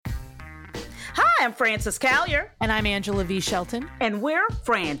I'm Frances Callier. And I'm Angela V. Shelton. And we're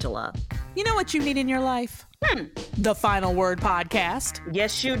Frangela. You know what you need in your life? The Final Word podcast.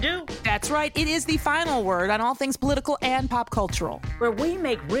 Yes, you do. That's right. It is the final word on all things political and pop cultural. Where we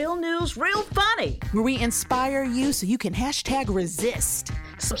make real news real funny. Where we inspire you so you can #resist.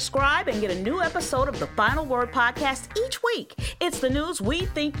 Subscribe and get a new episode of the Final Word podcast each week. It's the news we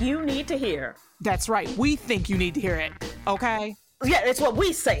think you need to hear. That's right. We think you need to hear it. Okay? Yeah, it's what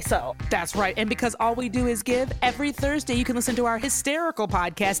we say so. That's right. And because all we do is give, every Thursday you can listen to our hysterical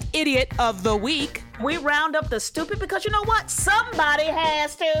podcast, Idiot of the Week. We round up the stupid because you know what? Somebody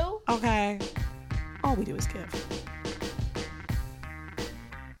has to. Okay. All we do is give.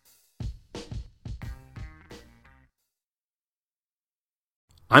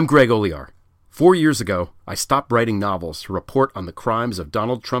 I'm Greg Olear. 4 years ago, I stopped writing novels to report on the crimes of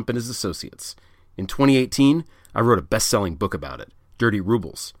Donald Trump and his associates. In 2018, I wrote a best-selling book about it, Dirty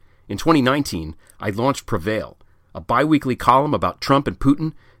Rubles. In 2019, I launched Prevail, a bi-weekly column about Trump and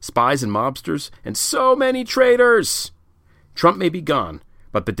Putin, spies and mobsters, and so many traitors. Trump may be gone,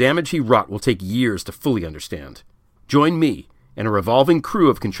 but the damage he wrought will take years to fully understand. Join me and a revolving crew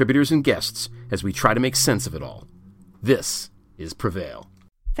of contributors and guests as we try to make sense of it all. This is Prevail.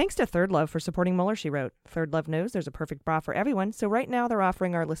 Thanks to Third Love for supporting Mueller, She Wrote. Third Love knows there's a perfect bra for everyone, so right now they're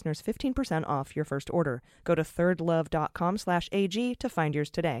offering our listeners 15% off your first order. Go to thirdlove.com/AG to find yours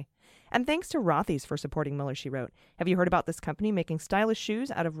today. And thanks to Rothy's for supporting Mueller, She Wrote. Have you heard about this company making stylish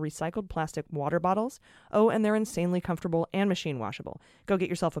shoes out of recycled plastic water bottles? Oh, and they're insanely comfortable and machine washable. Go get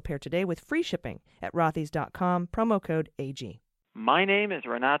yourself a pair today with free shipping at rothys.com, promo code AG. My name is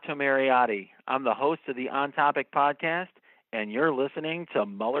Renato Mariotti. I'm the host of the On Topic podcast, and you're listening to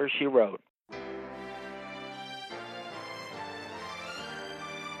Mueller, She Wrote.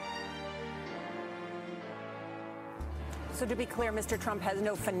 So to be clear, Mr. Trump has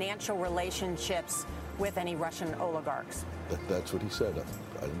no financial relationships with any Russian oligarchs. That's what he said.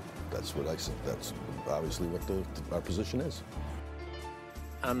 That's what I said. That's obviously what our position is.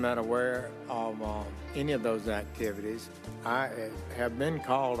 I'm not aware of any of those activities. I have been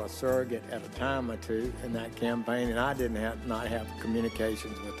called a surrogate at a time or two in that campaign, and I did not have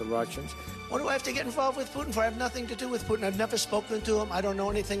communications with the Russians. What do I have to get involved with Putin for? I have nothing to do with Putin. I've never spoken to him. I don't know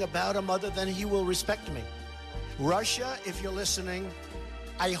anything about him other than he will respect me. Russia, if you're listening,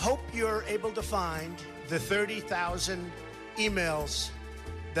 I hope you're able to find the 30,000 emails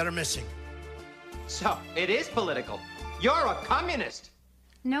that are missing. So, it is political. You're a communist.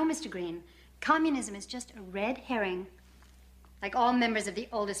 No, Mr. Green. Communism is just a red herring. Like all members of the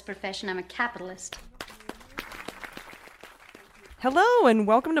oldest profession, I'm a capitalist. Hello, and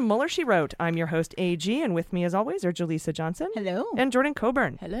welcome to Mueller, She Wrote. I'm your host, AG, and with me, as always, are Jaleesa Johnson. Hello. And Jordan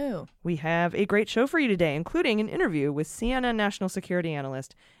Coburn. Hello. We have a great show for you today, including an interview with CNN National Security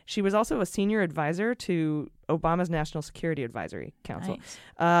Analyst. She was also a senior advisor to Obama's National Security Advisory Council.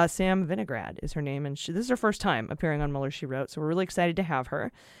 Nice. Sam Vinograd is her name, and this is her first time appearing on Mueller, She Wrote, so we're really excited to have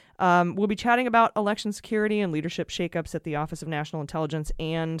her. We'll be chatting about election security and leadership shakeups at the Office of National Intelligence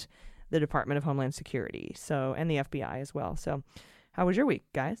and the Department of Homeland Security, and the FBI as well. So how was your week,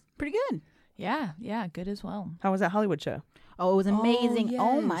 guys? Pretty good. Yeah, good as well. How was that Hollywood show? Oh, it was amazing. Oh, yes.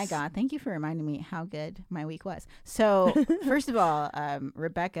 Oh my God. Thank you for reminding me how good my week was. So first of all,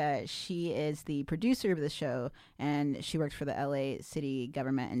 Rebecca, she is the producer of the show, and she works for the LA city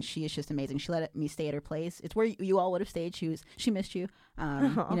government, and she is just amazing. She let me stay at her place. It's where you all would have stayed. She missed you.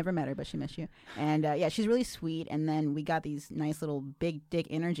 You never met her, but she missed you. And yeah, she's really sweet. And then we got these nice little big dick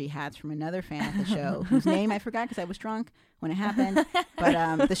energy hats from another fan of the show, whose name I forgot because I was drunk when it happened.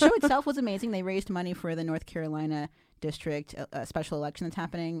 But the show itself was amazing. They raised money for the North Carolina district special election that's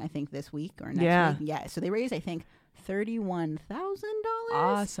happening, I think, this week or next week. Yeah. So they raised, I think, $31,000.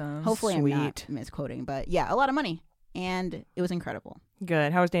 Awesome. Hopefully Sweet. I'm not misquoting, but yeah, a lot of money. And it was incredible.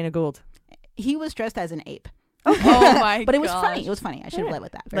 Good. How was Dana Gould? He was dressed as an ape. Oh my But it was funny. It was funny. I should have led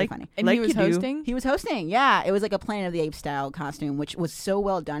with that. Very funny. And he was hosting? He was hosting, yeah. It was like a Planet of the Apes style costume, which was so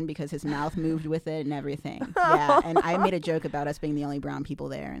well done because his mouth moved with it and everything. Yeah, and I made a joke about us being the only brown people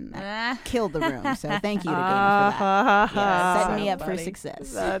there, and that killed the room. So thank you to Dana for that. Yeah, setting me up for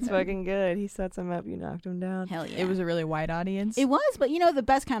success. That's fucking good. He sets him up. You knocked him down. Hell yeah. It was a really white audience. It was, but the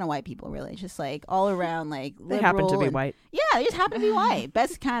best kind of white people, really. Just like all around, like They happen to be white. Yeah, they just happen to be white.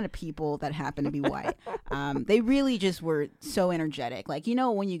 Best kind of people that happen to be white. They really just were so energetic. Like,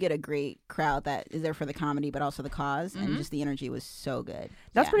 when you get a great crowd that is there for the comedy but also the cause, and just the energy was so good.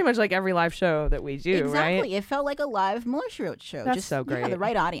 That's pretty much like every live show that we do, right? Exactly. It felt like a live Mueller She Wrote show. That's just, so great. Yeah, the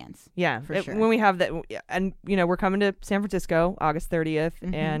right audience. Yeah, for sure. When we have that, and we're coming to San Francisco August 30th,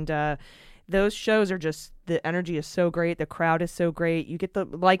 and those shows are just, the energy is so great. The crowd is so great. You get the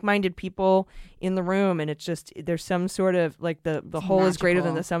like-minded people in the room, and it's just, there's some sort of, like, the whole is greater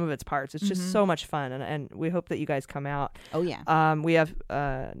than the sum of its parts. It's just so much fun, and we hope that you guys come out. Oh, yeah. We have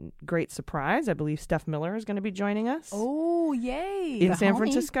a great surprise. I believe Steph Miller is going to be joining us. Oh, yay. In San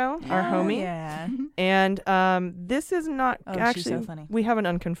Francisco, our homie. Yeah. And this is not actually, she's so funny. We have an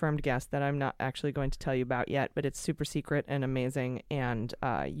unconfirmed guest that I'm not actually going to tell you about yet, but it's super secret and amazing, and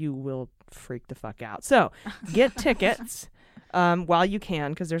you will freak the fuck out. So get tickets while you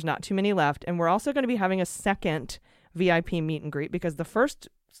can, because there's not too many left. And we're also going to be having a second VIP meet and greet, because the first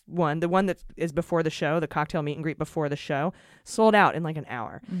one, the one that is before the show, the cocktail meet and greet before the show, sold out in like an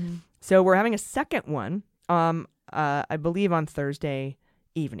hour. So we're having a second one, I believe on Thursday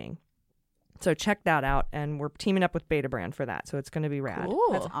evening. So check that out, and we're teaming up with Beta Brand for that, so it's going to be rad. Cool.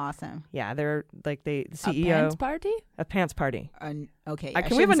 That's awesome. Yeah, they're like the CEO. A pants party? A pants party. Okay.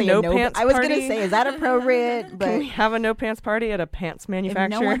 Can we have a no pants party? I was going to say, is that appropriate? But can we have a no pants party at a pants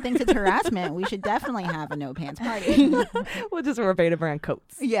manufacturer? If no one thinks it's harassment, we should definitely have a no pants party. We'll just wear Beta Brand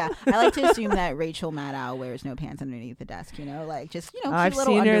coats. Yeah. I like to assume that Rachel Maddow wears no pants underneath the desk, like just, I've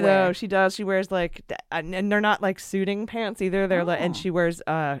little seen underwear. her, though. She does. She wears and they're not like suiting pants either. They're and she wears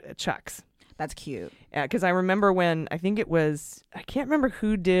Chucks. That's cute. Yeah, because I remember when, I think it was, I can't remember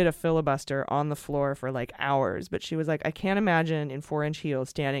who did a filibuster on the floor for like hours, but she was like, I can't imagine in 4-inch heels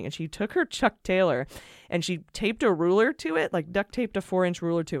standing. And she took her Chuck Taylor and she taped a ruler to it, like duct taped a 4-inch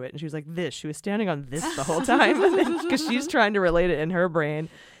ruler to it. And she was like this. She was standing on this the whole time because she's trying to relate it in her brain,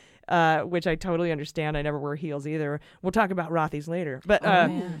 which I totally understand. I never wear heels either. We'll talk about Rothy's later. But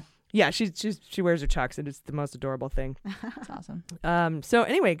yeah, she wears her Chucks, and it's the most adorable thing. That's awesome. So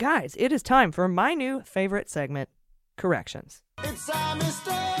anyway, guys, it is time for my new favorite segment, Corrections. It's a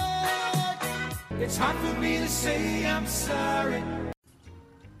mistake. It's hard for me to say I'm sorry.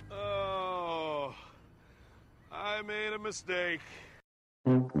 Oh, I made a mistake.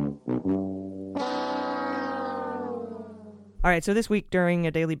 All right, so this week during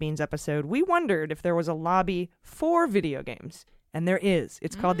a Daily Beans episode, we wondered if there was a lobby for video games. And there is.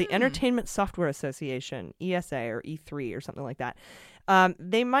 It's called the Entertainment Software Association, ESA or E3 or something like that.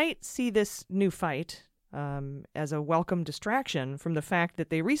 They might see this new fight as a welcome distraction from the fact that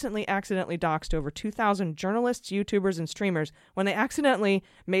they recently accidentally doxed over 2,000 journalists, YouTubers, and streamers when they accidentally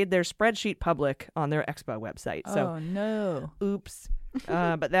made their spreadsheet public on their Expo website. Oh, no. Oops.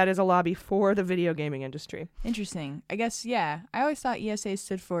 But that is a lobby for the video gaming industry. Interesting. I guess, yeah. I always thought ESA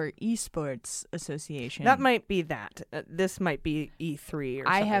stood for Esports Association. That might be that. This might be E3 or something like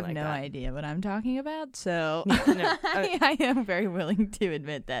that. I have no idea what I'm talking about, so No. I am very willing to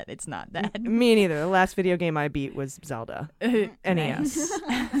admit that it's not that. Me neither. The last video game I beat was Zelda. NES.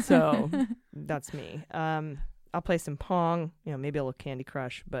 So that's me. I'll play some Pong, maybe a little Candy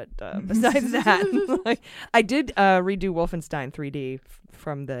Crush, but besides that, I did redo Wolfenstein 3D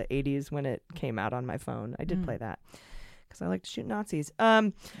from the 80s when it came out on my phone. I did play that because I like to shoot Nazis.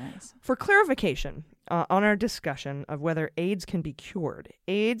 Nice. For clarification on our discussion of whether AIDS can be cured,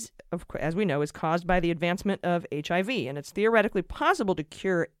 AIDS, as we know, is caused by the advancement of HIV, and it's theoretically possible to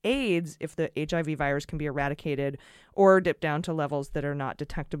cure AIDS if the HIV virus can be eradicated or dipped down to levels that are not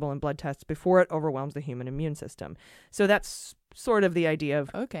detectable in blood tests before it overwhelms the human immune system. So that's sort of the idea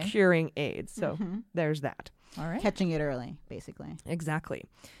of curing AIDS. So there's that. All right. Catching it early, basically. Exactly.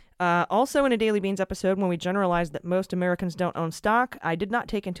 Also, in a Daily Beans episode, when we generalized that most Americans don't own stock, I did not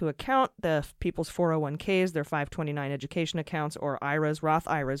take into account the people's 401ks, their 529 education accounts, or IRAs, Roth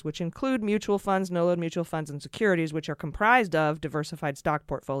IRAs, which include mutual funds, no-load mutual funds, and securities, which are comprised of diversified stock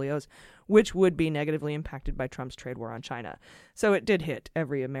portfolios, which would be negatively impacted by Trump's trade war on China. So it did hit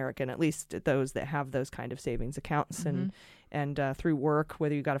every American, at least those that have those kind of savings accounts and through work,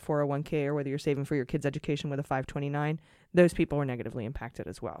 whether you got a 401k or whether you're saving for your kids' education with a 529, those people were negatively impacted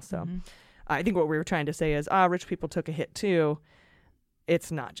as well. So I think what we were trying to say is, rich people took a hit too.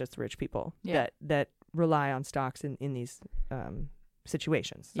 It's not just rich people that rely on stocks in these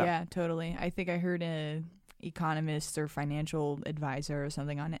situations. So. Yeah, totally. I think I heard an economist or financial advisor or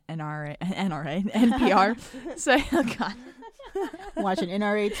something on NPR say, oh God. Watching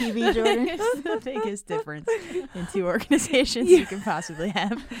NRA TV, Jordan. It's the biggest difference in two organizations you can possibly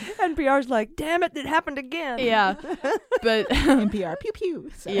have. NPR's like, damn it happened again. Yeah. But NPR, pew pew.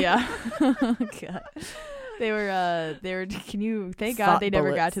 So. Yeah. Oh, God. They were, thank God they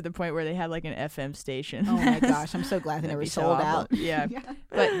never got to the point where they had like an FM station. Oh my gosh, I'm so glad they never sold out. Yeah.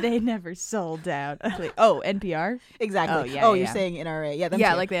 But they never sold out. Oh, NPR? Exactly. You're saying NRA. Yeah,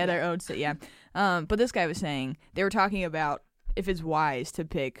 yeah, like they had their own, yeah. But this guy was saying, they were talking about wise to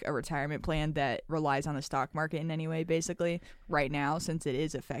pick a retirement plan that relies on the stock market in any way, basically, right now, since it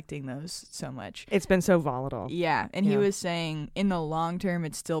is affecting those so much. It's been so volatile. Yeah, and he was saying in the long term,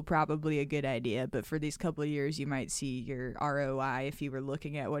 it's still probably a good idea, but for these couple of years, you might see your ROI, if you were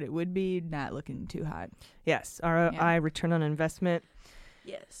looking at what it would be, not looking too hot. Yes, ROI, return on investment.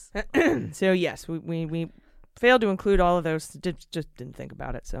 Yes. So, yes, we failed to include all of those. Just didn't think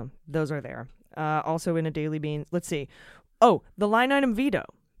about it, so those are there. Also in a Daily Bean, let's see. Oh, the line item veto.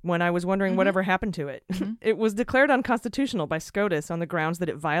 When I was wondering whatever happened to it. It was declared unconstitutional by SCOTUS on the grounds that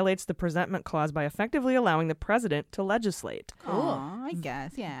it violates the presentment clause by effectively allowing the president to legislate. Oh, I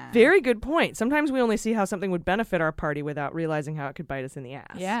guess, yeah. Very good point. Sometimes we only see how something would benefit our party without realizing how it could bite us in the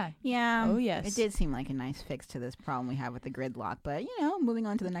ass. Yeah. Yeah. Oh, yes. It did seem like a nice fix to this problem we have with the gridlock, but, moving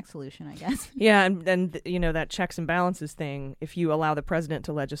on to the next solution, I guess. Yeah, and that checks and balances thing, if you allow the president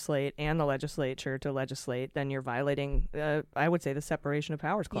to legislate and the legislature to legislate, then you're violating, I would say, the separation of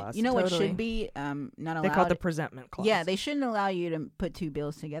powers clause. You know what should be not allowed? They call it the presentment clause. Yeah, they shouldn't allow you to put two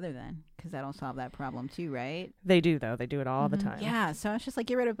bills together then, because that'll solve that problem too, right? They do, though. They do it all the time. Yeah, so it's just like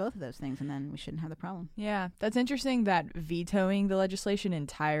get rid of both of those things, and then we shouldn't have the problem. Yeah, that's interesting that vetoing the legislation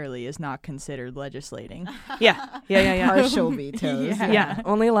entirely is not considered legislating. Yeah. Partial vetoes. Yeah,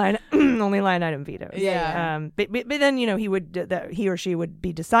 only line item vetoes. Yeah. But then he or she would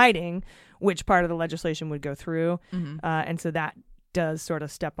be deciding which part of the legislation would go through, and so that does sort of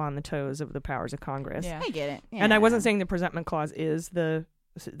step on the toes of the powers of Congress. Yeah. I get it. Yeah. And I wasn't saying the presentment clause is the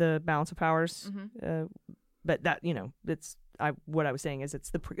balance of powers, but that what I was saying is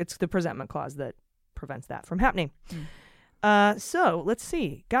it's the presentment clause that prevents that from happening. So let's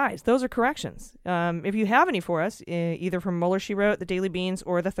see, guys, those are corrections. If you have any for us, either from Mueller, She Wrote, the Daily Beans,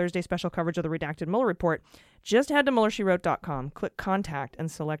 or the Thursday special coverage of the redacted Mueller report, just head to MuellerSheWrote.com, click contact,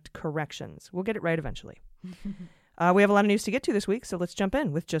 and select corrections. We'll get it right eventually. We have a lot of news to get to this week, so let's jump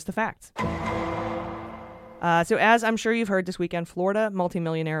in with just the facts. So as I'm sure you've heard this weekend, Florida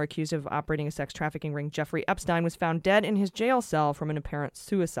multimillionaire accused of operating a sex trafficking ring, Jeffrey Epstein, was found dead in his jail cell from an apparent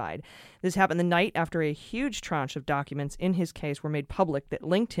suicide. This happened the night after a huge tranche of documents in his case were made public that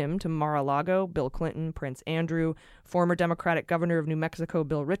linked him to Mar-a-Lago, Bill Clinton, Prince Andrew, former Democratic governor of New Mexico,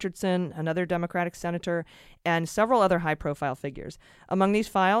 Bill Richardson, another Democratic senator, and several other high-profile figures. Among these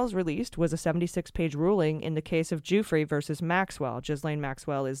files released was a 76-page ruling in the case of Giuffre versus Maxwell. Ghislaine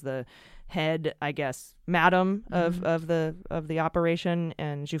Maxwell is the head, I guess, madam of the operation,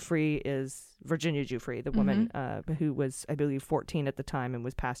 and Giuffre is Virginia Giuffre, the woman who was, I believe, 14 at the time and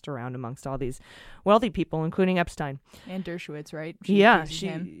was passed around amongst all these wealthy people, including Epstein and Dershowitz, right?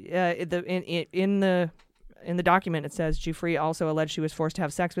 In the document, it says Giuffre also alleged she was forced to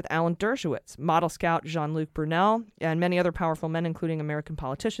have sex with Alan Dershowitz, model scout Jean-Luc Brunel, and many other powerful men, including American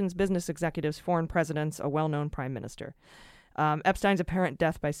politicians, business executives, foreign presidents, a well-known prime minister. Epstein's apparent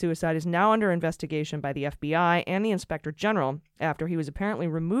death by suicide is now under investigation by the FBI and the Inspector General after he was apparently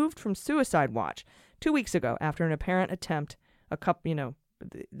removed from suicide watch 2 weeks ago after an apparent attempt.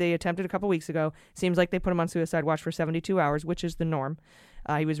 They attempted a couple weeks ago. Seems like they put him on suicide watch for 72 hours, which is the norm.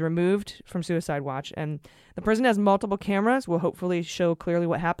 He was removed from suicide watch, and the prison has multiple cameras. Will hopefully show clearly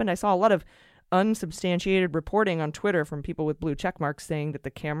what happened. I saw a lot of unsubstantiated reporting on Twitter from people with blue check marks saying that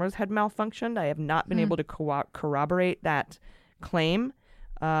the cameras had malfunctioned. I have not been able to corroborate that claim.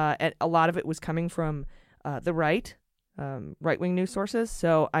 And a lot of it was coming from the right-wing news sources.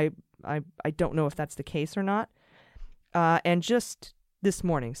 So I don't know if that's the case or not. And just this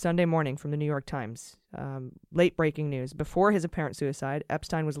morning, Sunday morning, from the New York Times, late breaking news. Before his apparent suicide,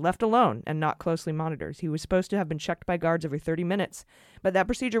 Epstein was left alone and not closely monitored. He was supposed to have been checked by guards every 30 minutes, but that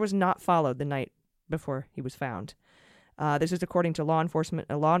procedure was not followed the night before he was found. This is according to a law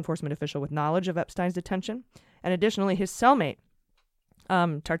enforcement official with knowledge of Epstein's detention. And additionally, his cellmate,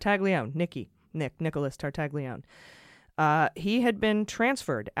 Nicholas Tartaglione, he had been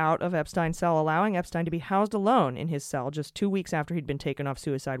transferred out of Epstein's cell, allowing Epstein to be housed alone in his cell just 2 weeks after he'd been taken off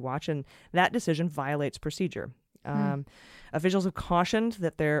suicide watch, and that decision violates procedure. Officials have cautioned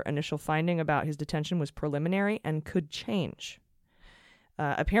that their initial finding about his detention was preliminary and could change.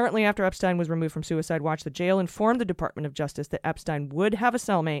 Apparently, after Epstein was removed from suicide watch, the jail informed the Department of Justice that Epstein would have a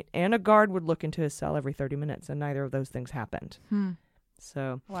cellmate and a guard would look into his cell every 30 minutes, and neither of those things happened.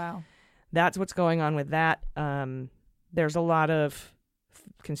 So wow, that's what's going on with that. There's a lot of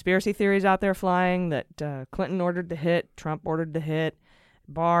conspiracy theories out there flying that Clinton ordered the hit, Trump ordered the hit,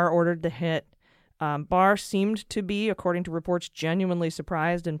 Barr ordered the hit. Barr seemed to be, according to reports, genuinely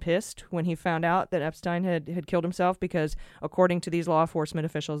surprised and pissed when he found out that Epstein had killed himself, because according to these law enforcement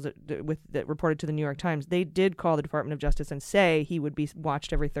officials that reported to the New York Times, they did call the Department of Justice and say he would be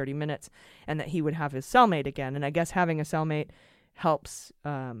watched every 30 minutes and that he would have his cellmate again. And I guess having a cellmate helps,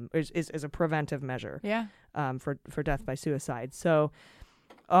 is a preventive measure for death by suicide. So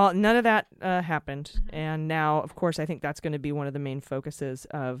none of that happened. Mm-hmm. And now, of course, I think that's going to be one of the main focuses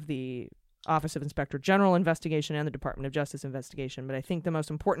of the Office of Inspector General investigation and the Department of Justice investigation. But I think the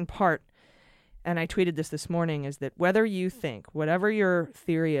most important part, and I tweeted this morning, is that whether you think, whatever your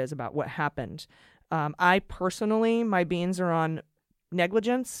theory is about what happened, I personally, my beans are on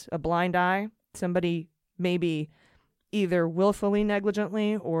negligence, a blind eye. Somebody maybe either willfully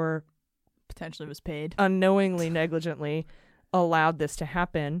negligently or potentially was paid, unknowingly negligently allowed this to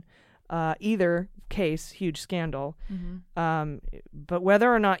happen. Either case, huge scandal. Mm-hmm. But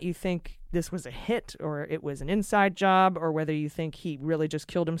whether or not you think this was a hit or it was an inside job, or whether you think he really just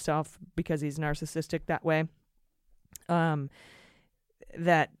killed himself because he's narcissistic that way, or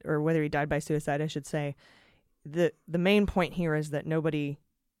whether he died by suicide, I should say, the main point here is that nobody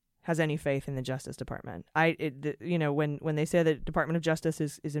has any faith in the Justice Department. When they say the Department of Justice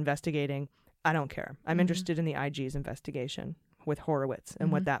is investigating, I don't care. I'm Mm-hmm. interested in the IG's investigation with Horowitz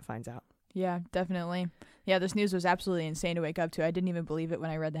and what that finds out. Yeah, definitely. Yeah, this news was absolutely insane to wake up to. I didn't even believe it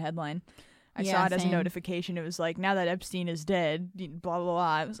when I read the headline. I saw it as a notification. It was like, now that Epstein is dead, blah, blah,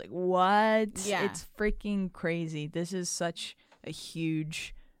 blah. I was like, what? Yeah. It's freaking crazy. This is such a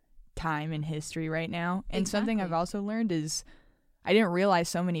huge time in history right now. And something I've also learned is I didn't realize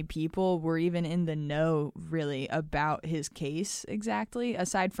so many people were even in the know, really, about his case exactly,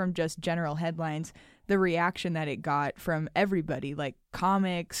 aside from just general headlines. The reaction that it got from everybody, like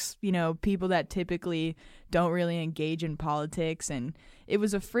comics, people that typically don't really engage in politics. And it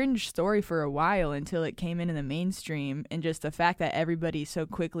was a fringe story for a while until it came into the mainstream. And just the fact that everybody so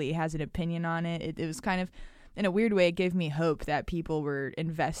quickly has an opinion on it, it was kind of, in a weird way, it gave me hope that people were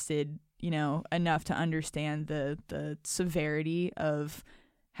invested, enough to understand the severity of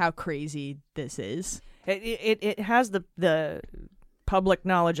how crazy this is. It has the public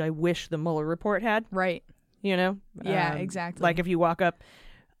knowledge I wish the Mueller report had. Right. Yeah, exactly. Like if you walk up,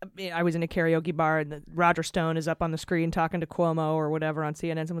 I was in a karaoke bar and Roger Stone is up on the screen talking to Cuomo or whatever on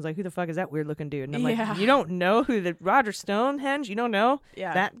CNN. Someone's like, who the fuck is that weird looking dude? And I'm like, you don't know who the Roger Stonehenge? You don't know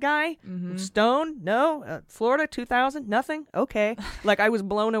that guy? Mm-hmm. Stone? No. Florida 2000? Nothing? Okay. Like I was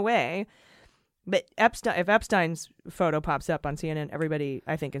blown away. But if Epstein's photo pops up on CNN, everybody,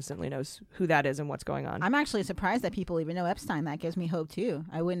 I think, instantly knows who that is and what's going on. I'm actually surprised that people even know Epstein. That gives me hope, too.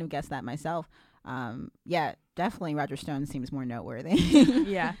 I wouldn't have guessed that myself. Yeah, definitely Roger Stone seems more noteworthy.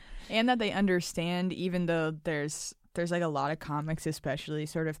 Yeah, and that they understand, even though there's like a lot of comics especially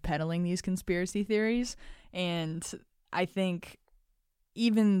sort of peddling these conspiracy theories. And I think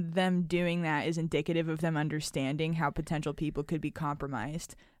even them doing that is indicative of them understanding how potential people could be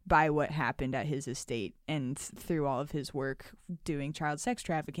compromised by what happened at his estate and through all of his work doing child sex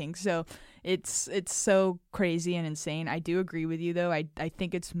trafficking. So it's so crazy and insane. I do agree with you, though. I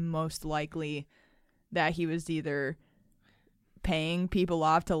think it's most likely that he was either paying people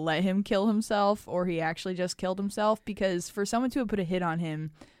off to let him kill himself or he actually just killed himself, because for someone to have put a hit on him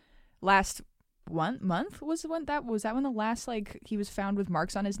last 1 month was when that when the last, like, he was found with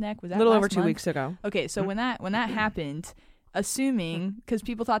marks on his neck? Was that a little last over 2 month? weeks ago? Okay, so when that happened, assuming, because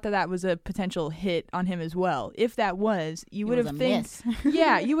people thought that was a potential hit on him as well. If that was, you would have think,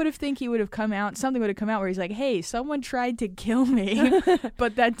 you would have think he would have come out. Something would have come out where he's like, "Hey, someone tried to kill me,"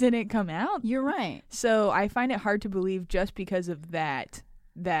 but that didn't come out. You're right. So I find it hard to believe just because of that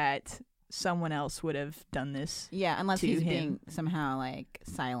someone else would have done this. Yeah, unless he's him. being somehow like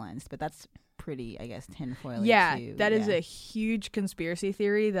silenced, but that's pretty, I guess, tinfoil. Yeah, that is a huge conspiracy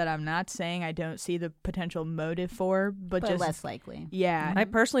theory that I'm not saying I don't see the potential motive for, but just less likely. Yeah. I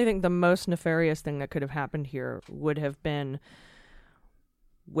personally think the most nefarious thing that could have happened here would have been,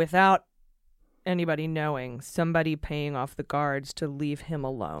 without anybody knowing, somebody paying off the guards to leave him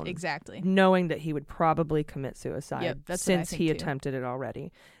alone. Exactly. Knowing that he would probably commit suicide. Yep, that's since what I think he too. attempted it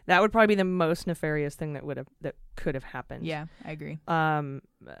already. That would probably be the most nefarious thing that could have happened. Yeah, I agree. I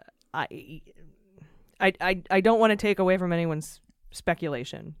don't want to take away from anyone's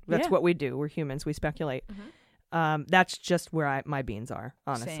speculation. That's Yeah. what we do. We're humans. We speculate. Mm-hmm. That's just where my beans are,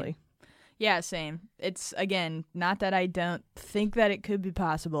 honestly. Same. Yeah, same. It's, again, not that I don't think that it could be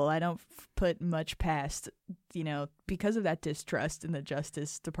possible. I don't put much past, because of that distrust in the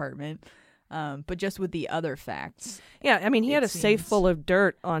Justice Department. But just with the other facts. Yeah, I mean, he had a safe full of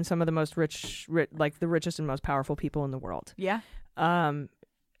dirt on some of the most rich, like the richest and most powerful people in the world. Yeah.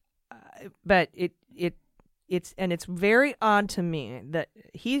 but it's very odd to me that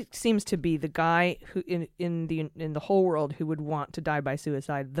he seems to be the guy who in the whole world who would want to die by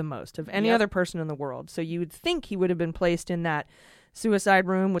suicide the most of any other person in the world. So you would think he would have been placed in that suicide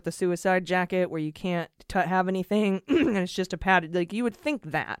room with the suicide jacket where you can't have anything and it's just a padded, like you would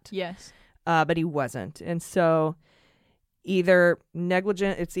think that. Yes. But he wasn't. And so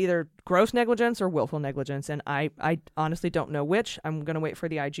it's either gross negligence or willful negligence, and I honestly don't know which. I'm going to wait for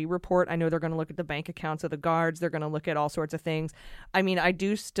the IG report. I know they're going to look at the bank accounts of the guards. They're going to look at all sorts of things. I mean, I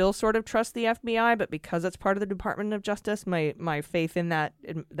do still sort of trust the FBI, but because it's part of the Department of Justice, my faith in that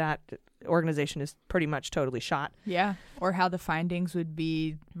organization is pretty much totally shot. Yeah, or how the findings would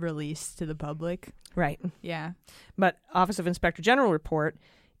be released to the public. Right. Yeah. But Office of Inspector General report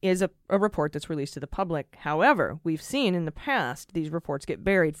is a report that's released to the public. However, we've seen in the past these reports get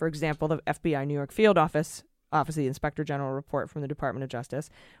buried. For example, the FBI New York Field Office of the Inspector General report from the Department of Justice.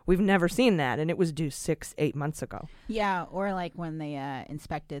 We've never seen that, and it was due 6-8 months ago. Yeah, or like when they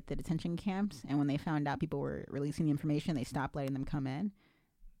inspected the detention camps, and when they found out people were releasing the information, they stopped letting them come in.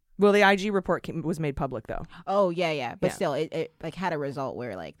 Well, the IG report was made public, though. Oh, yeah. But still, it like had a result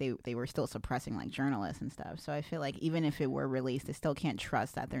where like they were still suppressing like journalists and stuff. So I feel like even if it were released, they still can't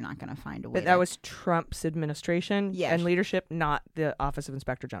trust that they're not going to find a way. But that was Trump's administration and leadership, not the Office of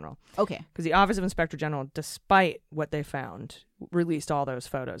Inspector General. Okay. Because the Office of Inspector General, despite what they found, released all those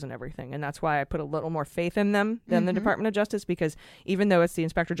photos and everything. And that's why I put a little more faith in them than the Department of Justice, because even though it's the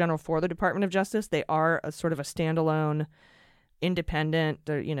Inspector General for the Department of Justice, they are a sort of a standalone, independent,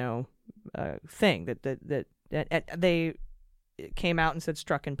 thing that they came out and said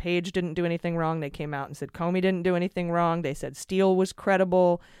Strzok and Page didn't do anything wrong. They came out and said Comey didn't do anything wrong. They said Steele was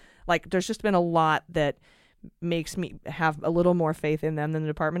credible. Like, there's just been a lot that makes me have a little more faith in them than the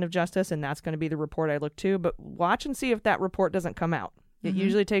Department of Justice, and that's going to be the report I look to. But watch and see if that report doesn't come out. It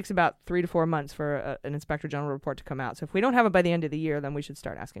usually takes about 3 to 4 months for an Inspector General report to come out. So if we don't have it by the end of the year, then we should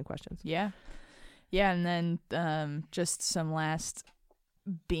start asking questions. Yeah. Yeah, and then just some last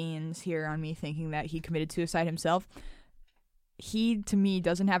beans here on me thinking that he committed suicide himself. He, to me,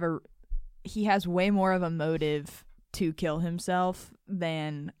 he has way more of a motive to kill himself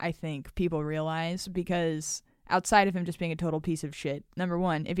than I think people realize, because outside of him just being a total piece of shit, number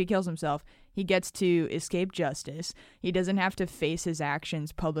one, if he kills himself, he gets to escape justice. He doesn't have to face his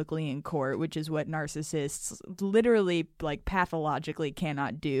actions publicly in court, which is what narcissists literally, like, pathologically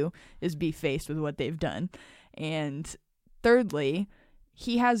cannot do, is be faced with what they've done. And thirdly,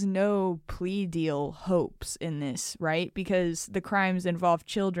 he has no plea deal hopes in this, right? Because the crimes involve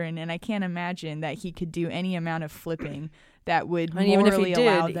children, and I can't imagine that he could do any amount of flipping that would morally even if he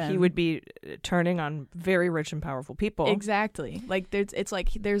allow did, them. he would be turning on very rich and powerful people. Exactly. Like,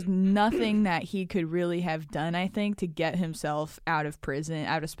 there's nothing that he could really have done, I think, to get himself out of prison,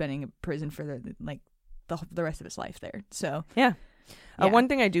 out of spending prison for the rest of his life there. So yeah. One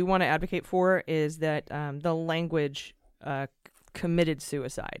thing I do want to advocate for is that the language committed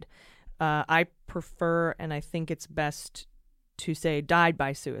suicide. I prefer, and I think it's best to say died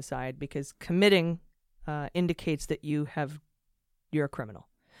by suicide, because committing indicates that you're a criminal.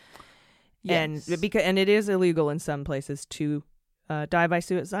 Yes. And it is illegal in some places to die by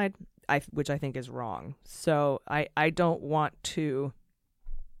suicide, which I think is wrong. So I don't want to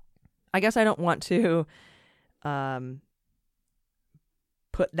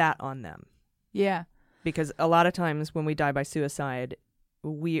put that on them. Yeah. Because a lot of times when we die by suicide,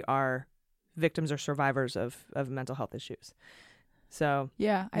 we are victims or survivors of mental health issues. So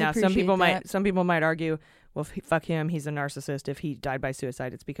yeah, I now appreciate some people might argue, well, fuck him, he's a narcissist. If he died by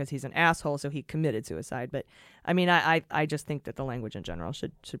suicide, it's because he's an asshole, so he committed suicide. But I mean, I just think that the language in general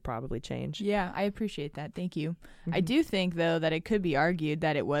should probably change. Yeah, I appreciate that. Thank you. I do think, though, that it could be argued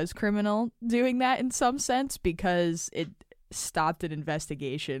that it was criminal doing that in some sense, because it stopped an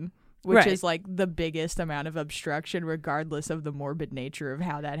investigation, which is like the biggest amount of obstruction, regardless of the morbid nature of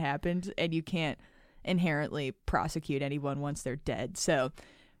how that happened. And you can't inherently prosecute anyone once they're dead. So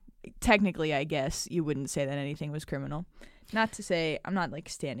technically, I guess you wouldn't say that anything was criminal. Not to say, I'm not like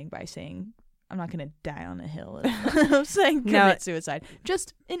standing by saying, I'm not going to die on a hill of saying commit suicide.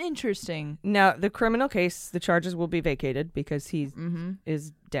 Just an interesting. Now, the criminal case, the charges will be vacated because he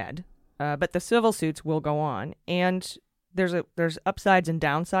is dead. But the civil suits will go on. And there's upsides and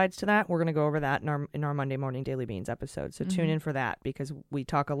downsides to that. We're going to go over that in our Monday Morning Daily Beans episode. So tune in for that, because we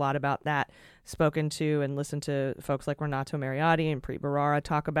talk a lot about that. Spoken to and listened to folks like Renato Mariotti and Preet Bharara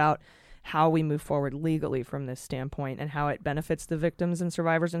talk about how we move forward legally from this standpoint, and how it benefits the victims and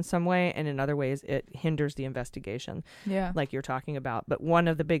survivors in some way, and in other ways it hinders the investigation, like you're talking about. But one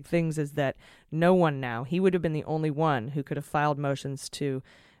of the big things is that no one now, he would have been the only one who could have filed motions to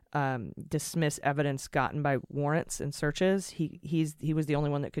dismiss evidence gotten by warrants and searches. He was the only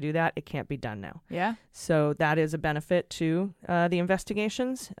one that could do that. It can't be done now. Yeah. So that is a benefit to the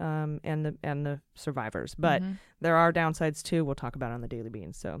investigations and the survivors. But there are downsides too. We'll talk about on the Daily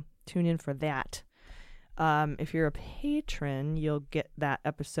Beans. So tune in for that. If you're a patron, you'll get that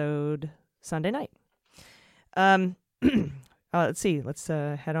episode Sunday night. Let's see. Let's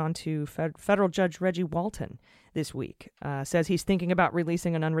head on to federal Judge Reggie Walton this week. Says he's thinking about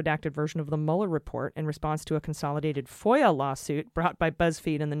releasing an unredacted version of the Mueller report in response to a consolidated FOIA lawsuit brought by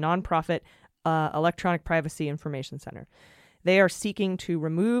BuzzFeed and the nonprofit Electronic Privacy Information Center. They are seeking to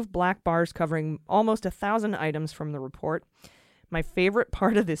remove black bars covering almost 1,000 items from the report. My favorite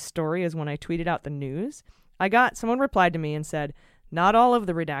part of this story is when I tweeted out the news. Someone replied to me and said, "Not all of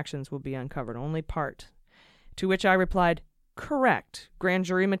the redactions will be uncovered, only part." To which I replied, "Correct. Grand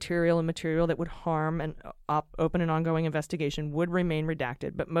jury material and material that would harm an open and ongoing investigation would remain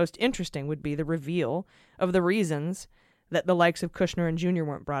redacted, but most interesting would be the reveal of the reasons that the likes of Kushner and Jr.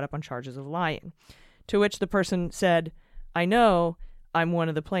 weren't brought up on charges of lying." To which the person said, "I know, I'm one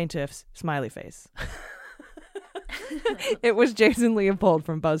of the plaintiffs," smiley face. It was Jason Leopold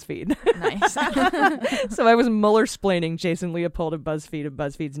from BuzzFeed. Nice. So I was Mueller-splaining Jason Leopold of BuzzFeed of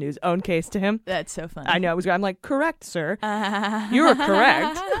BuzzFeed's news own case to him. That's so funny. I know. I'm like, "Correct, sir. You are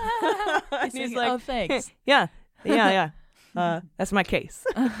correct." He's like, "Oh, thanks." Yeah. That's my case.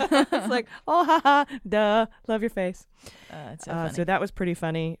 It's like, "Oh, haha, duh, love your face." That's so funny. So that was pretty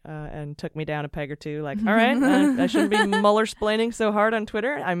funny and took me down a peg or two. Like, all right, I shouldn't be Mueller-splaining so hard on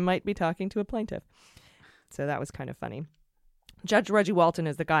Twitter. I might be talking to a plaintiff. So that was kind of funny. Judge Reggie Walton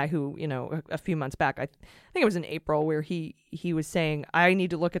is the guy who, a few months back, I think it was in April, where he was saying, I need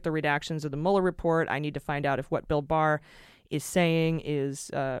to look at the redactions of the Mueller report. I need to find out if what Bill Barr is saying is,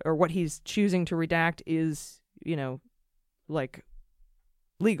 or what he's choosing to redact is, like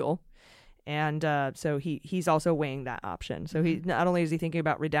legal. And so he's also weighing that option. So he not only is he thinking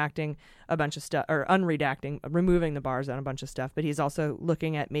about redacting a bunch of stuff, or unredacting, removing the bars on a bunch of stuff, but he's also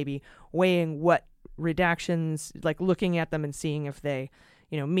looking at maybe weighing what redactions, like looking at them and seeing if they,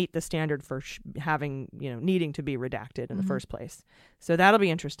 meet the standard for having, needing to be redacted in the first place. So that'll be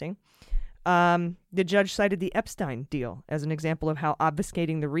interesting. The judge cited the Epstein deal as an example of how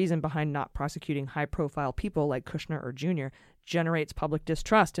obfuscating the reason behind not prosecuting high-profile people like Kushner or Jr. generates public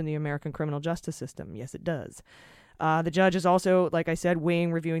distrust in the American criminal justice system. Yes, it does. The judge is also, like I said,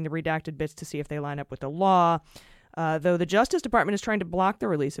 reviewing the redacted bits to see if they line up with the law, though the Justice Department is trying to block the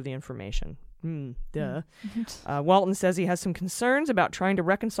release of the information. Walton says he has some concerns about trying to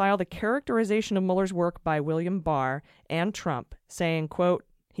reconcile the characterization of Mueller's work by William Barr and Trump, saying, quote,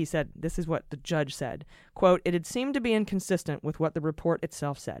 he said, this is what the judge said, quote, "It had seemed to be inconsistent with what the report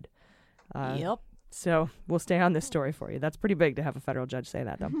itself said." Yep. So we'll stay on this story for you. That's pretty big to have a federal judge say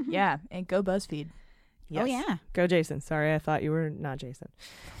that, though. Yeah, and go BuzzFeed. Yes. Oh, yeah. Go Jason. Sorry, I thought you were not Jason.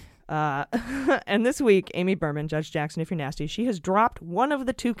 And this week, Amy Berman, Judge Jackson, if you're nasty, she has dropped one of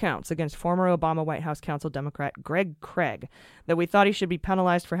the 2 counts against former Obama White House counsel Democrat Greg Craig, that we thought he should be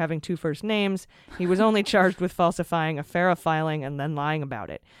penalized for having 2 first names. He was only charged with falsifying a FARA filing and then lying about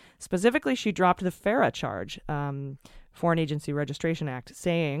it. Specifically, she dropped the FARA charge, Foreign Agency Registration Act,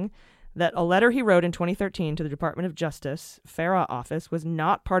 saying that a letter he wrote in 2013 to the Department of Justice FARA office was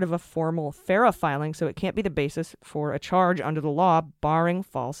not part of a formal FARA filing, so it can't be the basis for a charge under the law barring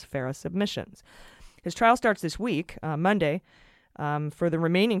false FARA submissions. His trial starts this week, Monday, for the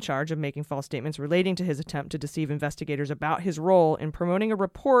remaining charge of making false statements relating to his attempt to deceive investigators about his role in promoting a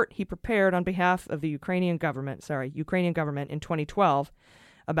report he prepared on behalf of the Ukrainian government in 2012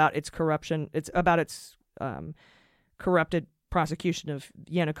 about its corruption. It's about its corrupted prosecution of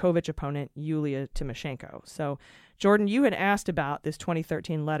Yanukovych opponent Yulia Tymoshenko. So, Jordan, you had asked about this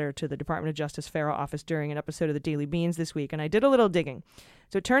 2013 letter to the Department of Justice FARA office during an episode of the Daily Beans this week, and I did a little digging.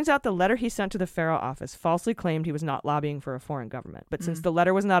 So it turns out the letter he sent to the FARA office falsely claimed he was not lobbying for a foreign government. But since the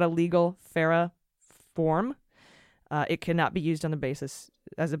letter was not a legal FARA form, it cannot be used on the basis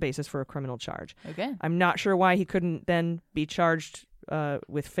as a basis for a criminal charge. Okay. I'm not sure why he couldn't then be charged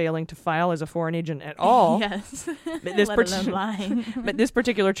with failing to file as a foreign agent at all. Yes. But this, Let alone lying. but this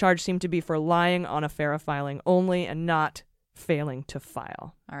particular charge seemed to be for lying on a FARA filing only and not failing to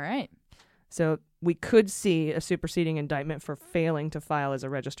file. All right. So we could see a superseding indictment for failing to file as a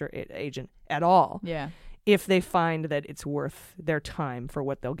registered agent at all. Yeah. If they find that it's worth their time for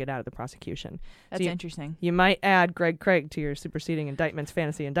what they'll get out of the prosecution. That's interesting. You might add Greg Craig to your superseding indictments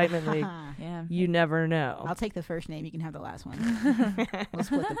fantasy indictment league. Yeah. You never know. I'll take the first name. You can have the last one. We'll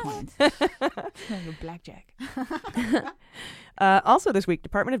split the points. Blackjack. Also this week,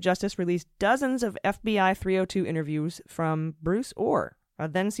 Department of Justice released dozens of FBI 302 interviews from Bruce Orr, a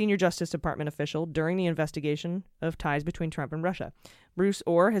then senior Justice Department official during the investigation of ties between Trump and Russia. Bruce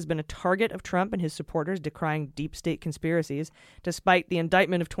Orr has been a target of Trump and his supporters, decrying deep state conspiracies, despite the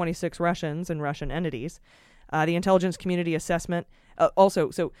indictment of 26 Russians and Russian entities. The intelligence community assessment.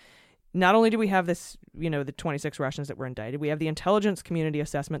 So not only do we have this, the 26 Russians that were indicted, we have the intelligence community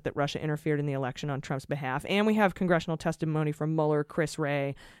assessment that Russia interfered in the election on Trump's behalf, and we have congressional testimony from Mueller, Chris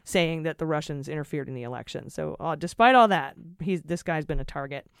Wray, saying that the Russians interfered in the election. So despite all that, this guy's been a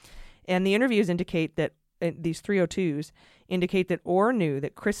target. And the interviews indicate that these 302s indicate that Orr knew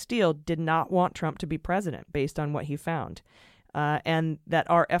that Chris Steele did not want Trump to be president based on what he found, and that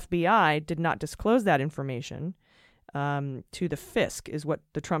our FBI did not disclose that information to the FISC, is what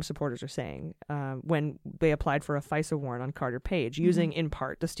the Trump supporters are saying, when they applied for a FISA warrant on Carter Page, using in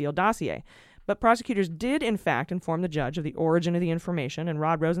part the Steele dossier. But prosecutors did, in fact, inform the judge of the origin of the information, and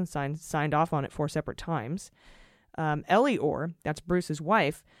Rod Rosenstein signed off on it 4 separate times. Ellie Orr, that's Bruce's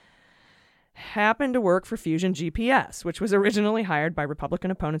wife, happened to work for Fusion GPS, which was originally hired by Republican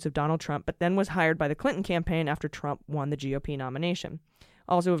opponents of Donald Trump, but then was hired by the Clinton campaign after Trump won the GOP nomination.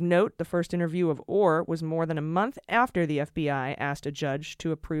 Also of note, the first interview of Orr was more than a month after the FBI asked a judge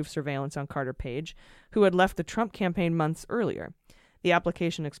to approve surveillance on Carter Page, who had left the Trump campaign months earlier. The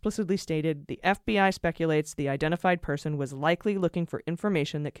application explicitly stated the FBI speculates the identified person was likely looking for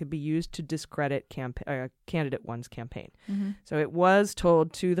information that could be used to discredit candidate one's campaign. Mm-hmm. So it was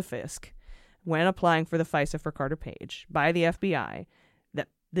told to the FISC when applying for the FISA for Carter Page by the FBI that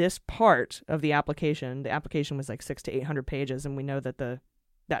this part of the application was like 600 to 800 pages, and we know that the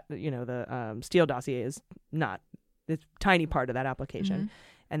Steele dossier is not a tiny part of that application. Mm-hmm.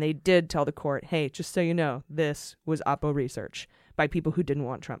 And they did tell the court, hey, just so you know, this was Oppo research by people who didn't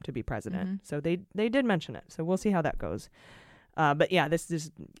want Trump to be president. Mm-hmm. So they did mention it. So we'll see how that goes. But yeah, this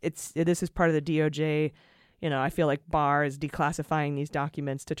is part of the DOJ. I feel like Barr is declassifying these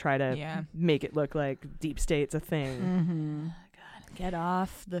documents to try to make it look like deep state's a thing. Mm-hmm. Get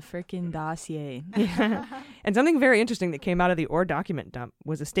off the frickin' dossier. Yeah. And something very interesting that came out of the Orr document dump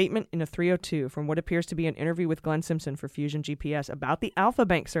was a statement in a 302 from what appears to be an interview with Glenn Simpson for Fusion GPS about the Alpha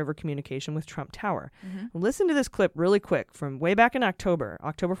Bank server communication with Trump Tower. Mm-hmm. Listen to this clip really quick from way back in October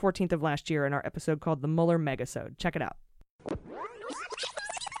 14th of last year, in our episode called The Mueller Megasode. Check it out.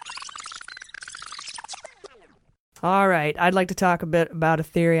 All right, I'd like to talk a bit about a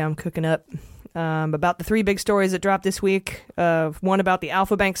theory I'm cooking up. About the 3 big stories that dropped this week. One about the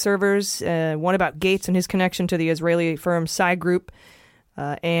Alpha Bank servers, one about Gates and his connection to the Israeli firm Psy Group,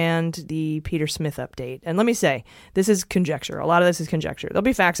 and the Peter Smith update. And let me say, this is conjecture. A lot of this is conjecture. There'll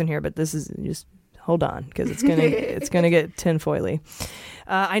be facts in here, but this is just hold on, because it's gonna get tinfoily.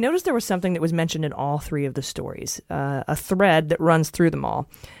 I noticed there was something that was mentioned in all 3 of the stories, a thread that runs through them all.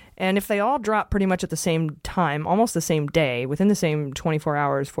 And if they all drop pretty much at the same time, almost the same day, within the same 24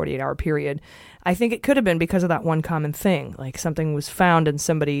 hours, 48-hour period, I think it could have been because of that one common thing. Like something was found and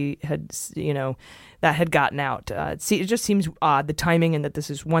somebody had, that had gotten out. It just seems odd, the timing, and that this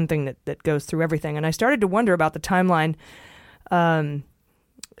is one thing that goes through everything. And I started to wonder about the timeline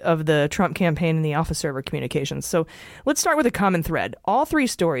of the Trump campaign and the Alpha server communications. So let's start with a common thread. All 3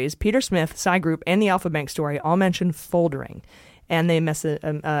 stories, Peter Smith, Psy Group, and the Alpha Bank story, all mention foldering. And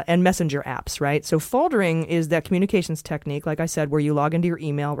and messenger apps, right? So foldering is that communications technique, like I said, where you log into your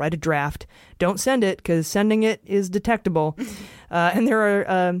email, write a draft, don't send it because sending it is detectable. And there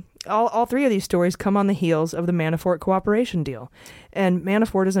are all 3 of these stories come on the heels of the Manafort cooperation deal, and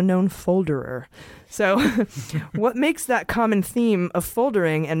Manafort is a known folderer. So, what makes that common theme of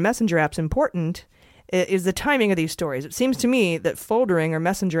foldering and messenger apps important is the timing of these stories. It seems to me that foldering or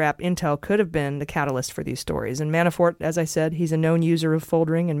messenger app intel could have been the catalyst for these stories. And Manafort, as I said, he's a known user of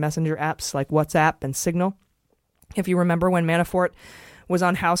foldering and messenger apps like WhatsApp and Signal. If you remember when Manafort was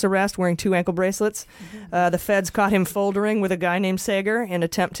on house arrest wearing 2 ankle bracelets, the feds caught him foldering with a guy named Sager in an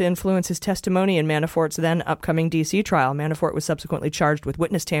attempt to influence his testimony in Manafort's then upcoming D.C. trial. Manafort was subsequently charged with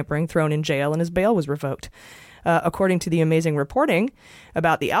witness tampering, thrown in jail, and his bail was revoked. According to the amazing reporting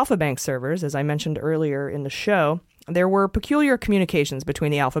about the Alpha Bank servers, as I mentioned earlier in the show, there were peculiar communications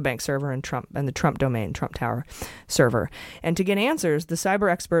between the Alpha Bank server and Trump and the Trump domain, Trump Tower server. And to get answers, the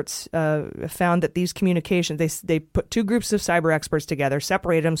cyber experts found that these communications, they put 2 groups of cyber experts together,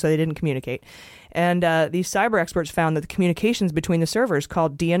 separated them so they didn't communicate. And these cyber experts found that the communications between the servers,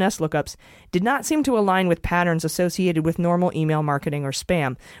 called DNS lookups, did not seem to align with patterns associated with normal email marketing or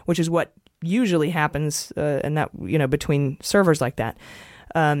spam, which is what usually happens between servers like that.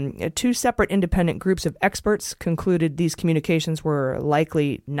 2 separate independent groups of experts concluded these communications were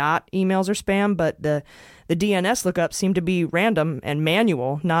likely not emails or spam, but the DNS lookup seemed to be random and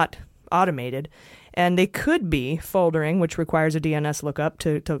manual, not automated. And they could be foldering, which requires a DNS lookup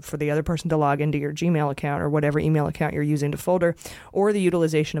for the other person to log into your Gmail account or whatever email account you're using to folder, or the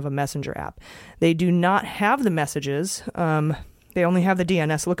utilization of a messenger app. They do not have the messages. They only have the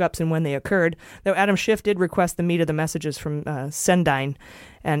DNS lookups and when they occurred, though Adam Schiff did request the meat of the messages from Sendine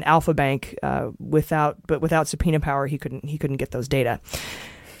and Alpha Bank without subpoena power, he couldn't get those data.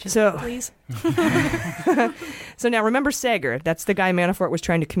 Please. So now remember Sager. That's the guy Manafort was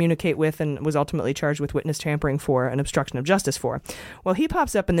trying to communicate with and was ultimately charged with witness tampering for and obstruction of justice for. Well, he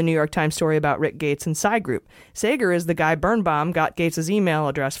pops up in the New York Times story about Rick Gates and Psy Group. Sager is the guy Birnbaum got Gates' email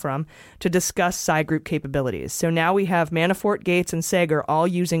address from to discuss Psy Group capabilities. So now we have Manafort, Gates, and Sager all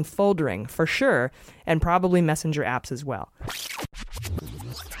using foldering for sure, and probably messenger apps as well.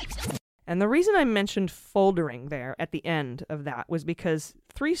 And the reason I mentioned foldering there at the end of that was because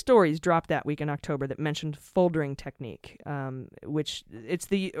 3 stories dropped that week in October that mentioned foldering technique, which it's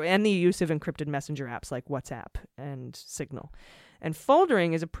the use of encrypted messenger apps like WhatsApp and Signal. And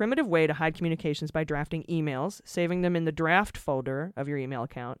foldering is a primitive way to hide communications by drafting emails, saving them in the draft folder of your email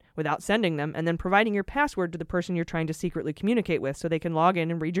account without sending them, and then providing your password to the person you're trying to secretly communicate with so they can log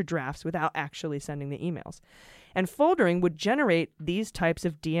in and read your drafts without actually sending the emails. And foldering would generate these types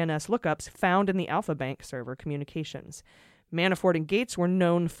of DNS lookups found in the Alpha Bank server communications. Manafort and Gates were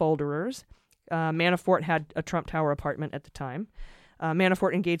known folderers. Manafort had a Trump Tower apartment at the time.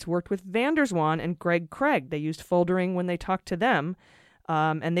 Manafort and Gates worked with van der Zwaan and Greg Craig. They used foldering when they talked to them,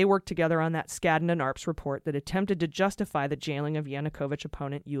 and they worked together on that Skadden and Arps report that attempted to justify the jailing of Yanukovych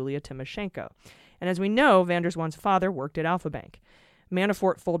opponent Yulia Tymoshenko. And as we know, van der Zwaan's father worked at Alpha Bank.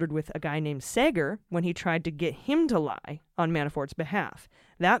 Manafort folded with a guy named Sager when he tried to get him to lie on Manafort's behalf.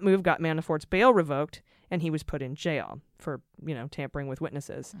 That move got Manafort's bail revoked, and he was put in jail for, tampering with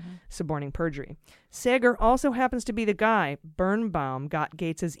witnesses, suborning perjury. Sager also happens to be the guy Birnbaum got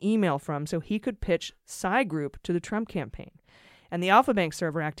Gates' email from so he could pitch Psy Group to the Trump campaign. And the Alpha Bank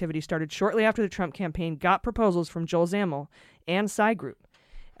server activity started shortly after the Trump campaign got proposals from Joel Zamel and Psy Group.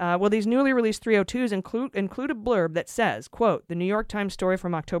 These newly released 302s include a blurb that says, quote, the New York Times story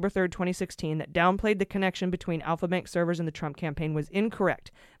from October 3rd, 2016 that downplayed the connection between Alpha Bank servers and the Trump campaign was incorrect.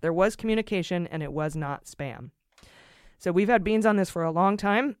 There was communication, and it was not spam. So we've had beans on this for a long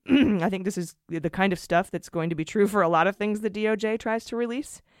time. I think this is the kind of stuff that's going to be true for a lot of things the DOJ tries to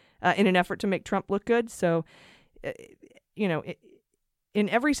release in an effort to make Trump look good. So, in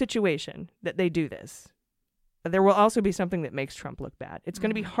every situation that they do this, there will also be something that makes Trump look bad. It's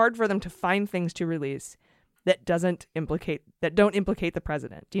going to be hard for them to find things to release that don't implicate the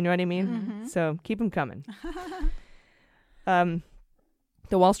president. Do you know what I mean? Mm-hmm. So keep them coming.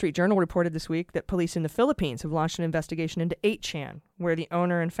 The Wall Street Journal reported this week that police in the Philippines have launched an investigation into 8chan, where the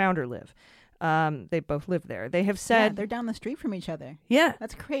owner and founder live. They both live there. They have said... Yeah, they're down the street from each other. Yeah.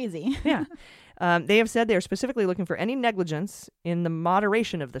 That's crazy. Yeah. They have said they are specifically looking for any negligence in the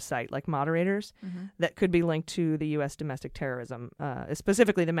moderation of the site, like moderators, that could be linked to the U.S. domestic terrorism,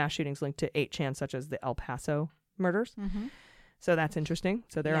 specifically the mass shootings linked to 8chan, such as the El Paso murders. Mm-hmm. So that's interesting.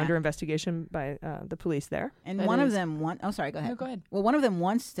 So they're under investigation by the police there. And one of them sorry, go ahead. No, go ahead. Well, one of them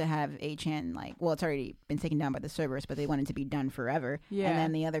wants to have 8chan, it's already been taken down by the servers, but they want it to be done forever. Yeah. And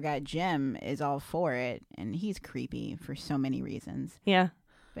then the other guy, Jim, is all for it, and he's creepy for so many reasons. Yeah.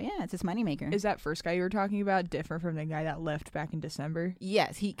 But yeah, it's his moneymaker. Is that first guy you were talking about different from the guy that left back in December?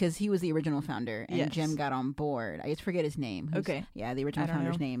 Yes, because he was the original founder, and Jim got on board. I just forget his name. Okay. Yeah, the original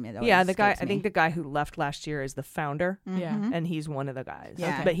founder's name. Yeah, the guy. I think the guy who left last year is the founder. Yeah, and he's one of the guys.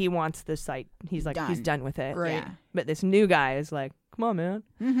 Yeah, but he wants the site. He's like he's done with it. Right. Yeah. But this new guy is like, come on, man.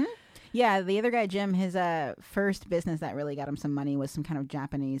 Mm-hmm. Yeah, the other guy, Jim, his first business that really got him some money was some kind of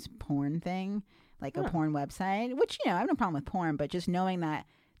Japanese porn thing, like a porn website. Which I have no problem with porn, but just knowing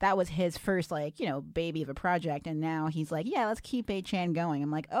that was his first, baby of a project. And now he's like, yeah, let's keep 8chan going.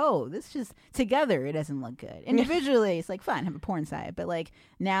 I'm like, oh, this just together, it doesn't look good. Individually, it's like, fun, have a porn site. But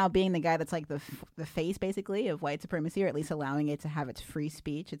now being the guy that's like the face, basically, of white supremacy, or at least allowing it to have its free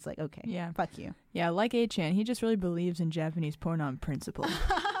speech, it's like, okay, fuck you. Yeah, like 8chan, he just really believes in Japanese porn on principle.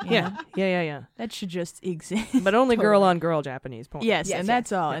 Yeah. That should just exist. But only girl-on-girl Japanese porn. Yes, and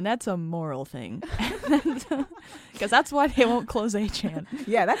that's all. Yeah. And that's a moral thing. Because that's why they won't close 8chan.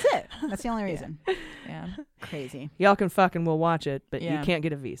 Yeah, that's it. That's the only reason. Yeah. Crazy. Y'all can fuck and we'll watch it, but you can't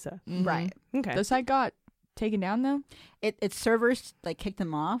get a visa. Mm-hmm. Right. Okay. The site got taken down, though? Its servers kicked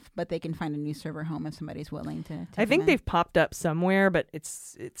them off, but they can find a new server home if somebody's willing to I think they've popped up somewhere, but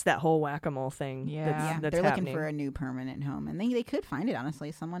it's that whole whack-a-mole thing. Yeah, that's they're happening. looking for a new permanent home, and they could find it,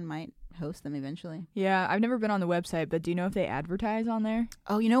 honestly. Someone might host them eventually. Yeah, I've never been on the website, but do you know if they advertise on there?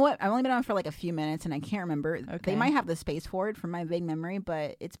 Oh, you know what? I've only been on for a few minutes, and I can't remember. Okay. They might have the space for it from my vague memory,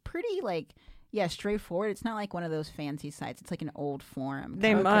 but it's pretty Yeah, straightforward. It's not like one of those fancy sites. It's like an old forum.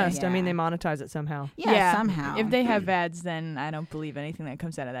 They must. I mean, they monetize it somehow. Yeah, somehow. If they have ads, then I don't believe anything that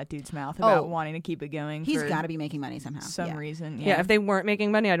comes out of that dude's mouth about wanting to keep it going. He's got to be making money somehow. Some reason. Yeah, if they weren't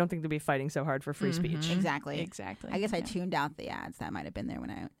making money, I don't think they'd be fighting so hard for free speech. Exactly. I guess I tuned out the ads. That might have been there when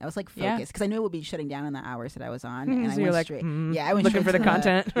I was like focused because I knew it would be shutting down in the hours that I was on. And So I you're went like, straight. I went looking straight for the to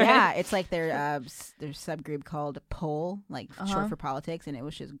content. Right? Yeah, it's like their subgroup called Poll, like short for politics, and it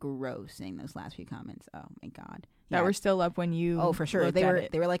was just gross seeing those last few comments. Oh my god. That were still up when you. Oh, for sure. looked They at were.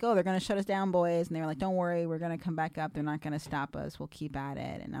 it. They were like, "Oh, they're gonna shut us down, boys," and they were like, "Don't worry, we're gonna come back up. They're not gonna stop us. We'll keep at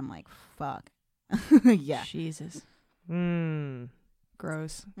it." And I'm like, "Fuck." Yeah. Jesus.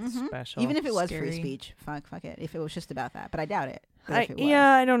 Gross. Special. Even if it was Scary. free speech, fuck it. If it was just about that, but I doubt it. I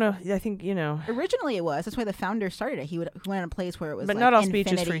don't know. I think Originally it was. That's why the founder started it. He went in a place where it was. But like not all speech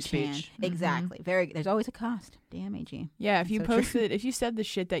is infinity free chan. speech. Exactly. Very. There's always a cost. Damn, AG. Yeah, if you So true. posted, if you said the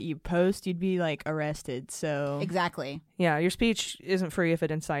shit that you post, you'd be like arrested. So Exactly. Yeah, your speech isn't free if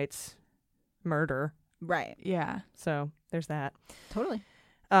it incites murder. Right. Yeah. So there's that. Totally.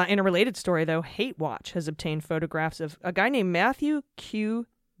 In a related story, though, Hate Watch has obtained photographs of a guy named Matthew Q.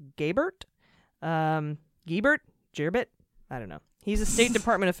 Gerbert. Gerbert? I don't know. He's a State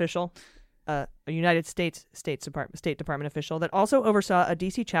Department official, a United States State Department official that also oversaw a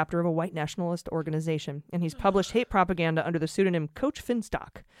D.C. chapter of a white nationalist organization, and he's published hate propaganda under the pseudonym Coach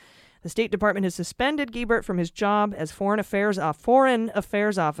Finstock. The State Department has suspended Gerbert from his job as foreign affairs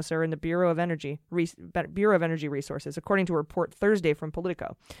officer in the Bureau of Energy Resources, according to a report Thursday from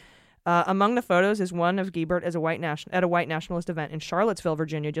Politico. Among the photos is one of Gerbert as at a white nationalist event in Charlottesville,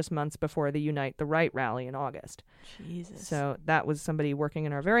 Virginia, just months before the Unite the Right rally in August. Jesus. So that was somebody working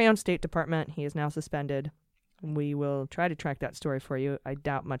in our very own State Department. He is now suspended. We will try to track that story for you. I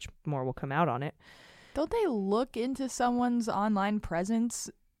doubt much more will come out on it. Don't they look into someone's online presence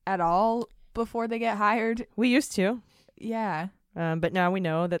at all before they get hired? We used to. Yeah. But now we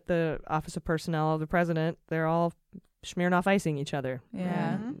know that the Office of Personnel of the President, they're all Smirnoff icing each other.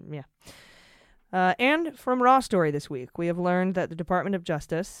 Yeah. Yeah. And from Raw Story this week, we have learned that the Department of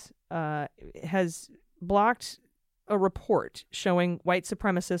Justice has blocked a report showing white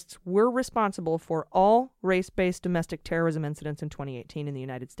supremacists were responsible for all race-based domestic terrorism incidents in 2018 in the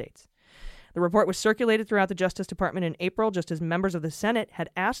United States. The report was circulated throughout the Justice Department in April, just as members of the Senate had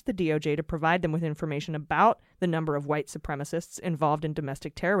asked the DOJ to provide them with information about the number of white supremacists involved in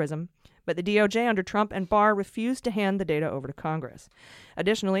domestic terrorism, but the DOJ under Trump and Barr refused to hand the data over to Congress.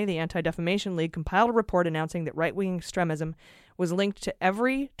 Additionally, the Anti-Defamation League compiled a report announcing that right-wing extremism was linked to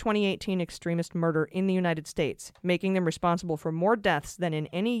every 2018 extremist murder in the United States, making them responsible for more deaths than in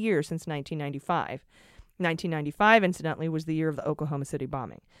any year since 1995. 1995, incidentally, was the year of the Oklahoma City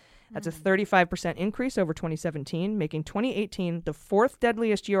bombing. That's a 35% increase over 2017, making 2018 the fourth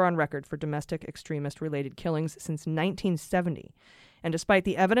deadliest year on record for domestic extremist-related killings since 1970. And despite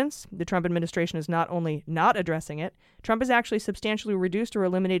the evidence, the Trump administration is not only not addressing it, Trump has actually substantially reduced or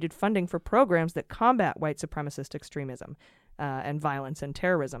eliminated funding for programs that combat white supremacist extremism and violence and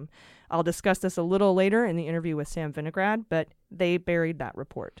terrorism. I'll discuss this a little later in the interview with Sam Vinograd, but they buried that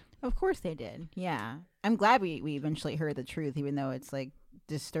report. Of course they did. Yeah. I'm glad we eventually heard the truth, even though it's like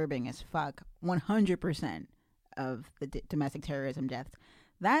disturbing as fuck. 100% of the domestic terrorism deaths.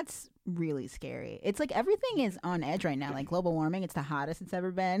 That's really scary. It's like everything is on edge right now. Like global warming, it's the hottest it's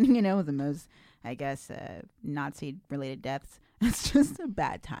ever been. You know, the most, I guess, Nazi-related deaths. It's just a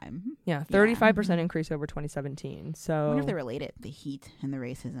bad time. Yeah, 35% increase over 2017. So I wonder if they're related, the heat and the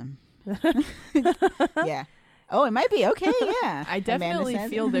racism. Yeah. Oh, it might be. Okay, yeah. I definitely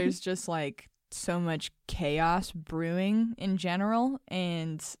feel there's just like so much chaos brewing in general,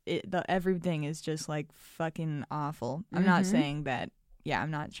 and everything is just like fucking awful. I'm not saying that. Yeah,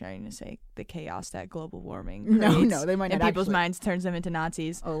 I'm not trying to say the chaos that global warming creates no, they might not in people's actually. minds turns them into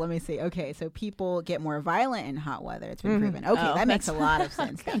Nazis. Oh, let me see. Okay, so people get more violent in hot weather. It's been proven. Okay, that makes a lot of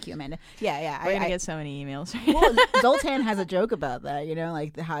sense. Thank you, Amanda. Yeah. We're gonna get so many emails. Well, Zoltan has a joke about that. You know,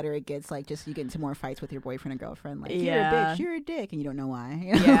 like the hotter it gets, like just you get into more fights with your boyfriend or girlfriend. Like you're a bitch, you're a dick, and you don't know why.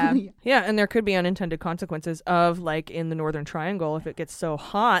 You know? Yeah, yeah, and there could be unintended consequences of like in the Northern Triangle. If it gets so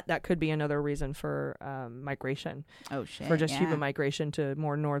hot, that could be another reason for migration. Oh shit! For just human migration to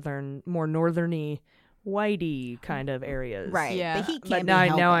more northerny, whitey kind of areas. Right. Yeah. The heat But can't be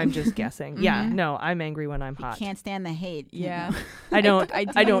helping. now I'm just guessing. Yeah. No, I'm angry when I'm hot. Can't stand the hate. Yeah. I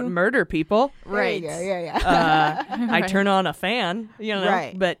don't murder people. Right. Yeah. I turn on a fan. You know.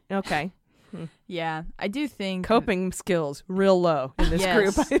 Right. But okay. Yeah, I do think coping skills real low in this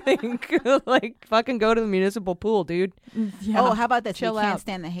group. I think like fucking go to the municipal pool, dude. Yeah. Oh, how about this? Chill You can't out.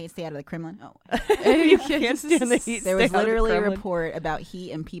 stand the hate. Stay out of the Kremlin. Oh, You can't stand the heat. there stay was out of the literally a Kremlin. report about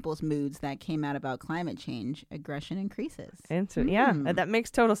heat and people's moods that came out about climate change. Aggression increases. Yeah, that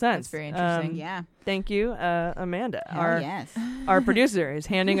makes total sense. That's very interesting. Yeah. Thank you, Amanda. Yes. Our producer is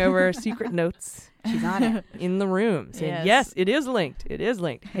handing over secret notes. She's on it. In the room, saying yes, it is linked. It is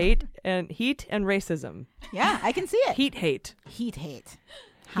linked. Heat and racism. Yeah, I can see it. Heat hate. Heat hate.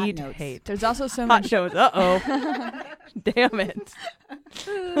 Hot Heat notes. hate. There's also so Hot much. shows. Damn it.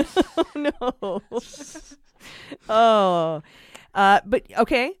 Oh, no. Oh. But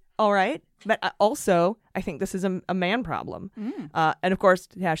okay. All right. But also, I think this is a man problem. And of course,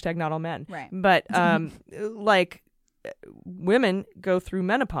 hashtag not all men. Right. But like women go through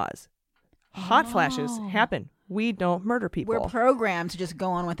menopause. Hot flashes happen. We don't murder people. We're programmed to just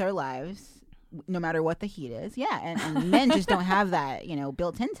go on with our lives, no matter what the heat is. Yeah, and men just don't have that,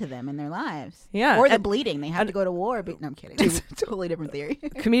 built into them in their lives. Yeah, or the and- bleeding. They have to go to war. But no, I'm kidding. It's a totally different theory.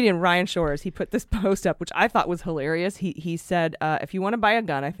 Comedian Ryan Shores, he put this post up, which I thought was hilarious. He said, if you want to buy a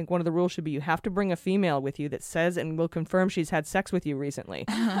gun, I think one of the rules should be you have to bring a female with you that says and will confirm she's had sex with you recently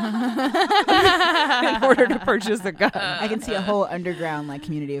in order to purchase the gun. I can see a whole underground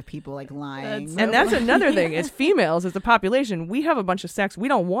community of people lying. And that's another thing. As females, as the population, we have a bunch of sex we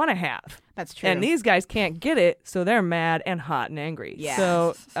don't want to have. That's true. And these guys can't get it, so they're mad and hot and angry. Yeah.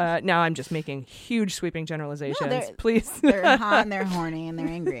 So now I'm just making huge sweeping generalizations. they're- Please. They're hot and they're horny and they're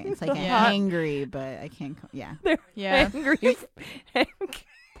angry. It's like angry, but I can't. Yeah. They're angry.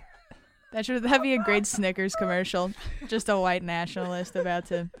 That'd be a great Snickers commercial. Just a white nationalist about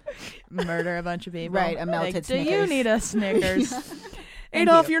to murder a bunch of people. Right, a melted Do you Snickers. need a Snickers?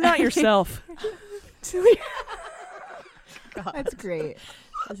 Adolf, you're not yourself. That's great.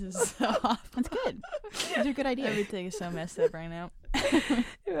 This is so awful. That's good. These are good ideas. Everything is so messed up right now.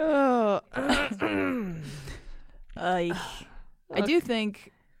 I do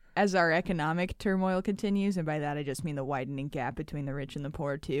think as our economic turmoil continues, and by that I just mean the widening gap between the rich and the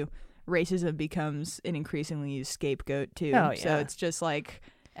poor too, racism becomes an increasingly used scapegoat too. Oh, So yeah. it's just like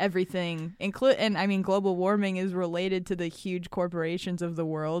everything, and I mean global warming is related to the huge corporations of the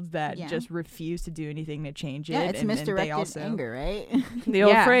world that just refuse to do anything to change it. Yeah, it's and misdirected they also, anger, right? The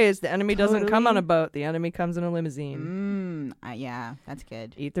old Yeah, phrase, the enemy doesn't come on totally. a boat, the enemy comes in a limousine. Yeah, that's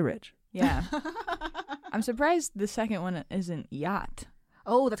good. Eat the rich. Yeah. I'm surprised the second one isn't yacht.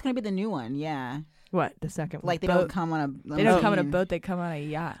 Oh, that's gonna be the new one. Yeah. What, the second one? Like they Boat. don't come on a. They don't come on a limousine. boat, they come on a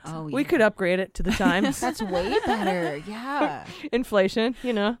yacht. Oh, We could upgrade it to the times. That's way better. Yeah. Inflation,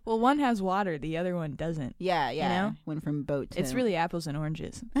 Well, one has water, the other one doesn't. Yeah. You know? Went from boat to. It's really apples and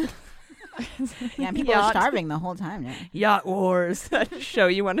oranges. Yeah, and people are Yacht. starving the whole time now. Yacht Wars. That show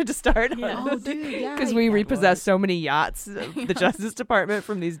you wanted to start. Oh, dude, yeah. Because we Yacht repossessed so many yachts, the Justice Department,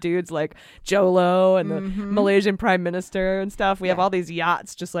 from these dudes like Jolo and the Malaysian Prime Minister and stuff. We have all these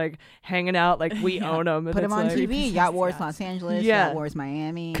yachts just hanging out like we own them. And Put them it's on like, TV. Yacht Wars Los Angeles. Yeah. Yacht Wars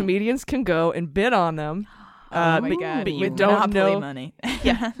Miami. Comedians can go and bid on them. Oh my but, God. But you With don't Monopoly know money.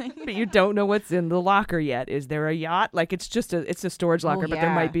 Yeah, but you don't know what's in the locker yet. Is there a yacht? Like it's a storage locker, but there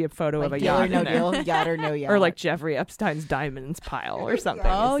yeah. might be a photo Like of a deal yacht or no in there. deal, yacht or no yacht. Or like Jeffrey Epstein's diamonds pile or something.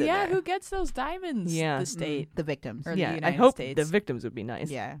 Oh, is in yeah. there. Who gets those diamonds? Yeah. The state. The victims. Or the Yeah, I United hope States. the victims would be nice.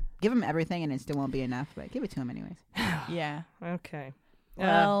 Yeah. Give them everything and it still won't be enough, but give it to them anyways. Yeah. Okay.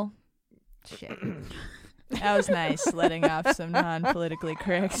 Well, Shit. that was nice, letting off some non-politically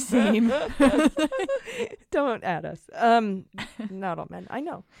correct steam. Don't add us. Not all men. I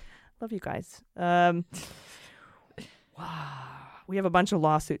know. Love you guys. We have a bunch of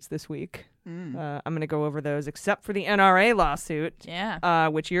lawsuits this week. I'm going to go over those, except for the NRA lawsuit. Yeah.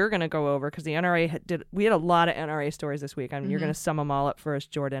 Which you're going to go over because the NRA we had a lot of NRA stories this week. You're going to sum them all up for us,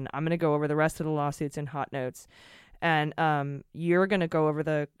 Jordan. I'm going to go over the rest of the lawsuits in hot notes. And you're going to go over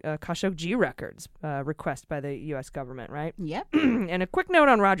the Khashoggi records request by the U.S. government, right? Yep. And a quick note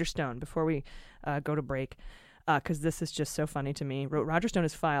on Roger Stone before we go to break, because this is just so funny to me. Roger Stone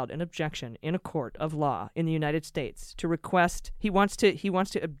has filed an objection in a court of law in the United States to request. He wants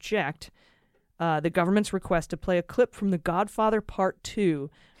to object the government's request to play a clip from The Godfather Part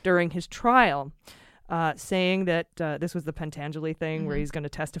 2 during his trial. Saying that this was the Pentangeli thing where he's going to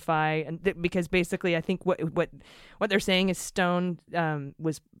testify, and because basically I think what they're saying is Stone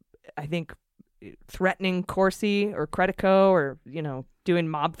was, I think, threatening Corsi or Credico or doing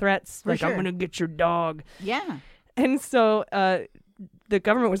mob threats For like sure. I'm going to get your dog. Yeah. And so the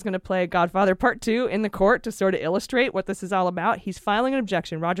government was going to play Godfather Part 2 in the court to sort of illustrate what this is all about. He's filing an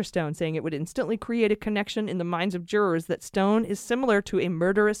objection, Roger Stone, saying it would instantly create a connection in the minds of jurors that Stone is similar to a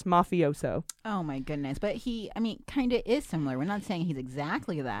murderous mafioso. Oh, my goodness. But kind of is similar. We're not saying he's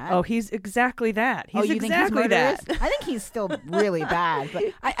exactly that. Oh, he's exactly that. He's you exactly think he's murderous? that. I think he's still really bad. But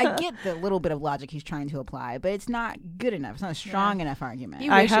I get the little bit of logic he's trying to apply, but it's not good enough. It's not a strong enough argument. He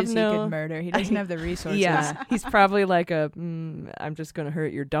wishes he could murder. He doesn't have the resources. Yeah, he's probably like I'm just going to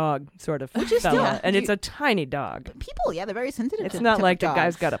hurt your dog sort of Which is fella. still, and it's a tiny dog. People, they're very sensitive It's to not like dogs. the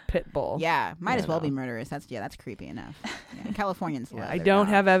guy's got a pit bull. Yeah, might as well be murderous. That's creepy enough. Yeah, Californians love I their don't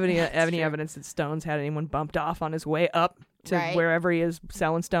dogs. have any evidence that Stone's had anyone bumped off on his way up to wherever he is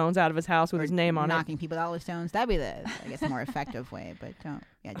selling stones out of his house with his name on it. Knocking people out with stones. That'd be the, more effective way, but don't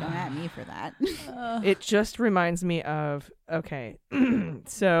at me for that. It just reminds me of, okay,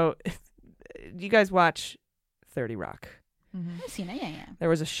 so you guys watch 30 Rock? I've seen it, yeah. There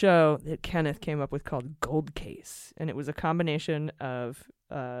was a show that Kenneth came up with called Gold Case, and it was a combination of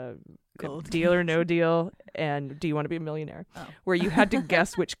Deal or No Deal and Do You Want to Be a Millionaire, where you had to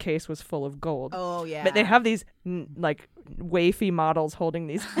guess which case was full of gold. Oh, yeah. But they have these wafy models holding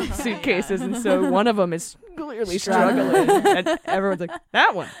these suitcases, and so one of them is clearly struggling, and everyone's like,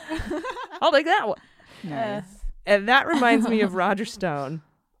 that one. I'll take that one. Nice. And that reminds me of Roger Stone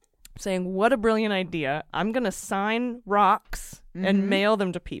saying, what a brilliant idea. I'm going to sign rocks and mail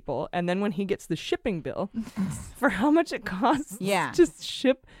them to people. And then when he gets the shipping bill for how much it costs to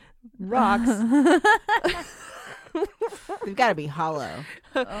ship rocks. They've got to be hollow.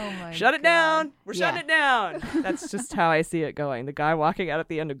 Oh my Shut it down. We're Yeah. shutting it down. That's just how I see it going. The guy walking out at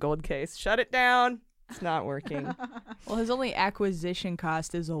the end of Gold Case. Shut it down. It's not working. Well, his only acquisition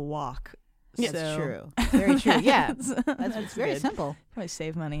cost is a walk. That's So- true. Very true. Yeah. That's It's very good. simple. Probably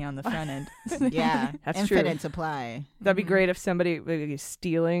save money on the front end. Yeah. That's Infinite true. supply. That'd be great if somebody was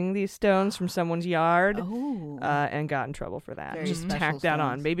stealing these stones from someone's yard and got in trouble for that. Very Just special tack that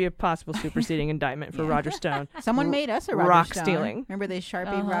on. stones. Maybe a possible superseding indictment for Roger Stone. Someone made us a Roger rock Stone. stealing. Remember they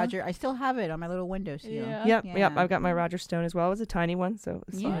Sharpie Roger? I still have it on my little windowsill. Yep. I've got my Roger Stone as well. It was a tiny one, so it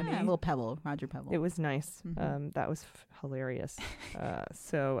was fun. A little pebble, Roger Pebble. It was nice. That was hilarious.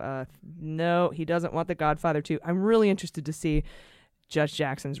 No, he doesn't want The Godfather 2. I'm really interested to see Judge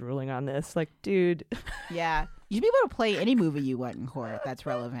Jackson's ruling on this. Like, dude. Yeah. You should be able to play any movie you want in court that's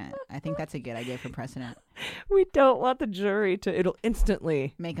relevant. I think that's a good idea for precedent. We don't want the jury to, it'll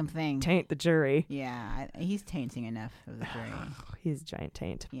instantly make him think. Taint the jury. Yeah. He's tainting enough of the jury. He's a giant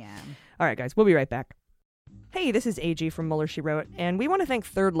taint. Yeah. All right, guys, we'll be right back. Hey, this is AG from Muller, She Wrote, and we want to thank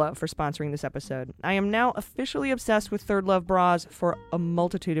Third Love for sponsoring this episode. I am now officially obsessed with Third Love bras for a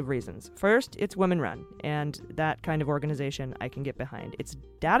multitude of reasons. First, it's women-run, and that kind of organization I can get behind. It's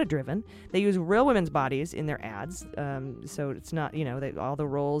data-driven. They use real women's bodies in their ads, so it's not, all the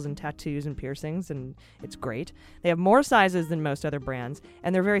rolls and tattoos and piercings, and it's great. They have more sizes than most other brands,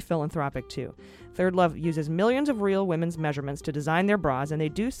 and they're very philanthropic, too. Third Love uses millions of real women's measurements to design their bras, and they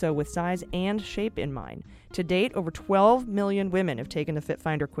do so with size and shape in mind. To date, over 12 million women have taken the Fit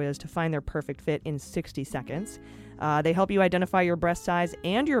Finder quiz to find their perfect fit in 60 seconds. They help you identify your breast size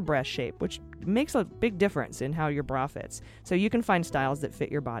and your breast shape, which makes a big difference in how your bra fits, so you can find styles that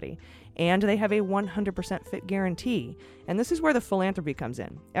fit your body. And they have a 100% fit guarantee. And this is where the philanthropy comes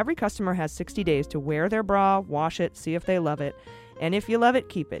in. Every customer has 60 days to wear their bra, wash it, see if they love it. And if you love it,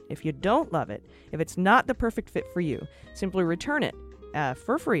 keep it. If you don't love it, if it's not the perfect fit for you, simply return it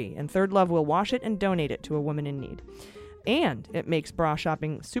for free, and Third Love will wash it and donate it to a woman in need. And it makes bra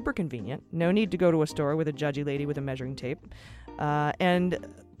shopping super convenient. No need to go to a store with a judgy lady with a measuring tape. And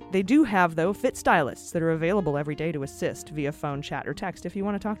they do have, though, fit stylists that are available every day to assist via phone, chat, or text if you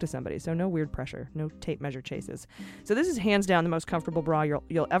want to talk to somebody. So no weird pressure, no tape measure chases. So this is hands down the most comfortable bra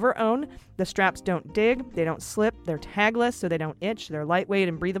you'll ever own. The straps don't dig, they don't slip, they're tagless so they don't itch, they're lightweight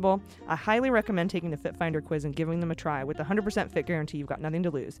and breathable. I highly recommend taking the Fit Finder quiz and giving them a try. With the 100% fit guarantee, you've got nothing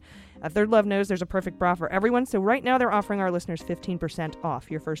to lose. Third Love knows there's a perfect bra for everyone, so right now they're offering our listeners 15% off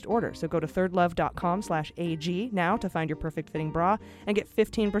your first order. So go to thirdlove.com/AG now to find your perfect fitting bra and get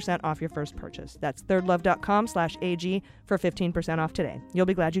 15% off your first purchase. That's thirdlove.com/AG for 15% off today. You'll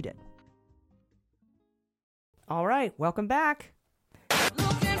be glad you did. All right, welcome back.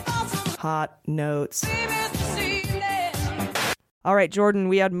 Hot notes. All right, Jordan,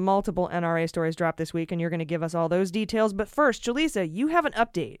 we had multiple NRA stories drop this week, and you're going to give us all those details. But first, Jaleesa, you have an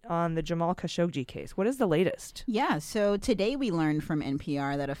update on the Jamal Khashoggi case. What is the latest? Yeah, so today we learned from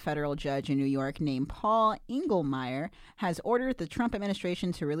NPR that a federal judge in New York named Paul Engelmeyer has ordered the Trump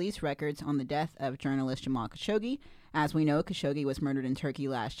administration to release records on the death of journalist Jamal Khashoggi. As we know, Khashoggi was murdered in Turkey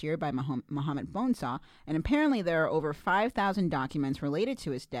last year by Mohammed Bonesaw, and apparently there are over 5,000 documents related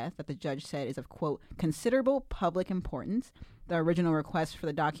to his death that the judge said is of, quote, considerable public importance. The original request for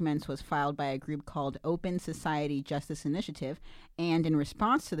the documents was filed by a group called Open Society Justice Initiative, and in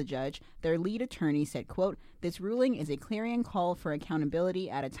response to the judge, their lead attorney said, quote, this ruling is a clarion call for accountability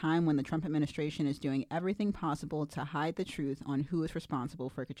at a time when the Trump administration is doing everything possible to hide the truth on who is responsible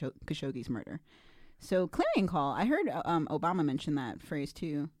for Khashoggi's murder. So clarion call, I heard Obama mention that phrase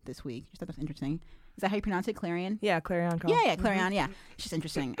too this week. I thought that was interesting. Is that how you pronounce it, clarion? Yeah, clarion call. Yeah, clarion, yeah. It's just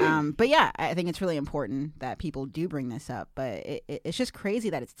interesting. But yeah, I think it's really important that people do bring this up. But it's just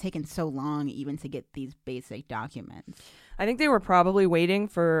crazy that it's taken so long even to get these basic documents. I think they were probably waiting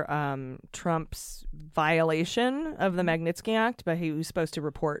for Trump's violation of the Magnitsky Act, but he was supposed to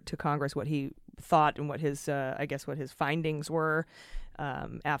report to Congress what he thought and what his, what his findings were.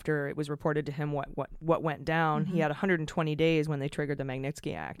 After it was reported to him what went down. He had 120 days when they triggered the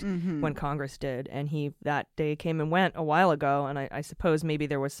Magnitsky Act, when Congress did, and that day came and went a while ago, and I suppose maybe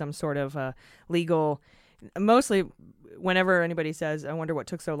there was some sort of legal, mostly whenever anybody says, I wonder what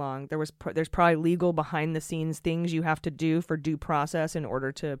took so long, there's probably legal behind the scenes things you have to do for due process in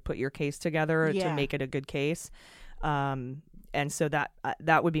order to put your case together to make it a good case. And so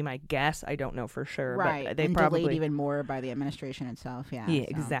that would be my guess. I don't know for sure. Right. But they and probably delayed even more by the administration itself. Yeah. Yeah, so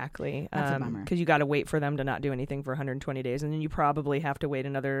exactly. That's a bummer. Because you got to wait for them to not do anything for 120 days. And then you probably have to wait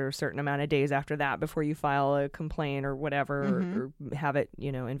another certain amount of days after that before you file a complaint or whatever, or have it,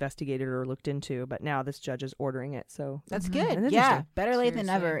 investigated or looked into. But now this judge is ordering it. So that's good. Yeah. Better late than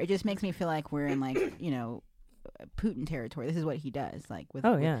never. It just makes me feel like we're in Putin territory. This is what he does.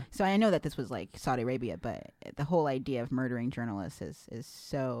 So I know that this was like Saudi Arabia, but the whole idea of murdering journalists is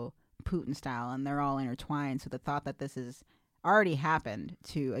so Putin style, and they're all intertwined. So the thought that this has already happened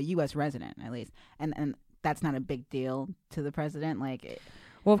to a U.S. resident, at least, and that's not a big deal to the president.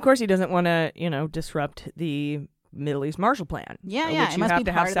 Well, of course he doesn't want to, disrupt the Middle East Marshall Plan. Yeah. Which you have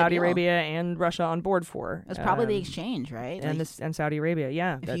to have Saudi Arabia and Russia on board for. That's probably the exchange, right? And Saudi Arabia,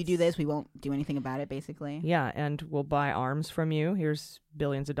 yeah. If you do this, we won't do anything about it, basically. Yeah, and we'll buy arms from you. Here's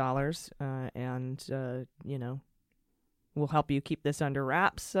billions of dollars, and we'll help you keep this under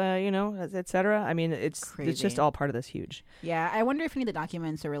wraps, et cetera. I mean, it's just all part of this huge. Yeah, I wonder if any of the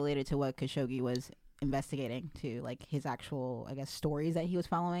documents are related to what Khashoggi was investigating, to his actual, stories that he was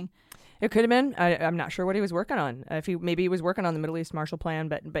following. It could have been. I'm not sure what he was working on. Maybe he was working on the Middle East Marshall Plan,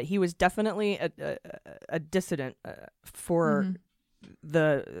 but he was definitely a dissident for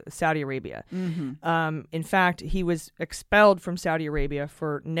the Saudi Arabia. In fact, he was expelled from Saudi Arabia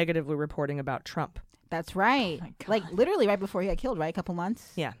for negatively reporting about Trump. That's right. Literally right before he got killed, right? A couple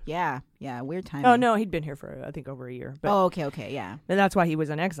months? Yeah. Yeah. Weird timing. Oh, no, he'd been here for, I think, over a year. But okay, yeah. And that's why he was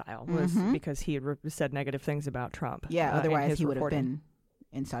in exile, was because he had said negative things about Trump. Yeah, otherwise he would have been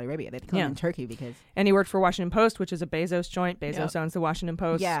in Saudi Arabia. They'd kill him in Turkey because... And he worked for Washington Post, which is a Bezos joint. Bezos owns the Washington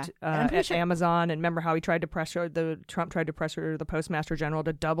Post at Amazon. And remember how he tried to Trump tried to pressure the Postmaster General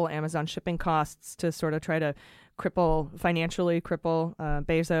to double Amazon shipping costs to sort of try to financially cripple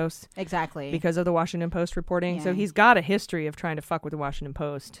Bezos. Exactly. Because of the Washington Post reporting. Yeah. So he's got a history of trying to fuck with the Washington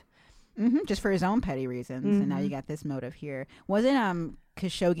Post. Just for his own petty reasons. And now you got this motive here. Wasn't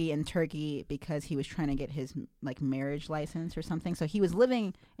Khashoggi in Turkey because he was trying to get his marriage license or something? So he was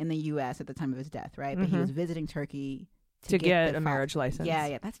living in the U.S. at the time of his death, right? But he was visiting Turkey to get a marriage license.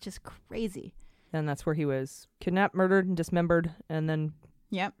 Yeah. That's just crazy. And that's where he was kidnapped, murdered, and dismembered, and then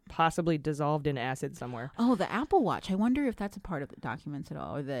possibly dissolved in acid somewhere. Oh, the Apple Watch. I wonder if that's a part of the documents at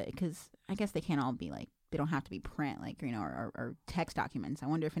all, or because I guess they can't all be they don't have to be print, or text documents. I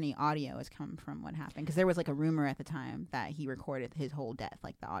wonder if any audio has come from what happened, because there was a rumor at the time that he recorded his whole death,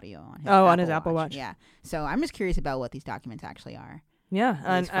 the audio on his Apple Watch. Yeah. So I'm just curious about what these documents actually are.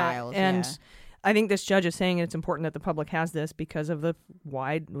 Yeah, these files. I think this judge is saying it's important that the public has this because of the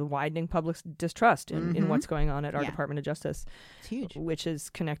widening public distrust in what's going on at our Department of Justice. It's huge. Which is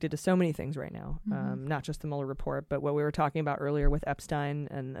connected to so many things right now, not just the Mueller report, but what we were talking about earlier with Epstein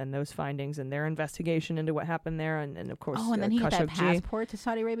and those findings and their investigation into what happened there. And of course, and then he got that passport to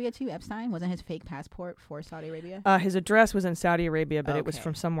Saudi Arabia too, Epstein? Wasn't his fake passport for Saudi Arabia? His address was in Saudi Arabia, but it was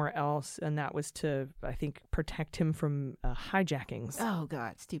from somewhere else, and that was to, I think, protect him from hijackings. Oh,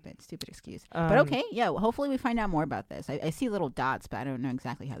 God. Stupid excuse. But okay, yeah. Hopefully we find out more about this. I see little dots, but I don't know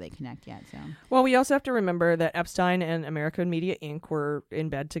exactly how they connect yet. So. Well, we also have to remember that Epstein and American Media Inc. were in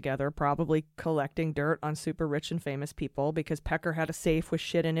bed together, probably collecting dirt on super rich and famous people, because Pecker had a safe with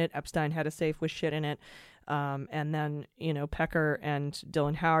shit in it. Epstein had a safe with shit in it. And then, Pecker and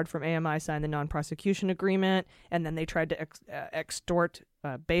Dylan Howard from AMI signed the non-prosecution agreement, and then they tried to extort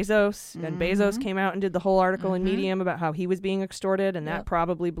Bezos, and Bezos came out and did the whole article in Medium about how he was being extorted, and that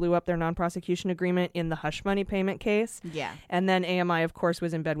probably blew up their non-prosecution agreement in the hush money payment case. Yeah. And then AMI, of course,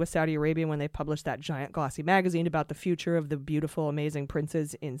 was in bed with Saudi Arabia when they published that giant glossy magazine about the future of the beautiful, amazing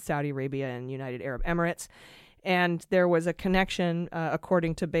princes in Saudi Arabia and United Arab Emirates. And there was a connection,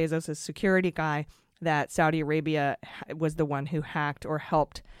 according to Bezos' security guy, that Saudi Arabia was the one who hacked or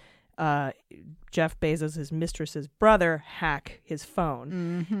helped Jeff Bezos' mistress's brother hack his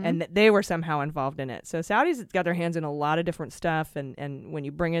phone, and that they were somehow involved in it. So Saudi's got their hands in a lot of different stuff, and when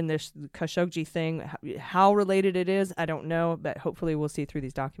you bring in this Khashoggi thing, how related it is, I don't know, but hopefully we'll see through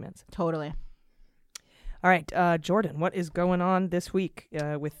these documents. Totally. All right, Jordan, what is going on this week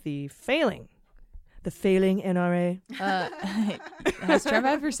with the failing NRA? Has Trump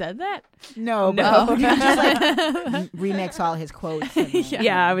ever said that? No. Just like remix all his quotes.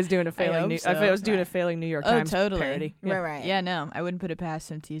 Yeah, I was doing a failing. I was doing a failing New York Times totally. parody. Yeah. Right. Yeah, no, I wouldn't put it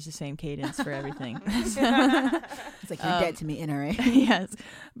past him to use the same cadence for everything. It's like you're dead to me, NRA. Yes,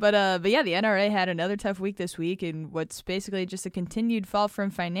 but yeah, the NRA had another tough week this week, in what's basically just a continued fall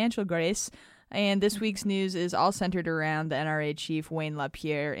from financial grace. And this week's news is all centered around the NRA chief, Wayne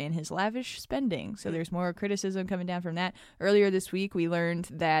LaPierre, and his lavish spending. So there's more criticism coming down from that. Earlier this week, we learned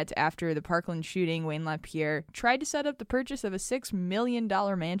that after the Parkland shooting, Wayne LaPierre tried to set up the purchase of a $6 million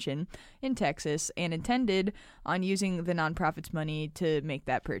mansion in Texas and intended on using the nonprofit's money to make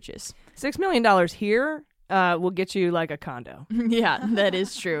that purchase. $6 million here will get you like a condo. Yeah, that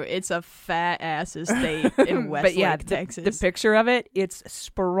is true. It's a fat ass estate in Westlake, Texas. The picture of it, it's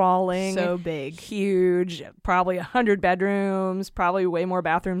sprawling, so big, huge, probably 100 bedrooms, probably way more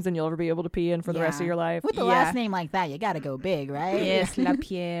bathrooms than you'll ever be able to pee in for the rest of your life. With the last name like that, you got to go big, right? Yes,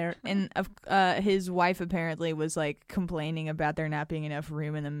 LaPierre. And his wife apparently was like complaining about there not being enough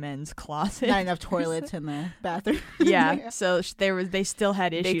room in the men's closet. Not enough toilets in the bathroom. Yeah, so they still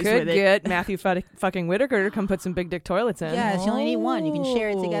had issues with it. They could get Matthew fucking Whitaker to come put some big dick toilets in. Yes, you only need one. You can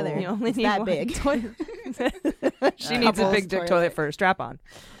share it together. You only need that one big. She needs a big dick toilet for a strap-on.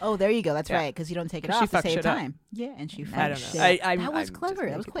 Oh, there you go. That's right, because you don't take it off to save time. Yeah, and she fucks shit. That was clever.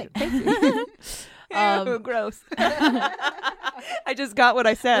 That was quick. Thank you. Ew, gross. I just got what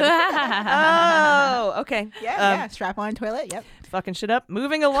I said. Oh, okay. Yeah, strap-on toilet. Yep. Fucking shit up.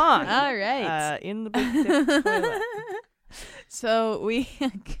 Moving along. All right. In the big dick toilet. So we...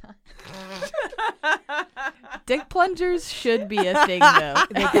 Dick plungers should be a thing, though.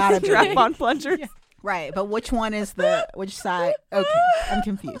 They gotta be. Strap-on plungers. Yeah. Right, but which one is which side? Okay, I'm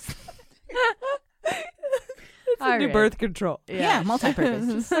confused. It's a new birth control. Yeah, multi-purpose.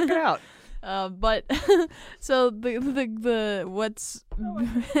 Just suck it out. But so the what's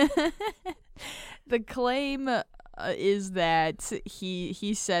the claim is that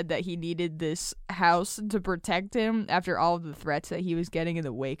he said that he needed this house to protect him after all of the threats that he was getting in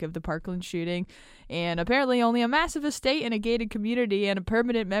the wake of the Parkland shooting. And apparently only a massive estate in a gated community and a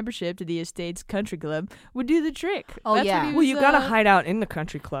permanent membership to the estate's country club would do the trick. Oh, That's yeah. Well, you got to hide out in the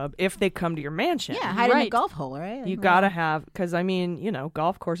country club if they come to your mansion. Yeah, hide in a golf hole, right? You got to have, because, I mean,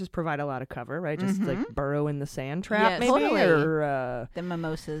 golf courses provide a lot of cover, right? Just like burrow in the sand trap, maybe? Totally. Or the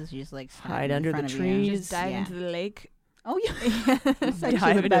mimosas just like hide under the trees. Just dive into the lake. Oh, yeah.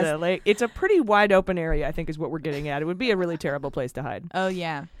 Dive into the lake. It's a pretty wide open area, I think, is what we're getting at. It would be a really terrible place to hide. Oh,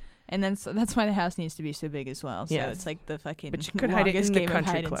 yeah. And then that's why the house needs to be so big as well. So it's like the fucking but you could hide it in the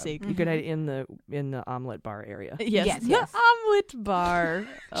country club. Seek. You could hide it in the omelet bar area. Yes. The omelet bar.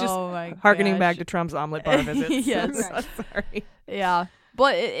 Just oh my harkening back to Trump's omelet bar visits. Yes. Sorry. Yeah.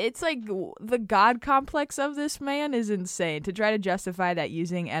 But it's like the God complex of this man is insane. To try to justify that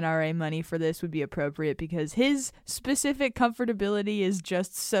using NRA money for this would be appropriate because his specific comfortability is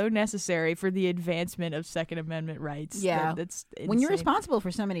just so necessary for the advancement of Second Amendment rights. Yeah. That's insane. When you're responsible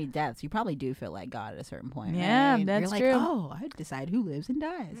for so many deaths, you probably do feel like God at a certain point. Yeah, right? that's you're like, true. oh, I decide who lives and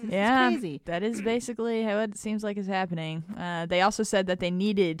dies. This is crazy. That is basically how it seems like is happening. They also said that they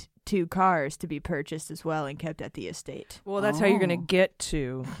needed 2 cars to be purchased as well and kept at the estate. Well, that's how you're going to get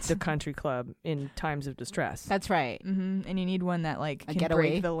to the country club in times of distress. That's right. Mm-hmm. And you need one that can getaway.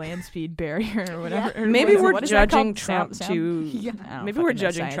 break the land speed barrier or whatever. Yeah. Maybe we're judging Trump Maybe we're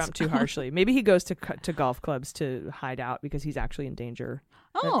judging Trump too harshly. Maybe he goes to golf clubs to hide out because he's actually in danger.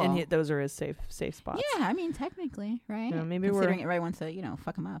 Oh. And those are his safe spots. Yeah, I mean, technically, right? Yeah, maybe considering everybody wants to,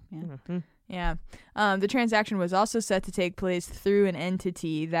 fuck him up. Yeah. Mm-hmm. Yeah. The transaction was also set to take place through an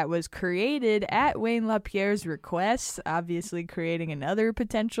entity that was created at Wayne LaPierre's request, obviously creating another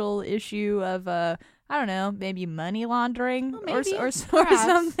potential issue of, I don't know, maybe money laundering or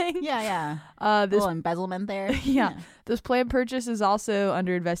something. Yeah. A little embezzlement there. Yeah. This planned purchase is also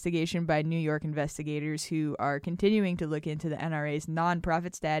under investigation by New York investigators who are continuing to look into the NRA's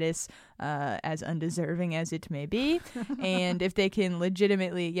nonprofit status, as undeserving as it may be, and if they can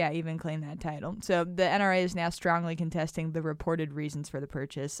legitimately, even claim that title. So the NRA is now strongly contesting the reported reasons for the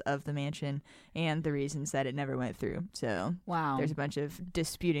purchase of the mansion and the reasons that it never went through. So wow, there's a bunch of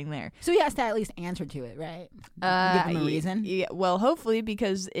disputing there. So he has to at least answer to it, right? Give him a reason? Yeah, well, hopefully,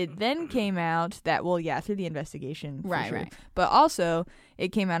 because it then came out that, through the investigation. Right. But also, it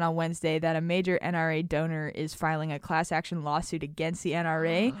came out on Wednesday that a major NRA donor is filing a class action lawsuit against the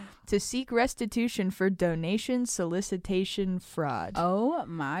NRA to seek restitution for donation solicitation fraud. Oh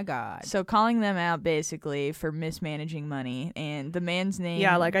my God. So calling them out basically for mismanaging money, and the man's name.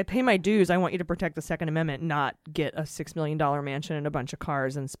 Yeah, like, I pay my dues. I want you to protect the Second Amendment, not get a $6 million mansion and a bunch of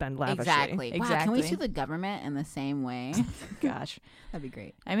cars and spend lavishly. Exactly. Wow, can we sue the government in the same way? Gosh. That'd be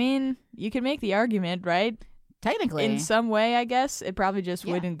great. I mean, you can make the argument, right? Technically. In some way, I guess. It probably just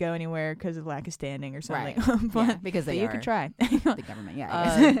wouldn't go anywhere because of lack of standing or something. Right. But, because they you are could try. the government,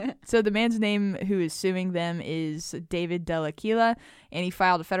 I guess. So the man's name who is suing them is David Dell'Aquila, and he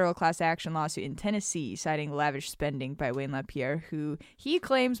filed a federal class action lawsuit in Tennessee citing lavish spending by Wayne LaPierre, who he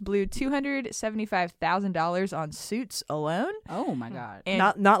claims blew $275,000 on suits alone. Oh, my God.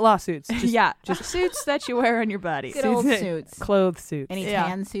 And not lawsuits. Just suits that you wear on your body. Good old suits. Clothes suits. Any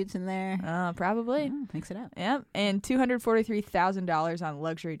tan suits in there? Probably. Mix it up. Yeah. And $243,000 on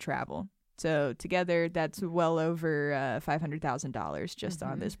luxury travel. So together, that's well over $500,000 just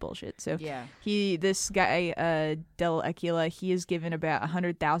on this bullshit. So this guy, Dell'Aquila, he has given about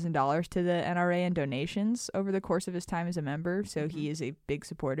 $100,000 to the NRA in donations over the course of his time as a member. So he is a big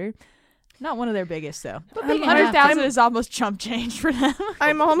supporter. Not one of their biggest, though. But 100,000 is almost chump change for them.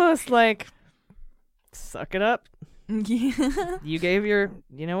 I'm almost like, suck it up. You gave your,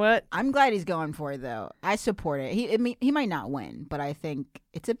 you know what? I'm glad he's going for it, though. I support it. He might not win, but I think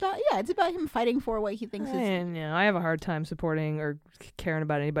it's about him fighting for what he thinks is. And I have a hard time supporting or caring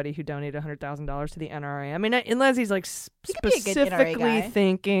about anybody who donated $100,000 to the NRA. I mean, unless he's like specifically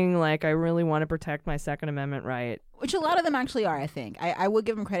thinking like, I really want to protect my Second Amendment right. Which a lot of them actually are, I think. I would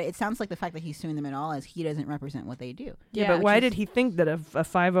give him credit. It sounds like the fact that he's suing them at all is he doesn't represent what they do. Yeah, but why did he think that a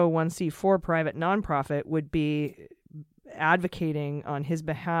 501c4 private nonprofit would be advocating on his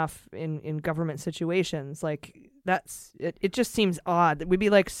behalf in government situations? Like, it just seems odd. That we'd be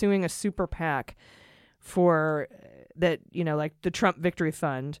like suing a super PAC for that, like the Trump Victory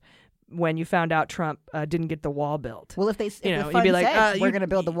Fund, when you found out Trump didn't get the wall built. Well, if the fund you'd be like, said, we're going to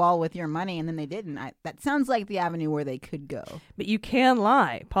build the wall with your money, and then they didn't, that sounds like the avenue where they could go. But you can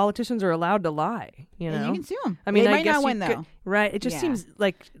lie. Politicians are allowed to lie. And you can sue them. I mean, they I might guess not win, though. Right. It just seems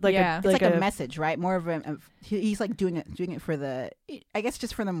like it's like a message, right? More of a he's like doing it for I guess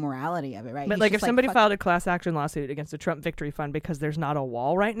just for the morality of it, right? But he's like if somebody filed a class action lawsuit against the Trump Victory Fund because there's not a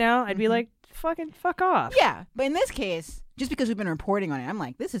wall right now, I'd be like, fuck off. Yeah, but in this case, just because we've been reporting on it, I'm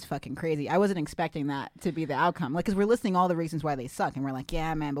like, this is fucking crazy. I wasn't expecting that to be the outcome. Like, because we're listing all the reasons why they suck, and we're like,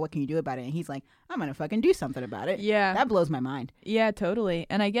 yeah, man, but what can you do about it? And he's like, I'm gonna fucking do something about it. Yeah, that blows my mind. Yeah, totally.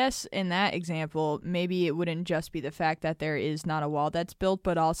 And I guess in that example, maybe it wouldn't just be the fact that there is not a wall that's built,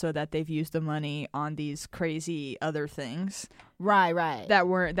 but also that they've used the money on these crazy other things. Right. That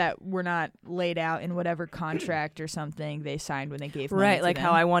were not laid out in whatever contract or something they signed when they gave money right, to like them.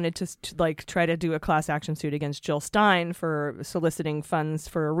 how I wanted to like try to do a class action suit against Jill Stein for soliciting funds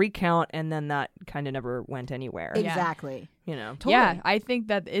for a recount, and then that kind of never went anywhere. Exactly. Totally. Yeah, I think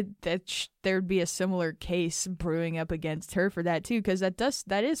that there'd be a similar case brewing up against her for that too, because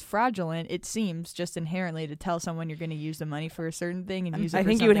that is fraudulent. It seems just inherently to tell someone you're going to use the money for a certain thing and use it. I for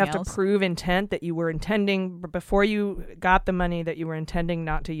think you would have something to prove intent, that you were intending before you got the money that you were intending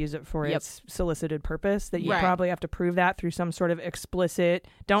not to use it for its solicited purpose. That you probably have to prove that through some sort of explicit.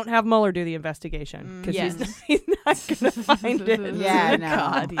 Don't have Mueller do the investigation because he's not going to find it. Yeah, no.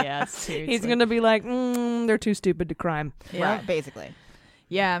 God, yeah, seriously. He's going to be like, they're too stupid to crime. Yeah. Right, basically.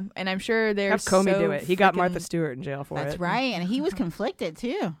 Yeah, and I'm sure there's have Comey do it. He got Martha Stewart in jail for it. That's right, and he was conflicted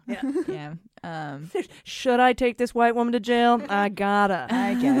too. Yeah. Should I take this white woman to jail? I gotta.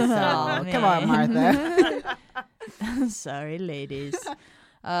 I guess so. Come on, Martha. Sorry, ladies.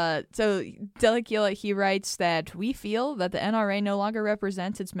 So Delacuilla, he writes that we feel that the NRA no longer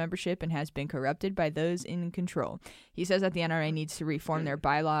represents its membership and has been corrupted by those in control. He says that the NRA needs to reform their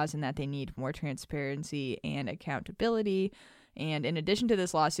bylaws and that they need more transparency and accountability. And in addition to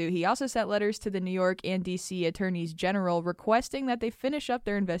this lawsuit, he also sent letters to the New York and D.C. attorneys general requesting that they finish up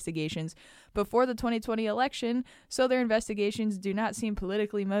their investigations before the 2020 election so their investigations do not seem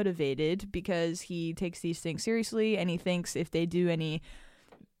politically motivated, because he takes these things seriously and he thinks if they do any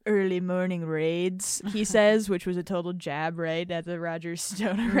early morning raids, he says, which was a total jab right at the Roger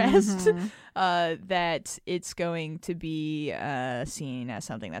Stone arrest, that it's going to be seen as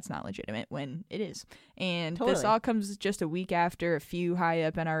something that's not legitimate when it is. And this all comes just a week after a few high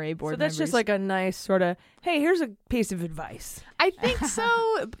up NRA board members. So that's just like a nice sort of, hey, here's a piece of advice. I think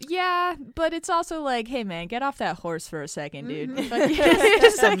so, yeah, but it's also like, hey man, get off that horse for a second, dude.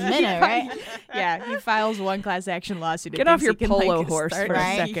 Just a minute, right? Yeah, he files one class action lawsuit. Get off your polo horse for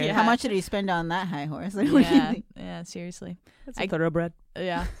a second. Yeah. How much did he spend on that high horse? Yeah, seriously. That's a thoroughbred.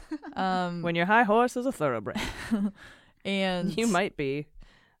 Yeah. When your high horse is a thoroughbred. And you might be,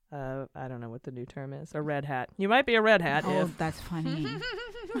 I don't know what the new term is, a red hat. You might be a red hat. Oh, that's funny.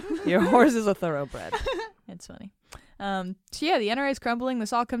 Your horse is a thoroughbred. It's funny. So yeah, the NRA is crumbling.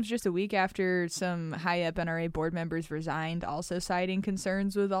 This all comes just a week after some high-up NRA board members resigned, also citing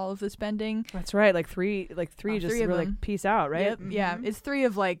concerns with all of the spending. That's right. Like three just of were them. like, peace out, right? Yep. Yeah, it's 3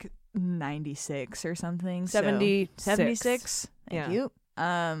 of like 96 or something. 76. 76. Thank you.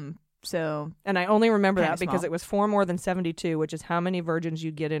 So, and I only remember kinda that because small. it was 4 more than 72, which is how many virgins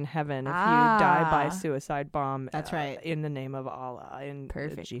you get in heaven if you die by suicide bomb. That's right. In the name of Allah.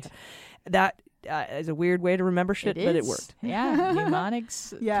 Perfect. Jihad. That is a weird way to remember shit, but it worked. Yeah,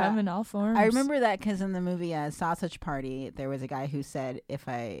 mnemonics come in all forms. I remember that because in the movie Sausage Party, there was a guy who said, if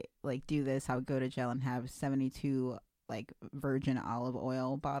I do this, I would go to jail and have 72 virgin olive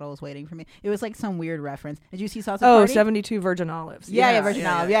oil bottles waiting for me. It was like some weird reference. Did you see Sausage Party? 72 virgin olives. Yeah, virgin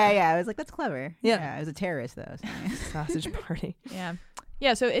olive. Yeah. I was like, that's clever. Yeah. I was a terrorist though. So. Sausage Party.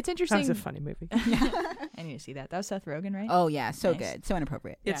 Yeah, so it's interesting. That was a funny movie. I need to see that. That was Seth Rogen, right? Oh yeah, so good, so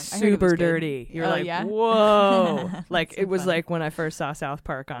inappropriate. It's super dirty. You're like, whoa! Like it was like when I first saw South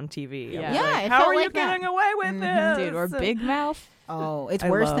Park on TV. Yeah, like, how are you getting away with this, dude? Or Big Mouth. Oh, it's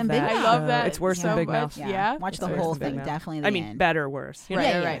worse than Big Mouth. I love that. It's worse than Big Mouth. Yeah, watch the whole thing. Definitely. I mean, better, worse.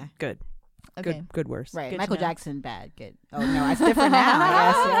 Right. Good. Okay. Good, worse. Right. Good Michael to know. Jackson, bad. Good. Oh no, it's different now.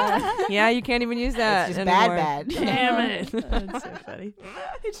 I guess. Yeah, you can't even use that. It's just anymore. bad. Damn it. That's so funny.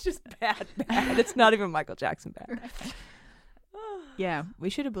 It's just bad. It's not even Michael Jackson bad. Yeah, we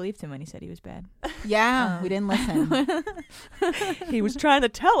should have believed him when he said he was bad. Yeah, we didn't listen. He was trying to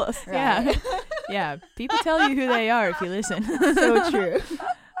tell us. Right. Yeah. People tell you who they are if you listen. So true.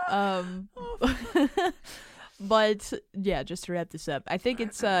 But yeah, just to wrap this up, I think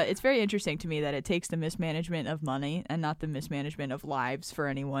it's very interesting to me that it takes the mismanagement of money and not the mismanagement of lives for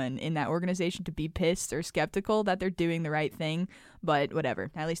anyone in that organization to be pissed or skeptical that they're doing the right thing. But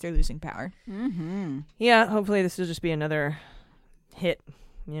whatever, at least they're losing power. Mm-hmm. Yeah, hopefully this will just be another hit.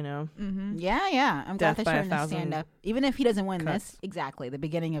 You know. Mm-hmm. Yeah. I'm glad Death they're by starting to stand up, even if he doesn't win cuts. this. Exactly, the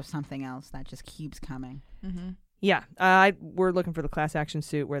beginning of something else that just keeps coming. Mm-hmm. Yeah, we're looking for the class action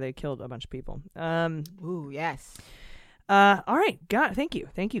suit where they killed a bunch of people. Ooh, yes. All right, thank you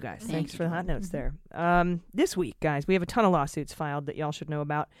guys. Thanks for the hot notes there. This week, guys, we have a ton of lawsuits filed that y'all should know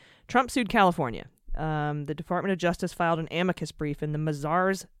about. Trump sued California. The Department of Justice filed an amicus brief in the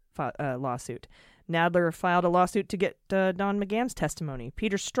Mazars lawsuit. Nadler filed a lawsuit to get Don McGahn's testimony.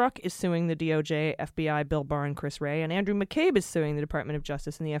 Peter Strzok is suing the DOJ, FBI, Bill Barr, and Chris Wray, and Andrew McCabe is suing the Department of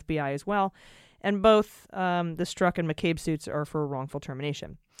Justice and the FBI as well. And both the Strzok and McCabe suits are for wrongful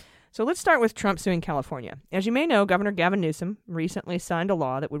termination. So let's start with Trump suing California. As you may know, Governor Gavin Newsom recently signed a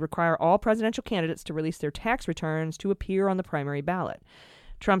law that would require all presidential candidates to release their tax returns to appear on the primary ballot.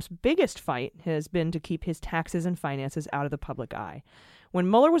 Trump's biggest fight has been to keep his taxes and finances out of the public eye. When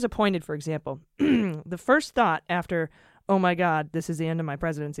Mueller was appointed, for example, the first thought after, oh my God, this is the end of my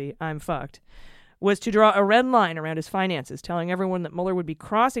presidency, I'm fucked, was to draw a red line around his finances, telling everyone that Mueller would be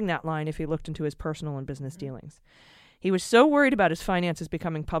crossing that line if he looked into his personal and business dealings. He was so worried about his finances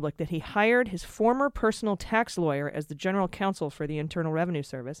becoming public that he hired his former personal tax lawyer as the general counsel for the Internal Revenue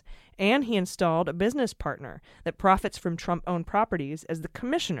Service, and he installed a business partner that profits from Trump-owned properties as the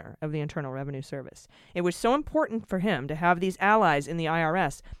commissioner of the Internal Revenue Service. It was so important for him to have these allies in the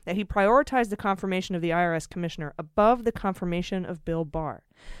IRS that he prioritized the confirmation of the IRS commissioner above the confirmation of Bill Barr.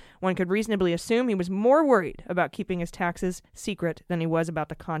 One could reasonably assume he was more worried about keeping his taxes secret than he was about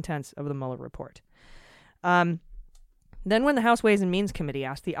the contents of the Mueller report. Then when the House Ways and Means Committee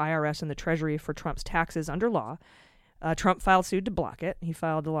asked the IRS and the Treasury for Trump's taxes under law, Trump filed suit to block it. He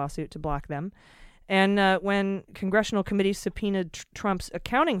filed a lawsuit to block them. And when congressional committees subpoenaed Trump's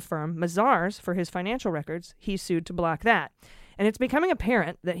accounting firm, Mazars, for his financial records, he sued to block that. And it's becoming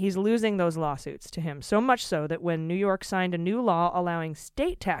apparent that he's losing those lawsuits to him, so much so that when New York signed a new law allowing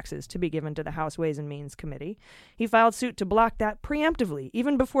state taxes to be given to the House Ways and Means Committee, he filed suit to block that preemptively,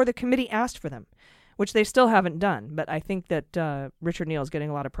 even before the committee asked for them, which they still haven't done. But I think that Richard Neal is getting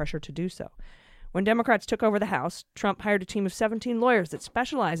a lot of pressure to do so. When Democrats took over the House, Trump hired a team of 17 lawyers that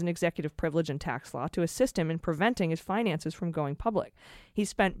specialize in executive privilege and tax law to assist him in preventing his finances from going public. He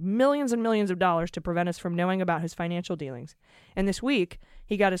spent millions and millions of dollars to prevent us from knowing about his financial dealings. And this week,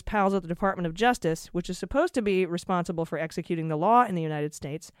 he got his pals at the Department of Justice, which is supposed to be responsible for executing the law in the United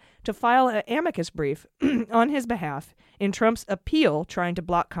States, to file an amicus brief on his behalf in Trump's appeal trying to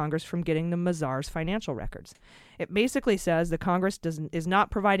block Congress from getting the Mazars financial records. It basically says the Congress is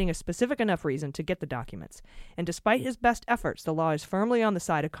not providing a specific enough reason to get the documents. And despite his best efforts, the law is firmly on the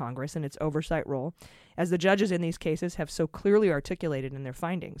side of Congress in its oversight role, as the judges in these cases have so clearly articulated in their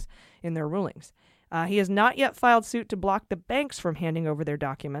findings, in their rulings. He has not yet filed suit to block the banks from handing over their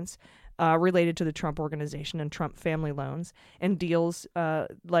documents related to the Trump Organization and Trump family loans and deals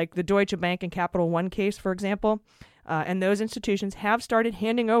like the Deutsche Bank and Capital One case, for example. And those institutions have started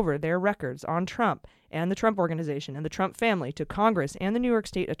handing over their records on Trump and the Trump Organization and the Trump family to Congress and the New York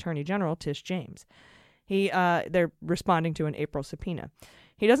State Attorney General, Tish James. They're responding to an April subpoena.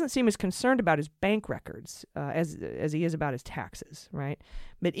 He doesn't seem as concerned about his bank records as he is about his taxes, right?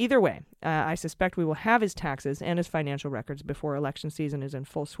 But either way, I suspect we will have his taxes and his financial records before election season is in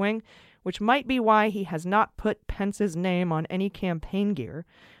full swing, which might be why he has not put Pence's name on any campaign gear,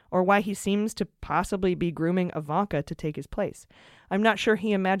 or why he seems to possibly be grooming Ivanka to take his place. I'm not sure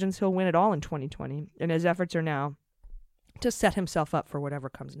he imagines he'll win at all in 2020, and his efforts are now to set himself up for whatever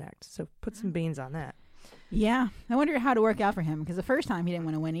comes next. So put some beans on that. Yeah, I wonder how to work out for him, because the first time he didn't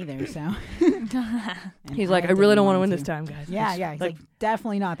want to win either. So he's like, I really don't want to win this time, guys. Yeah. He's like,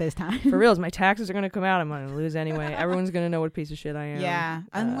 definitely not this time. For reals, my taxes are going to come out. I'm going to lose anyway. Everyone's going to know what a piece of shit I am. Yeah,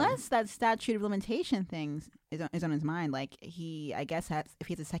 unless that statute of limitation thing is on his mind. Like I guess if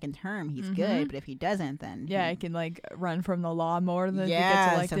he has a second term, he's good. But if he doesn't, then he can like run from the law more than he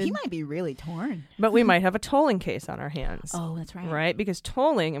gets elected. So he might be really torn. But we might have a tolling case on our hands. Oh, that's right. Right, because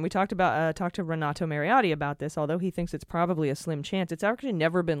tolling, and we talked to Renato Mariotti about this. Although he thinks it's probably a slim chance, it's actually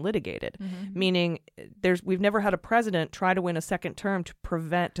never been litigated. Meaning, we've never had a president try to win a second term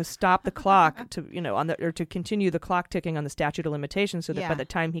to stop the clock to continue the clock ticking on the statute of limitations, so that by the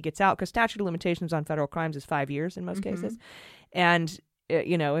time he gets out, because statute of limitations on federal crimes is 5 years in most cases, and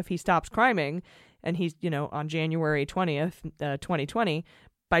if he stops criming and he's on January 20th, 2020.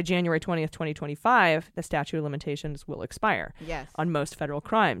 By January 20th, 2025, the statute of limitations will expire on most federal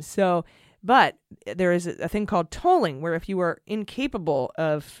crimes. So, but there is a thing called tolling, where if you are incapable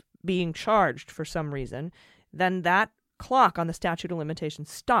of being charged for some reason, then that clock on the statute of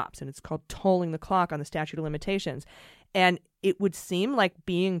limitations stops, and it's called tolling the clock on the statute of limitations. And it would seem like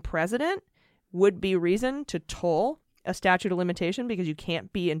being president would be reason to toll a statute of limitation, because you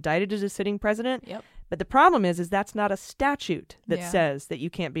can't be indicted as a sitting president. Yep. But the problem is that's not a statute that says that you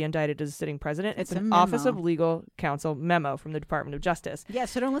can't be indicted as a sitting president. It's an Office of Legal Counsel memo from the Department of Justice. Yeah,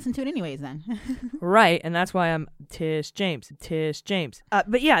 so don't listen to it anyways then. Right, and that's why I'm Tish James.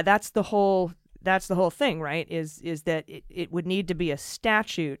 But yeah, that's the whole thing, right? Is that it would need to be a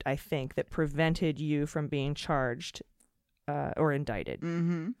statute, I think, that prevented you from being charged or indicted.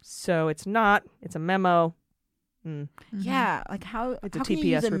 So it's not. It's a memo. Yeah, like how it's how a can TPS you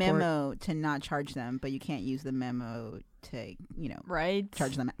use a report. memo to not charge them, but you can't use the memo to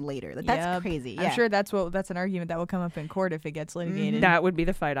charge them later? Like, that's crazy. I'm sure that's an argument that will come up in court if it gets litigated. That would be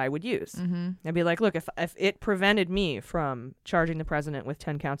the fight I would use. I'd be like, look, if it prevented me from charging the president with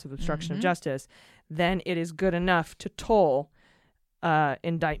 10 counts of obstruction of justice, then it is good enough to toll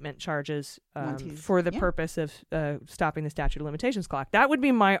indictment charges for the purpose of stopping the statute of limitations clock. That would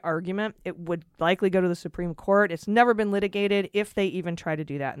be my argument. It would likely go to the Supreme Court. It's never been litigated, if they even try to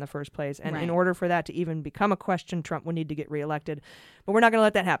do that in the first place. And in order for that to even become a question, Trump would need to get reelected. But we're not going to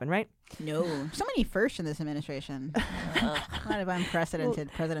let that happen, right? No. So many firsts in this administration. A lot of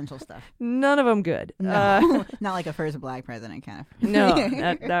unprecedented presidential stuff. None of them good. No, not like a first black president kind of. No,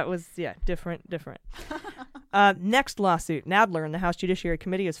 that was, different. Next lawsuit. Nadler and the House Judiciary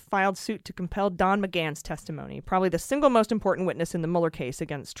Committee has filed suit to compel Don McGahn's testimony, probably the single most important witness in the Mueller case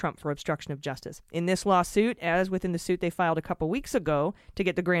against Trump for obstruction of justice. In this lawsuit, as within the suit they filed a couple weeks ago to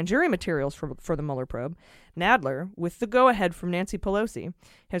get the grand jury materials for the Mueller probe, Nadler, with the go-ahead from Nancy Pelosi,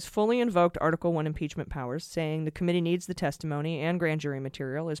 has fully invoked Article I impeachment powers, saying the committee needs the testimony and grand jury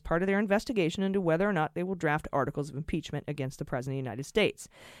material as part of their investigation into whether or not they will draft articles of impeachment against the President of the United States.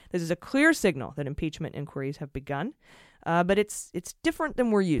 This is a clear signal that impeachment inquiries have begun, but it's different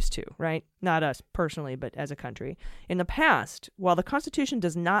than we're used to, right? Not us personally, but as a country. In the past, while the Constitution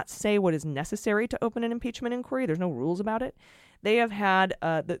does not say what is necessary to open an impeachment inquiry, there's no rules about it, they have had,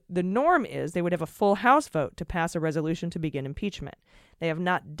 the norm is they would have a full House vote to pass a resolution to begin impeachment. They have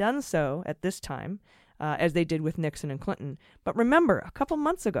not done so at this time, as they did with Nixon and Clinton. But remember, a couple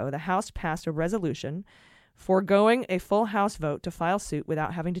months ago, the House passed a resolution foregoing a full House vote to file suit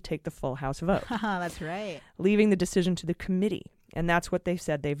without having to take the full House vote. That's right. Leaving the decision to the committee. And that's what they've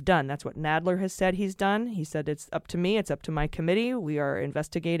said they've done. That's what Nadler has said he's done. He said, it's up to me. It's up to my committee. We are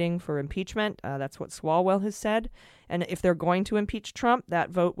investigating for impeachment. That's what Swalwell has said. And if they're going to impeach Trump, that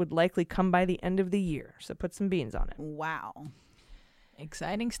vote would likely come by the end of the year. So put some beans on it. Wow.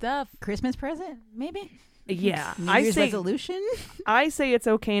 Exciting stuff. Christmas present, maybe? Yeah. New Year's resolution? I say it's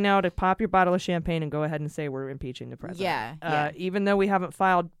okay now to pop your bottle of champagne and go ahead and say we're impeaching the president. Yeah. Even though we haven't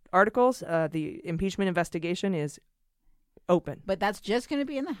filed articles, the impeachment investigation is open. But that's just going to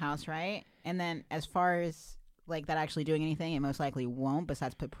be in the House, right? And then as far as like that actually doing anything, it most likely won't,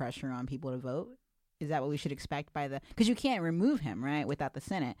 besides put pressure on people to vote. Is that what we should expect by the... Because you can't remove him, right, without the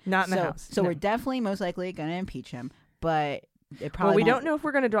Senate. Not in the House. So no. we're definitely most likely going to impeach him, but... Well, we don't know if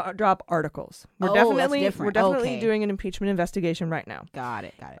we're going to drop articles. We're definitely doing an impeachment investigation right now. Got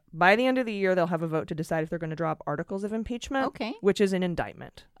it. By the end of the year, they'll have a vote to decide if they're going to drop articles of impeachment, which is an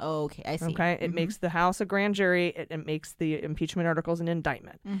indictment. Okay, I see. Okay, it makes the House a grand jury. It makes the impeachment articles an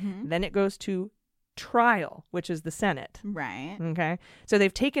indictment. Then it goes to trial, which is the Senate. Right. Okay, so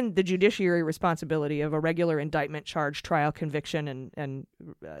they've taken the judiciary responsibility of a regular indictment, charge, trial, conviction, and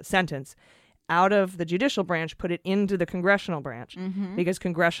sentence out of the judicial branch, put it into the congressional branch, because the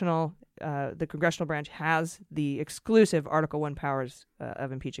congressional branch has the exclusive Article I powers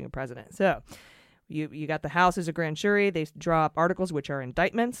of impeaching a president. So you got the House as a grand jury. They draw up articles, which are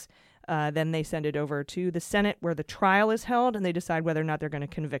indictments. Then they send it over to the Senate, where the trial is held, and they decide whether or not they're going to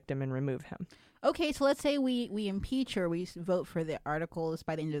convict him and remove him. Okay, so let's say we impeach or we vote for the articles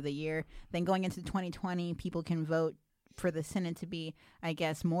by the end of the year. Then going into 2020, people can vote for the Senate to be, I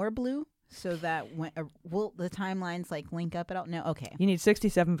guess, more blue. So that when will the timelines like link up at all? No, okay. You need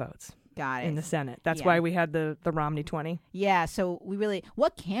 67 votes. Got it. In the Senate. That's why we had the Romney 20. Yeah. So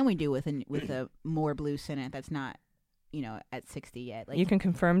what can we do with a more blue Senate that's not, at 60 yet? Like, you can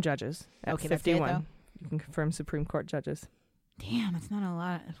confirm judges at 51. That's it, though? You can confirm Supreme Court judges. Damn, that's not a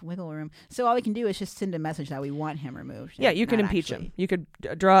lot of wiggle room. So all we can do is just send a message that we want him removed. Yeah, you can impeach him. You could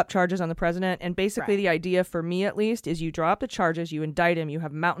draw up charges on the president. And basically the idea, for me at least, is you draw up the charges, you indict him, you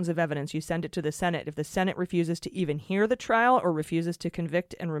have mountains of evidence, you send it to the Senate. If the Senate refuses to even hear the trial or refuses to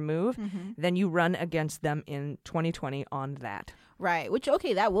convict and remove, then you run against them in 2020 on that. Right, which,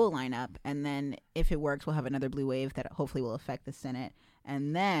 that will line up. And then if it works, we'll have another blue wave that hopefully will affect the Senate.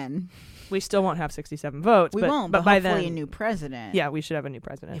 And then we still won't have 67 votes. We won't, but by hopefully then, a new president. Yeah, we should have a new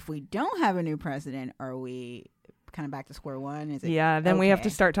president. If we don't have a new president, are we kind of back to square one? Is it? Yeah, then we have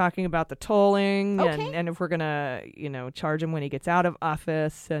to start talking about the tolling and if we're gonna, charge him when he gets out of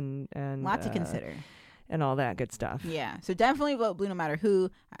office and lot to consider. And all that good stuff. Yeah, so definitely vote blue no matter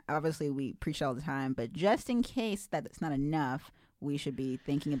who. Obviously, we preach it all the time, but just in case that's not enough, we should be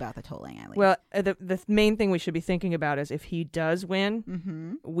thinking about the tolling at least. Well, the main thing we should be thinking about is if he does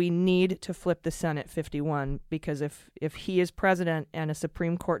win, we need to flip the Senate 51, because if he is president and a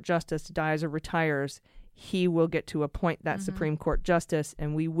Supreme Court justice dies or retires, he will get to appoint that Supreme Court justice,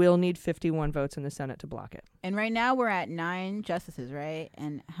 and we will need 51 votes in the Senate to block it. And right now we're at 9 justices, right?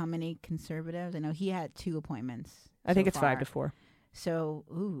 And how many conservatives? I know he had 2 appointments. I think it's 5 to 4. So,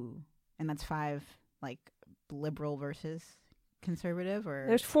 and that's 5 like liberal versus conservative, or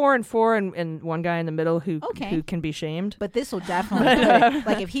there's 4 and 4 and one guy in the middle who can be shamed. But this will definitely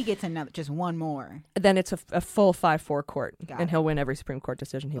like if he gets just one more, then it's a full 5-4 court. Got and it. He'll win every Supreme Court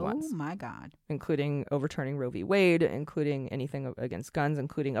decision he wants. Oh my God. Including overturning Roe v. Wade, including anything against guns,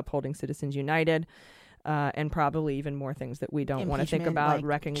 including upholding Citizens United, and probably even more things that we don't want to think about, like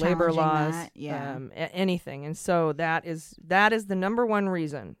wrecking labor laws, anything. And so that is the number one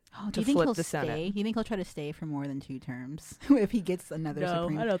reason Do you think he'll stay? You think he'll try to stay for more than 2 terms if he gets another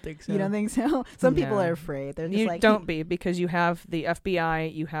Supreme? No, I don't think so. You don't think so? Some people are afraid. They're just you like, don't be, because you have the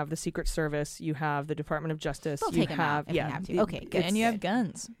FBI, you have the Secret Service, you have the Department of Justice. They'll you take him out if you have to. Okay, good. And you have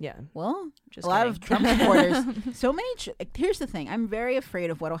guns. Yeah. Well, Just a lot kidding. of Trump supporters. So many. Here's the thing. I'm very afraid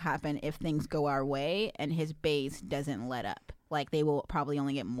of what'll happen if things go our way and his base doesn't let up. Like, they will probably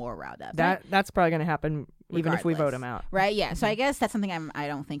only get more riled up. That's probably going to happen even if we vote him out. Right, yeah. So I guess that's something I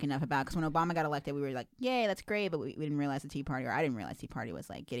don't think enough about, because when Obama got elected, we were like, yay, that's great, but we didn't realize the Tea Party, or I didn't realize Tea Party was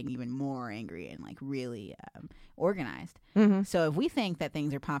like getting even more angry and like really organized. Mm-hmm. So if we think that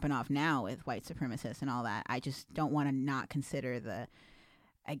things are popping off now with white supremacists and all that, I just don't want to not consider the,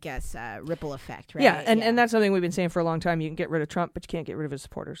 I guess, ripple effect, right? Yeah, and that's something we've been saying for a long time. You can get rid of Trump, but you can't get rid of his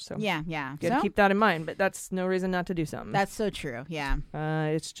supporters. So yeah. You got to keep that in mind, but that's no reason not to do something. That's so true, yeah.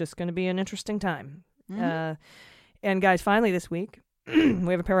 It's just going to be an interesting time. Mm-hmm. And guys, finally this week,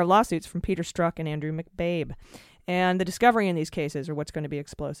 we have a pair of lawsuits from Peter Strzok and Andrew McBabe. And the discovery in these cases are what's going to be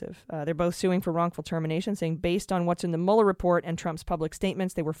explosive. They're both suing for wrongful termination, saying based on what's in the Mueller report and Trump's public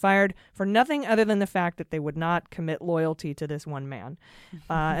statements, they were fired for nothing other than the fact that they would not commit loyalty to this one man.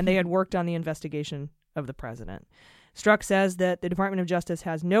 And they had worked on the investigation of the president. Strzok says that the Department of Justice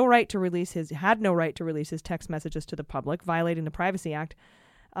had no right to release his text messages to the public, violating the Privacy Act.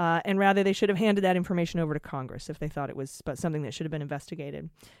 And rather, they should have handed that information over to Congress if they thought it was something that should have been investigated.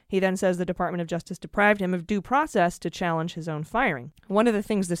 He then says the Department of Justice deprived him of due process to challenge his own firing. One of the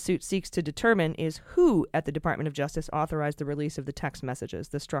things the suit seeks to determine is who at the Department of Justice authorized the release of the text messages,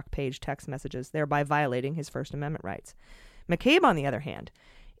 the Strzok page text messages, thereby violating his First Amendment rights. McCabe, on the other hand,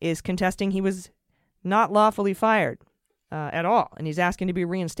 is contesting he was not lawfully fired at all, and he's asking to be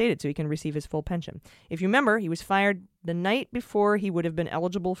reinstated so he can receive his full pension. If you remember, he was fired the night before he would have been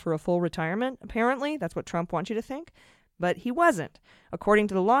eligible for a full retirement, apparently. That's what Trump wants you to think. But he wasn't. According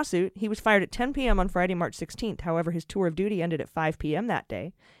to the lawsuit, he was fired at 10 p.m. on Friday, March 16th. However, his tour of duty ended at 5 p.m. that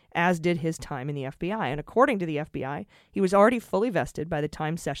day, as did his time in the FBI. And according to the FBI, he was already fully vested by the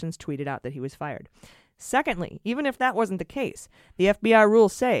time Sessions tweeted out that he was fired. Secondly, even if that wasn't the case, the FBI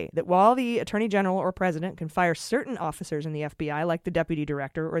rules say that while the Attorney General or President can fire certain officers in the FBI, like the Deputy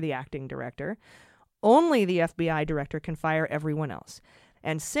Director or the Acting Director, only the FBI Director can fire everyone else.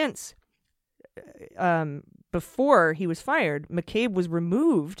 And since before he was fired, McCabe was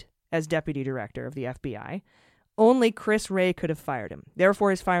removed as Deputy Director of the FBI, only Chris Wray could have fired him. Therefore,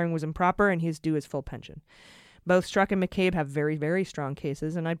 his firing was improper and he is due his full pension. Both Strzok and McCabe have very, very strong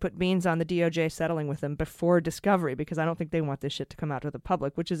cases, and I'd put beans on the DOJ settling with them before discovery, because I don't think they want this shit to come out to the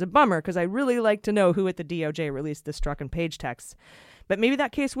public, which is a bummer, because I really like to know who at the DOJ released the Strzok and Page texts. But maybe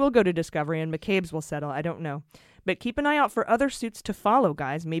that case will go to discovery and McCabe's will settle. I don't know. But keep an eye out for other suits to follow,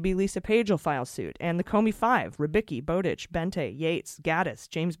 guys. Maybe Lisa Page will file suit, and the Comey Five, Rybicki, Bowditch, Bente, Yates, Gaddis,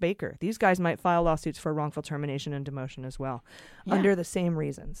 James Baker. These guys might file lawsuits for wrongful termination and demotion as well, under the same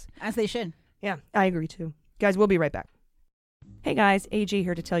reasons. As they should. Yeah, I agree too. Guys, we'll be right back. Hey guys, AG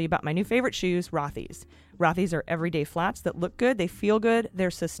here to tell you about my new favorite shoes, Rothy's. Rothy's are everyday flats that look good, they feel good,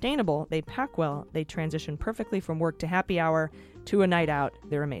 they're sustainable, they pack well, they transition perfectly from work to happy hour to a night out.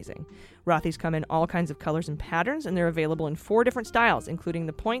 They're amazing. Rothy's come in all kinds of colors and patterns, and they're available in 4 different styles, including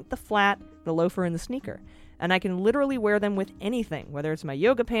the point, the flat, the loafer, and the sneaker. And I can literally wear them with anything, whether it's my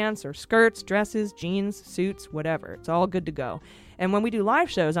yoga pants or skirts, dresses, jeans, suits, whatever. It's all good to go. And when we do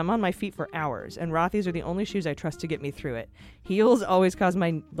live shows, I'm on my feet for hours, and Rothy's are the only shoes I trust to get me through it. Heels always cause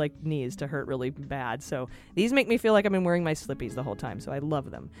my knees to hurt really bad, so these make me feel like I've been wearing my slippies the whole time, so I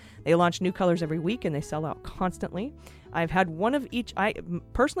love them. They launch new colors every week, and they sell out constantly. I've had one of each. I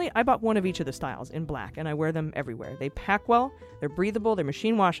bought one of each of the styles in black, and I wear them everywhere. They pack well, they're breathable, they're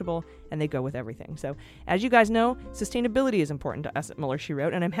machine washable, and they go with everything. So, as you guys know, sustainability is important to us at Mueller, She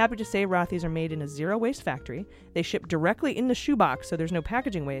Wrote, and I'm happy to say Rothy's are made in a zero-waste factory. They ship directly in the shoebox, so there's no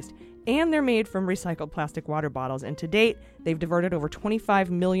packaging waste, and they're made from recycled plastic water bottles, and to date, they've diverted over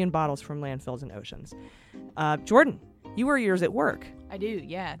 25 million bottles from landfills and oceans. Jordan, you wear yours at work. I do,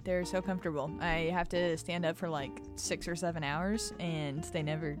 yeah. They're so comfortable. I have to stand up for like 6 or 7 hours, and they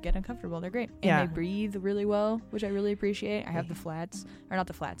never get uncomfortable. They're great. And they breathe really well, which I really appreciate. I have the flats, or not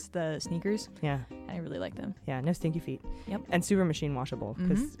the flats, the sneakers. Yeah. I really like them. Yeah, no stinky feet. Yep. And super machine washable,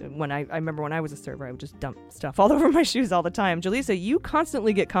 because when I remember when I was a server, I would just dump stuff all over my shoes all the time. Jaleesa, you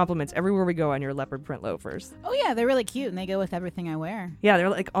constantly get compliments everywhere we go on your leopard print loafers. Oh yeah, they're really cute, and they go with everything I wear. Yeah, they're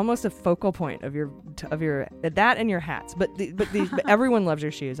like almost a focal point of your that and your hats. But Everyone loves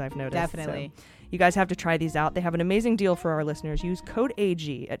your shoes, I've noticed. Definitely. So you guys have to try these out. They have an amazing deal for our listeners. Use code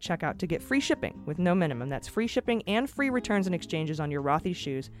AG at checkout to get free shipping with no minimum. That's free shipping and free returns and exchanges on your Rothy's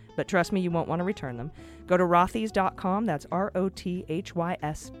shoes. But trust me, you won't want to return them. Go to rothys.com, that's ROTHYS.com,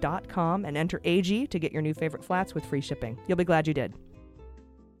 and enter AG to get your new favorite flats with free shipping. You'll be glad you did.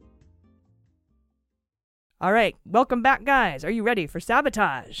 All right, welcome back, guys. Are you ready for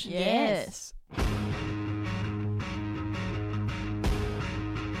Sabotage? Yes.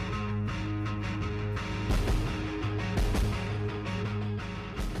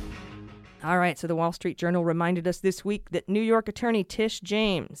 All right, so the Wall Street Journal reminded us this week that New York Attorney Tish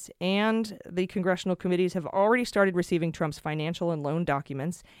James and the congressional committees have already started receiving Trump's financial and loan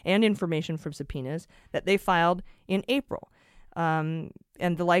documents and information from subpoenas that they filed in April.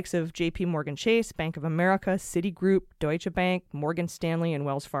 And the likes of J.P. Morgan Chase, Bank of America, Citigroup, Deutsche Bank, Morgan Stanley, and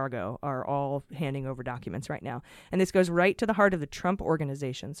Wells Fargo are all handing over documents right now. And this goes right to the heart of the Trump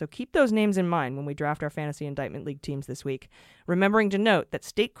Organization. So keep those names in mind when we draft our Fantasy Indictment League teams this week. Remembering to note that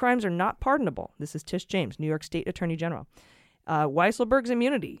state crimes are not pardonable. This is Tish James, New York State Attorney General. Weisselberg's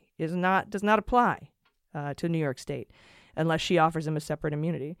immunity does not apply to New York State unless she offers him a separate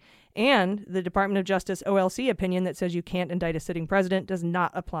immunity. And the Department of Justice OLC opinion that says you can't indict a sitting president does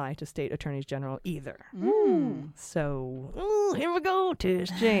not apply to state attorneys general either. So, here we go. Tish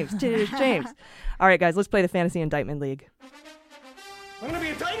James. All right, guys, let's play the Fantasy Indictment League. I'm gonna be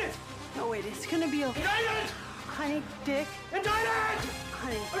indicted! No, wait, it's gonna be okay. Indicted! Honey, Dick. Indicted!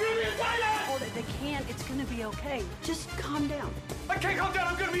 Honey. I'm gonna be indicted! Hold it, they can't. It's gonna be okay. Just calm down. I can't calm down,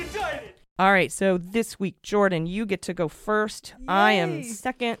 I'm gonna be indicted! All right, so this week, Jordan, you get to go first. Yay. I am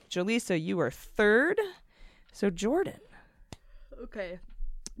second. Jaleesa, you are third. So, Jordan. Okay.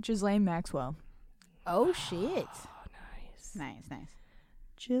 Ghislaine Maxwell. Oh, shit. Oh, nice. Nice.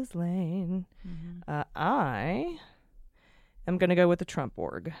 Ghislaine. I am going to go with the Trump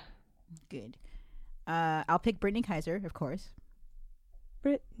org. Good. I'll pick Brittany Kaiser, of course.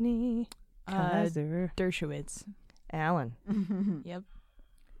 Brittany Kaiser. Dershowitz. Alan. Yep.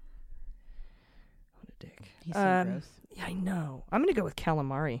 Dick. He's so gross. Yeah, I know. I'm going to go with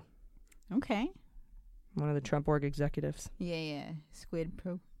Calamari. Okay. One of the Trump org executives. Yeah. Squid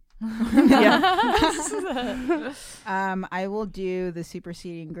Pro. Yeah. I will do the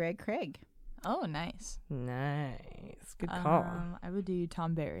superseding Greg Craig. Oh, nice. Nice. Good call. I would do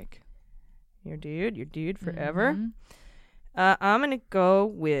Tom Barrack. Your dude forever. I'm going to go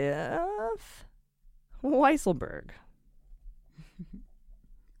with Weisselberg.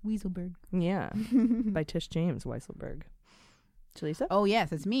 Weaselberg. Yeah. By Tish James, Weisselberg. Jaleesa? Oh,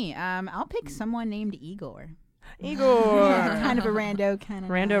 yes, it's me. I'll pick someone named Igor. Kind of a rando kind of.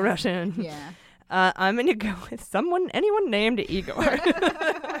 Rando Russian. Yeah. I'm going to go with anyone named Igor.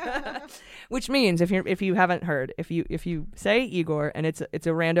 Which means if you haven't heard, if you say Igor and it's a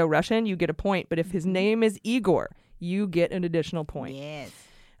rando Russian, you get a point, but if his name is Igor, you get an additional point. Yes.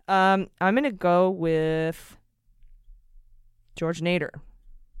 I'm going to go with George Nader.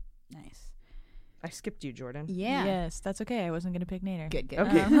 Nice. I skipped you, Jordan. Yeah. Yes, that's okay. I wasn't going to pick Nader. Good.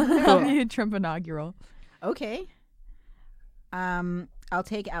 Okay. Cool. Trump inaugural. Okay. I'll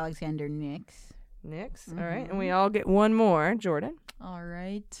take Alexander Nix. All right. And we all get one more. Jordan. All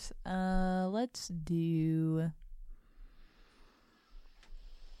right. Let's do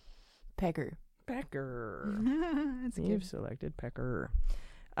Pecker. You've selected Pecker.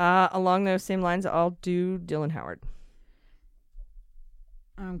 Along those same lines, I'll do Dylan Howard.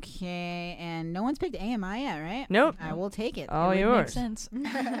 Okay, and no one's picked AMI yet, right? Nope. I will take it. All it yours. Makes sense.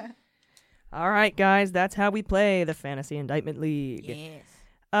 All right, guys, that's how we play the Fantasy Indictment League. Yes.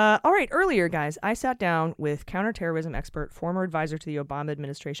 All right, earlier, guys, I sat down with counterterrorism expert, former advisor to the Obama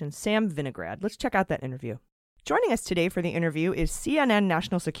administration, Sam Vinograd. Let's check out that interview. Joining us today for the interview is CNN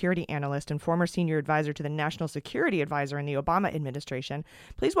national security analyst and former senior advisor to the National Security Advisor in the Obama administration.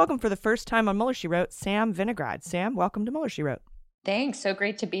 Please welcome for the first time on Mueller, She Wrote, Sam Vinograd. Sam, welcome to Mueller, She Wrote. Thanks. So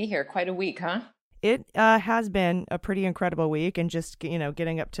great to be here. Quite a week, huh? It has been a pretty incredible week, and just,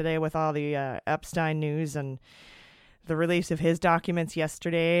 getting up today with all the Epstein news and the release of his documents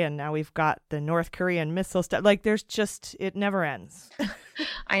yesterday, and now we've got the North Korean missile stuff. Like, it never ends.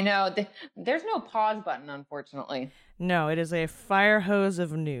 I know. There's no pause button, unfortunately. No, it is a fire hose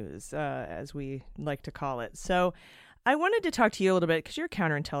of news, as we like to call it. So I wanted to talk to you a little bit, because you're a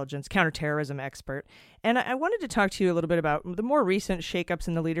counterterrorism expert, and I wanted to talk to you a little bit about the more recent shakeups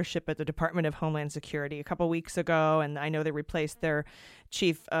in the leadership at the Department of Homeland Security a couple weeks ago, and I know they replaced their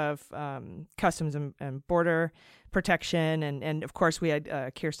chief of Customs and Border Protection, and of course we had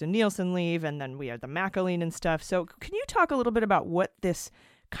Kirstjen Nielsen leave, and then we had the McAleen and stuff. So can you talk a little bit about what this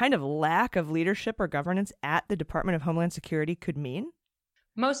kind of lack of leadership or governance at the Department of Homeland Security could mean?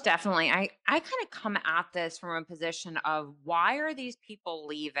 Most definitely. I kind of come at this from a position of why are these people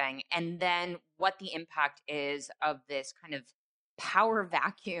leaving, and then what the impact is of this kind of power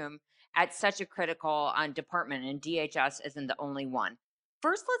vacuum at such a critical department, and DHS isn't the only one.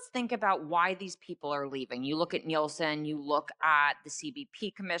 First, let's think about why these people are leaving. You look at Nielsen, you look at the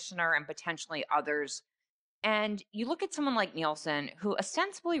CBP commissioner and potentially others, and you look at someone like Nielsen, who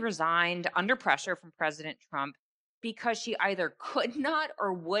ostensibly resigned under pressure from President Trump because she either could not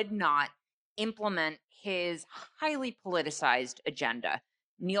or would not implement his highly politicized agenda.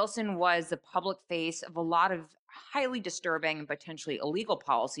 Nielsen was the public face of a lot of highly disturbing and potentially illegal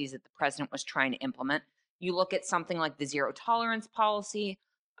policies that the president was trying to implement. You look at something like the zero tolerance policy,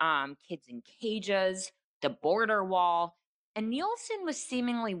 kids in cages, the border wall, and Nielsen was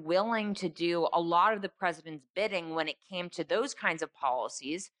seemingly willing to do a lot of the president's bidding when it came to those kinds of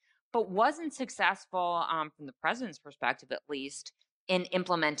policies, but wasn't successful, from the president's perspective at least, in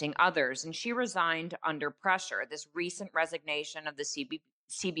implementing others. And she resigned under pressure. This recent resignation of the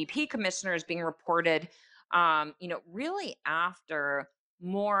CBP commissioner is being reported, really after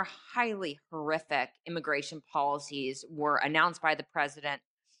more highly horrific immigration policies were announced by the president.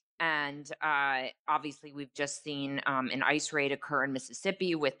 And obviously, we've just seen an ICE raid occur in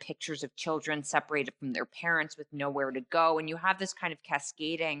Mississippi with pictures of children separated from their parents with nowhere to go. And you have this kind of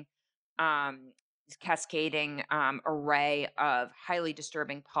cascading array of highly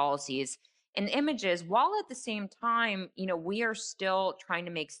disturbing policies and images, while at the same time, we are still trying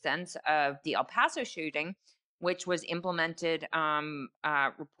to make sense of the El Paso shooting, which was implemented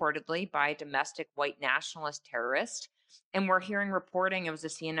reportedly by a domestic white nationalist terrorist. And we're hearing reporting, it was a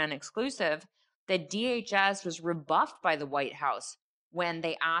CNN exclusive, that DHS was rebuffed by the White House when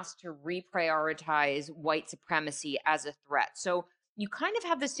they asked to reprioritize white supremacy as a threat. So you kind of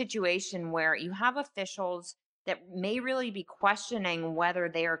have this situation where you have officials that may really be questioning whether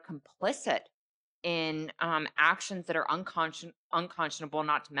they are complicit in actions that are unconscionable,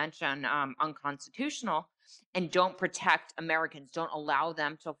 not to mention unconstitutional, and don't protect Americans, don't allow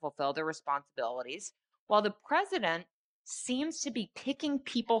them to fulfill their responsibilities, while the president seems to be picking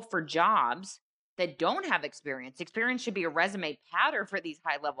people for jobs that don't have experience. Experience should be a resume pattern for these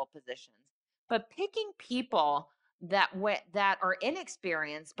high-level positions, but picking people that are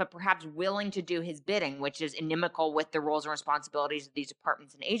inexperienced but perhaps willing to do his bidding, which is inimical with the roles and responsibilities of these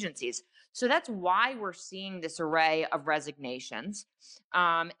departments and agencies. So that's why we're seeing this array of resignations,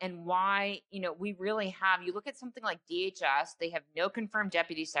 and why we really have. You look at something like DHS; they have no confirmed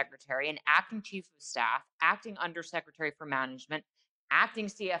deputy secretary, an acting chief of staff, acting undersecretary for management, acting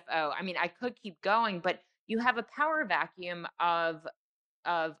CFO. I mean, I could keep going, but you have a power vacuum of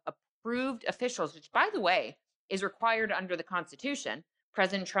approved officials, which, by the way, is required under the Constitution.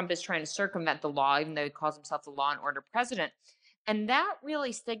 President Trump is trying to circumvent the law, even though he calls himself the law and order president. And that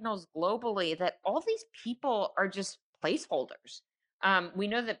really signals globally that all these people are just placeholders. We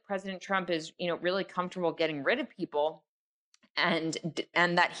know that President Trump is, really comfortable getting rid of people, and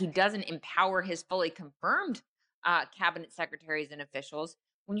that he doesn't empower his fully confirmed cabinet secretaries and officials.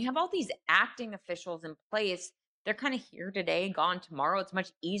 When you have all these acting officials in place, they're kind of here today, gone tomorrow. It's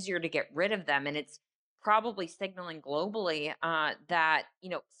much easier to get rid of them, and it's probably signaling globally that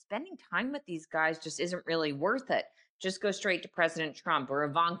spending time with these guys just isn't really worth it. Just go straight to President Trump or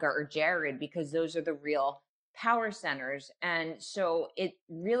Ivanka or Jared, because those are the real power centers. And so it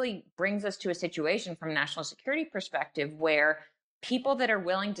really brings us to a situation from a national security perspective where people that are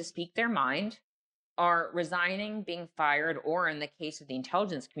willing to speak their mind are resigning, being fired, or in the case of the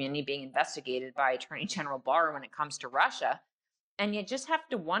intelligence community, being investigated by Attorney General Barr when it comes to Russia. And you just have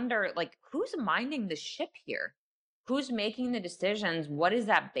to wonder, who's minding the ship here? Who's making the decisions? What is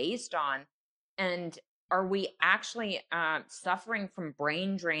that based on? And are we actually suffering from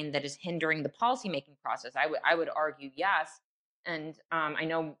brain drain that is hindering the policymaking process? I would argue yes. And I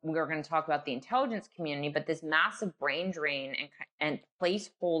know we're going to talk about the intelligence community, but this massive brain drain and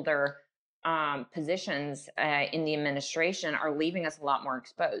placeholder positions in the administration are leaving us a lot more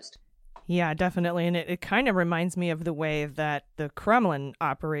exposed. Yeah, definitely. And it kind of reminds me of the way that the Kremlin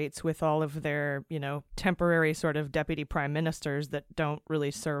operates with all of their, temporary sort of deputy prime ministers that don't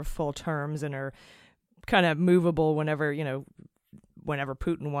really serve full terms and are kind of movable whenever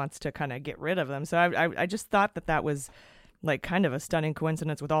Putin wants to kind of get rid of them. So I just thought that was kind of a stunning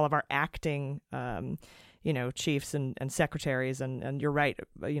coincidence with all of our acting, chiefs and secretaries. And you're right,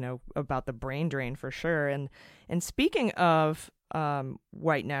 about the brain drain for sure. And speaking of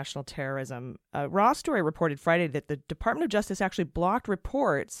white national terrorism, Raw Story reported Friday that the Department of Justice actually blocked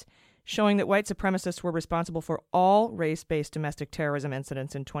reports showing that white supremacists were responsible for all race-based domestic terrorism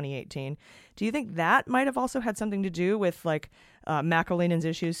incidents in 2018. Do you think that might have also had something to do with McAleenan's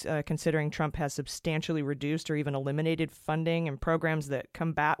issues, considering Trump has substantially reduced or even eliminated funding and programs that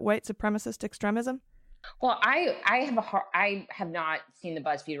combat white supremacist extremism? Well, I have not seen the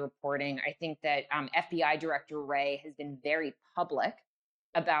BuzzFeed reporting. I think that FBI Director Wray has been very public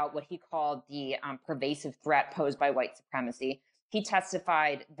about what he called the pervasive threat posed by white supremacy. He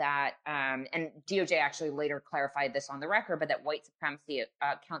testified that, and DOJ actually later clarified this on the record, but that white supremacy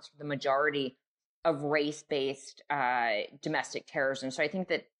accounts for the majority of race-based domestic terrorism. So I think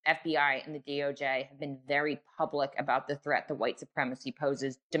that FBI and the DOJ have been very public about the threat that white supremacy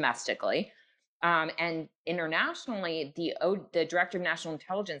poses domestically. And internationally, the Director of National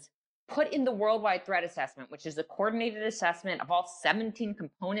Intelligence put in the Worldwide Threat Assessment, which is a coordinated assessment of all 17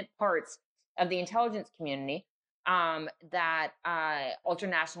 component parts of the intelligence community, that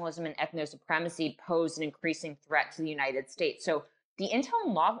ultranationalism and ethno-supremacy pose an increasing threat to the United States. So the intel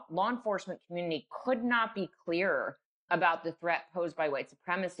and law enforcement community could not be clearer about the threat posed by white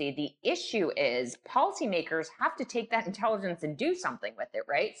supremacy. The issue is policymakers have to take that intelligence and do something with it,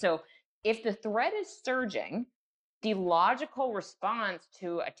 right? So if the threat is surging, the logical response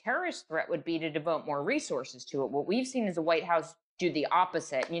to a terrorist threat would be to devote more resources to it. What we've seen is the White House do the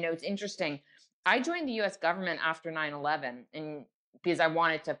opposite. You know, it's interesting. I joined the U.S. government after 9/11, and because I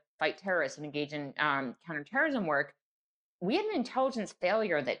wanted to fight terrorists and engage in counterterrorism work. We had an intelligence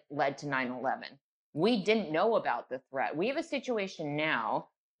failure that led to 9/11. We didn't know about the threat. We have a situation now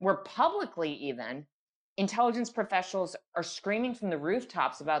where publicly even intelligence professionals are screaming from the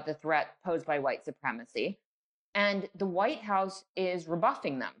rooftops about the threat posed by white supremacy. And the White House is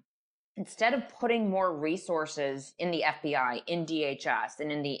rebuffing them. Instead of putting more resources in the FBI, in DHS,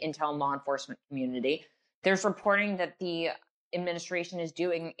 and in the intel and law enforcement community, there's reporting that the administration is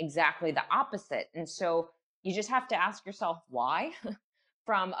doing exactly the opposite. And so you just have to ask yourself why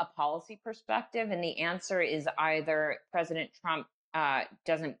from a policy perspective. And the answer is either President Trump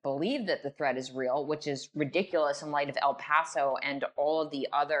doesn't believe that the threat is real, which is ridiculous in light of El Paso and all of the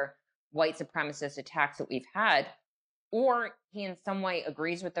other white supremacist attacks that we've had, or he in some way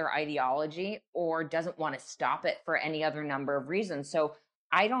agrees with their ideology or doesn't want to stop it for any other number of reasons. So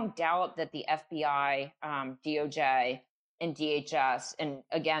I don't doubt that the FBI, DOJ, and DHS, and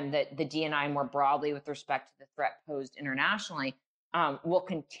again, the DNI more broadly with respect to the threat posed internationally, will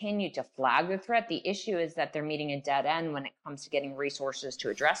continue to flag the threat. The issue is that they're meeting a dead end when it comes to getting resources to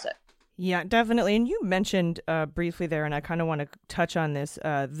address it. Yeah, definitely. And you mentioned briefly there, and I kind of want to touch on this,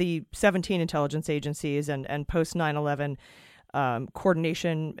 the 17 intelligence agencies and post 9/11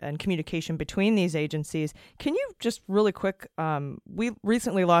 coordination and communication between these agencies. Can you just really quick, we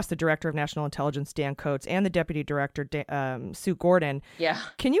recently lost the Director of National Intelligence, Dan Coates, and the Deputy Director, Sue Gordon. Yeah.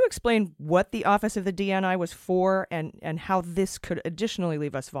 Can you explain what the Office of the DNI was for and how this could additionally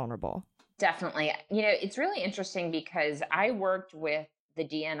leave us vulnerable? Definitely. You know, it's really interesting because I worked with the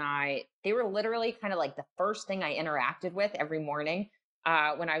DNI. They were literally kind of like the first thing I interacted with every morning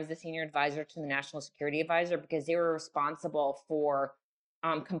when I was the senior advisor to the National Security Advisor, because they were responsible for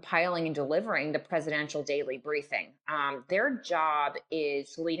compiling and delivering the presidential daily briefing. Their job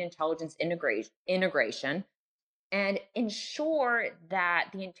is to lead intelligence integration and ensure that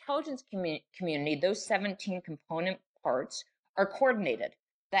the intelligence community, those 17 component parts, are coordinated.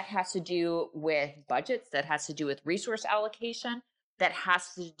 That has to do with budgets, that has to do with resource allocation, that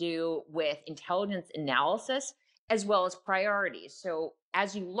has to do with intelligence analysis, as well as priorities. So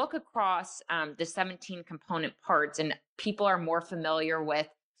as you look across the 17 component parts, and people are more familiar with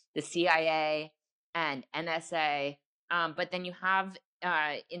the CIA and NSA, but then you have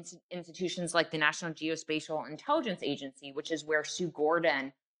institutions like the National Geospatial Intelligence Agency, which is where Sue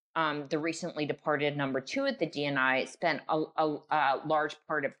Gordon, the recently departed number 2 at the DNI, spent a large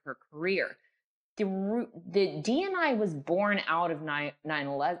part of her career. The DNI was born out of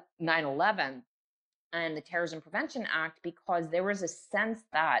 9/11 and the Terrorism Prevention Act because there was a sense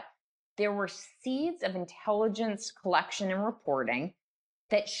that there were seeds of intelligence collection and reporting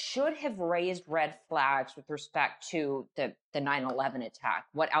that should have raised red flags with respect to the 9/11 attack,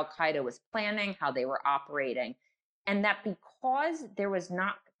 what Al-Qaeda was planning, how they were operating, and that because there was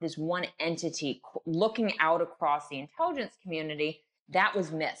not this one entity looking out across the intelligence community, that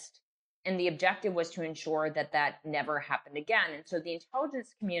was missed. And the objective was to ensure that that never happened again. And so the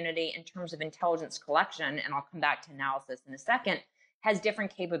intelligence community, in terms of intelligence collection, and I'll come back to analysis in a second, has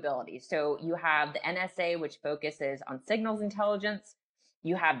different capabilities. So you have the NSA, which focuses on signals intelligence.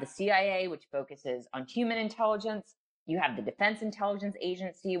 You have the CIA, which focuses on human intelligence. You have the Defense Intelligence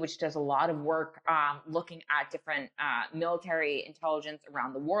Agency, which does a lot of work looking at different military intelligence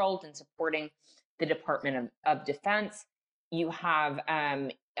around the world and supporting the Department of Defense. You have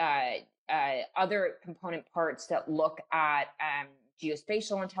other component parts that look at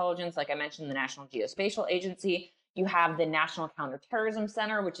geospatial intelligence, like I mentioned, the National Geospatial Agency. You have the National Counterterrorism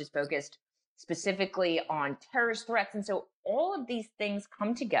Center, which is focused specifically on terrorist threats. And so all of these things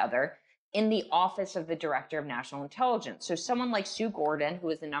come together in the Office of the Director of National Intelligence. So someone like Sue Gordon, who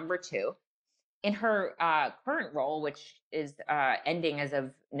is the number 2, in her current role, which is ending as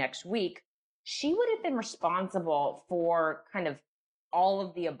of next week, she would have been responsible for kind of all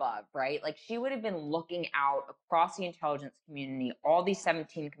of the above, right? Like she would have been looking out across the intelligence community, all these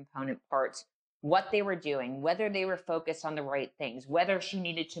 17 component parts, what they were doing, whether they were focused on the right things, whether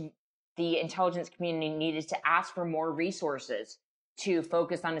the intelligence community needed to ask for more resources to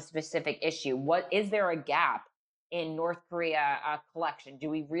focus on a specific issue. What is there a gap in North Korea collection? Do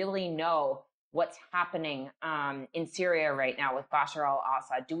we really know what's happening in Syria right now with Bashar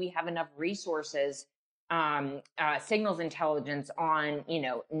al-Assad? Do we have enough resources, signals intelligence on,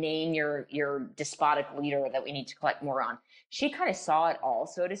 name your despotic leader that we need to collect more on? She kind of saw it all,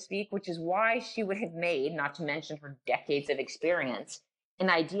 so to speak, which is why she would have made, not to mention her decades of experience, an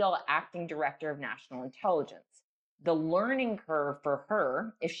ideal acting director of national intelligence. The learning curve for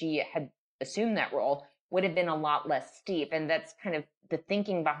her, if she had assumed that role, would have been a lot less steep. And that's kind of the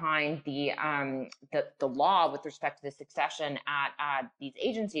thinking behind the law with respect to the succession at these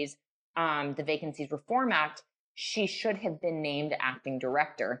agencies, the Vacancies Reform Act. She should have been named acting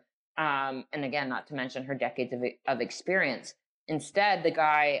director. And again, not to mention her decades of experience. Instead, the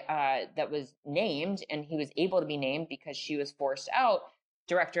guy that was named, and he was able to be named because she was forced out,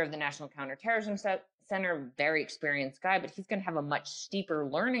 director of the National Counterterrorism Center, very experienced guy, but he's going to have a much steeper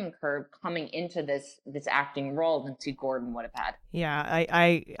learning curve coming into this acting role than Sue Gordon would have had. Yeah,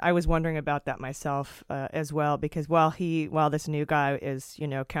 I was wondering about that myself as well, because while this new guy is,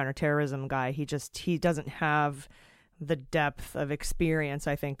 counterterrorism guy, he doesn't have the depth of experience,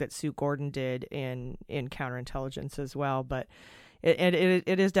 I think, that Sue Gordon did in counterintelligence as well. But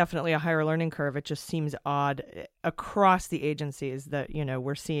it is definitely a higher learning curve. It just seems odd across the agencies that,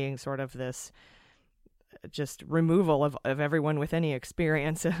 we're seeing sort of this just removal of everyone with any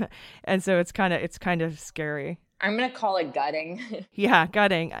experience. And so it's kind of scary. I'm going to call it gutting. Yeah,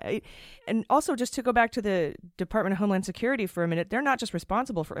 gutting. And also, just to go back to the Department of Homeland Security for a minute, they're not just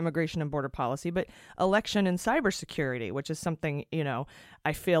responsible for immigration and border policy, but election and cybersecurity, which is something,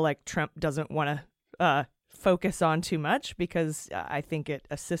 I feel like Trump doesn't want to focus on too much, because I think it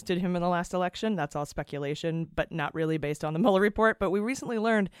assisted him in the last election. That's all speculation, but not really based on the Mueller report. But we recently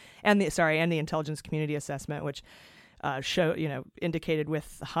learned, and the intelligence community assessment, which indicated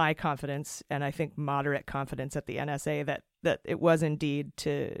with high confidence, and I think moderate confidence at the NSA, that it was indeed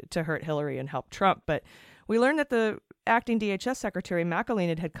to hurt Hillary and help Trump. But we learned that the acting DHS Secretary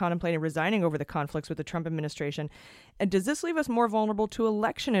McElhaney had contemplated resigning over the conflicts with the Trump administration. And does this leave us more vulnerable to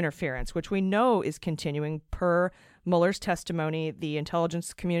election interference, which we know is continuing per Mueller's testimony, the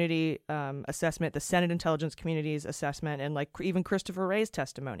intelligence community assessment, the Senate intelligence community's assessment, and even Christopher Wray's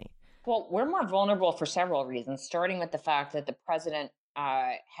testimony? Well, we're more vulnerable for several reasons, starting with the fact that the president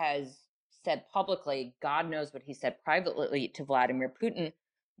has said publicly, God knows what he said privately to Vladimir Putin,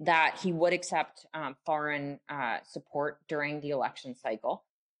 that he would accept foreign support during the election cycle.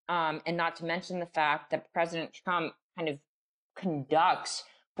 And not to mention the fact that President Trump kind of conducts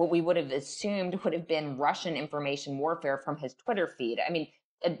what we would have assumed would have been Russian information warfare from his Twitter feed. I mean,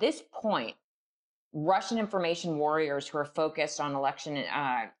 at this point, Russian information warriors who are focused on election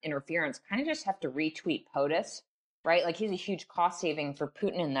interference kind of just have to retweet POTUS, right? Like, he's a huge cost saving for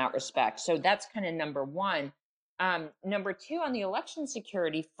Putin in that respect. So that's kind of number one. Number two, on the election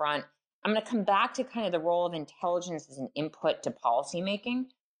security front, I'm going to come back to kind of the role of intelligence as an input to policymaking.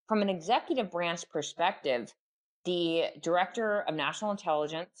 From an executive branch perspective, the director of national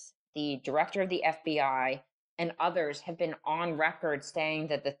intelligence, the director of the FBI, and others have been on record saying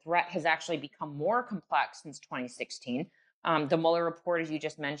that the threat has actually become more complex since 2016. The Mueller report, as you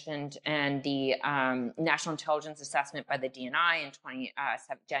just mentioned, and the National Intelligence Assessment by the DNI in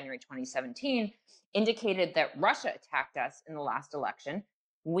January 2017 indicated that Russia attacked us in the last election.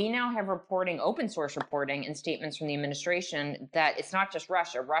 We now have reporting, open source reporting, and statements from the administration that it's not just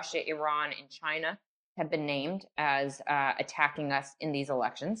Russia. Russia, Iran, and China have been named as attacking us in these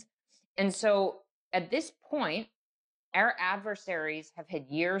elections. And so at this point, our adversaries have had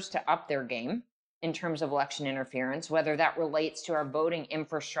years to up their game in terms of election interference, whether that relates to our voting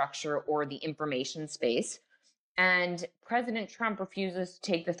infrastructure or the information space. And President Trump refuses to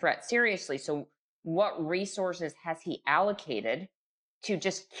take the threat seriously. So what resources has he allocated to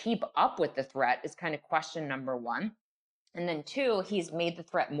just keep up with the threat is kind of question number one. And then two, he's made the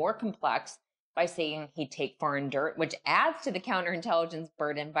threat more complex by saying he'd take foreign dirt, which adds to the counterintelligence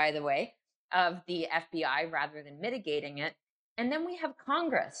burden, by the way, of the FBI rather than mitigating it. And then we have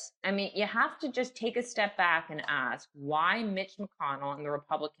Congress. I mean, you have to just take a step back and ask why Mitch McConnell and the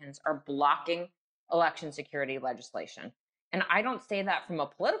Republicans are blocking election security legislation. And I don't say that from a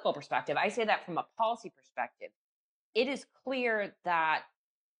political perspective. I say that from a policy perspective. It is clear that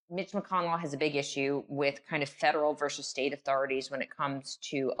Mitch McConnell has a big issue with kind of federal versus state authorities when it comes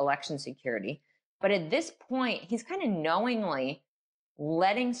to election security. But at this point, he's kind of knowingly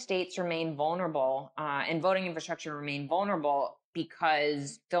letting states remain vulnerable and voting infrastructure remain vulnerable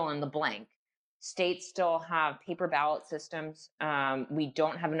because fill in the blank. States still have paper ballot systems. We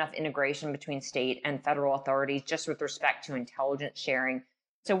don't have enough integration between state and federal authorities just with respect to intelligence sharing.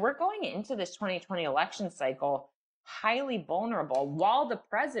 So we're going into this 2020 election cycle highly vulnerable while the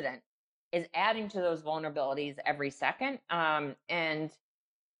president is adding to those vulnerabilities every second. And,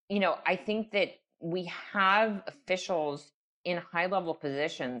 you know, I think that we have officials in high-level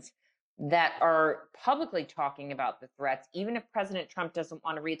positions that are publicly talking about the threats. Even if President Trump doesn't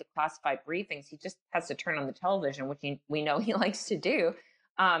want to read the classified briefings, he just has to turn on the television, which we know he likes to do,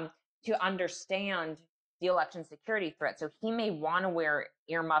 to understand the election security threat. So he may want to wear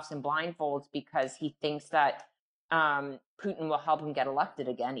earmuffs and blindfolds because he thinks that Putin will help him get elected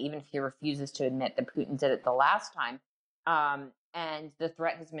again, even if he refuses to admit that Putin did it the last time. And the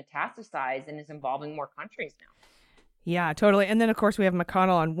threat has metastasized and is involving more countries now. Yeah, totally. And then, of course, we have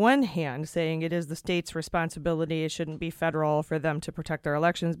McConnell on one hand saying it is the state's responsibility. It shouldn't be federal for them to protect their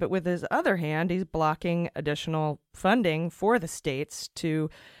elections. But with his other hand, he's blocking additional funding for the states to,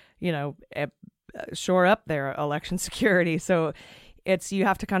 you know, shore up their election security. So you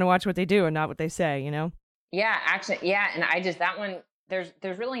have to kind of watch what they do and not what they say, you know? Yeah, actually, yeah. And that one,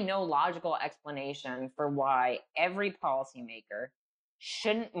 there's really no logical explanation for why every policymaker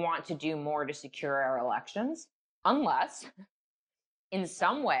shouldn't want to do more to secure our elections, unless in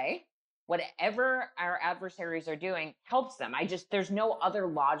some way, whatever our adversaries are doing helps them. There's no other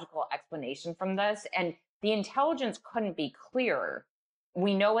logical explanation from this. And the intelligence couldn't be clearer.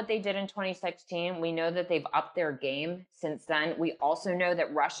 We know what they did in 2016. We know that they've upped their game since then. We also know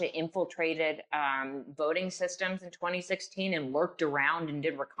that Russia infiltrated voting systems in 2016 and lurked around and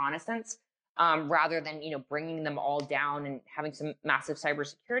did reconnaissance rather than, you know, bringing them all down and having some massive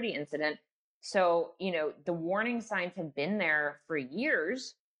cybersecurity incident. So, you know, the warning signs have been there for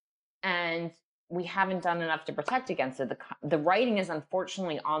years, and we haven't done enough to protect against it. The writing is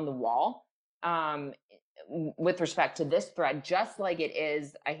unfortunately on the wall with respect to this threat, just like it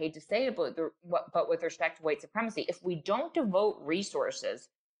is, I hate to say it, but with respect to white supremacy. If we don't devote resources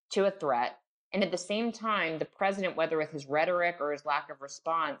to a threat, and at the same time, the president, whether with his rhetoric or his lack of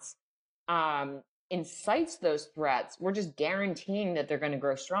response, incites those threats, we're just guaranteeing that they're going to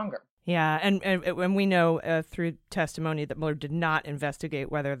grow stronger. Yeah, and we know through testimony that Mueller did not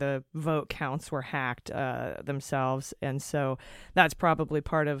investigate whether the vote counts were hacked themselves, and so that's probably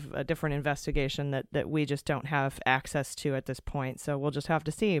part of a different investigation that we just don't have access to at this point, so we'll just have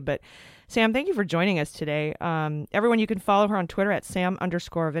to see. But Sam, thank you for joining us today. Everyone, you can follow her on Twitter at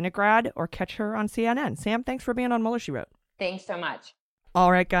Sam_Vinograd or catch her on CNN. Sam, thanks for being on Mueller, She Wrote. Thanks so much. All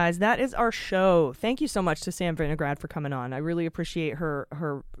right, guys, that is our show. Thank you so much to Sam Vinograd for coming on. I really appreciate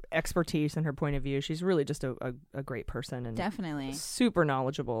her expertise and her point of view. She's really just a great person and definitely super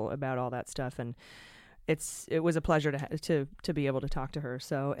knowledgeable about all that stuff. And it was a pleasure to be able to talk to her.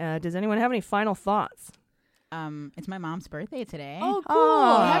 So, does anyone have any final thoughts? It's my mom's birthday today. Oh,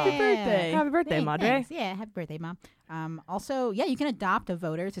 cool. Happy birthday. Happy birthday, Madre. Thanks. Yeah, happy birthday, Mom. Also, yeah, you can adopt a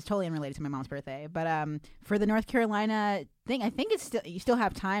voter. It's totally unrelated to my mom's birthday. But for the North Carolina thing, I think you still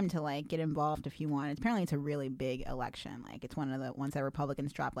have time to like get involved if you want. Apparently, it's a really big election. Like it's one of the ones that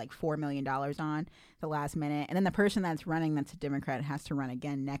Republicans dropped like $4 million on the last minute. And then the person that's running, that's a Democrat, has to run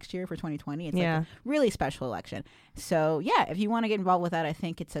again next year for 2020. It's like a really special election. So yeah, if you want to get involved with that, I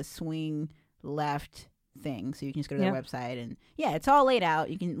think it's a swing left thing, so you can just go to their website and it's all laid out.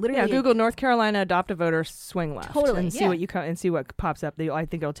 You can literally Google North Carolina adopt a voter swing left and see what pops up. I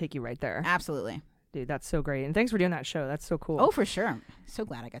think it'll take you right there. Absolutely, dude, that's so great, and thanks for doing that show. That's so cool. Oh, for sure. I'm so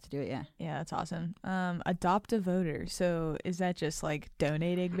glad I got to do it. Yeah, that's awesome. Adopt a voter. So is that just like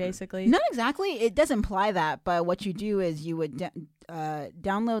donating basically? Not exactly. It does imply that, but what you do is you would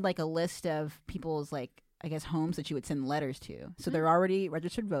download like a list of people's like I guess homes that you would send letters to. So they're already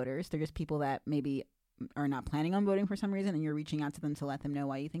registered voters. They're just people that maybe are not planning on voting for some reason, and you're reaching out to them to let them know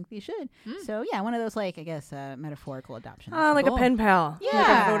why you think they should. So yeah, one of those, like, I guess, metaphorical adoptions. Like a pen pal. Yeah.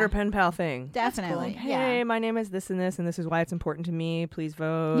 Like a voter pen pal thing. Definitely. Like, hey, my name is this, and this is why it's important to me. Please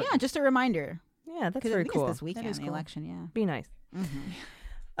vote. Yeah, just a reminder. Yeah, that's 'Cause I very think cool. It's this weekend, the election, yeah. Be nice.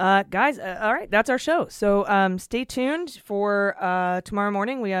 Mm-hmm. Guys, all right, that's our show. So stay tuned for tomorrow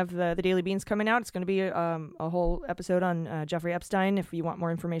morning. We have the Daily Beans coming out. It's going to be a whole episode on Jeffrey Epstein if you want more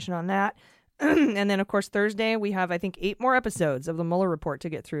information on that. And then, of course, Thursday, we have, I think, 8 more episodes of the Mueller Report to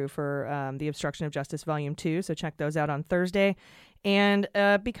get through for the Obstruction of Justice Volume 2. So check those out on Thursday. And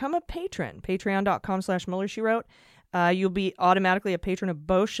become a patron, patreon.com/Mueller, She Wrote. You'll be automatically a patron of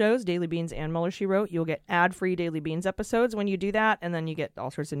both shows, Daily Beans and Mueller, She Wrote. You'll get ad-free Daily Beans episodes when you do that, and then you get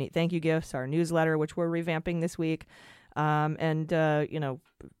all sorts of neat thank you gifts, our newsletter, which we're revamping this week, and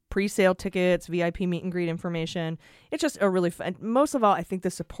pre-sale tickets, VIP meet and greet information. It's just a really fun. Most of all, I think the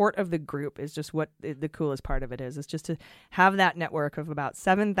support of the group is just what the coolest part of it is. It's just to have that network of about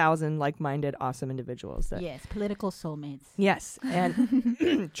 7,000 like-minded, awesome individuals. Yes, political soulmates. Yes,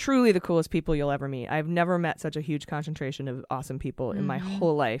 and truly the coolest people you'll ever meet. I've never met such a huge concentration of awesome people in my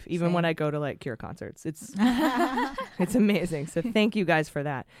whole life, even when I go to like Cure concerts. It's it's amazing. So thank you guys for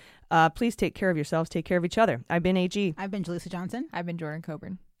that. Please take care of yourselves. Take care of each other. I've been AG. I've been Jaleesa Johnson. I've been Jordan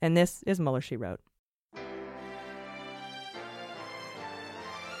Coburn. And this is Mueller, She Wrote.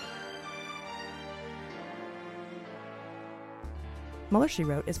 Mueller, She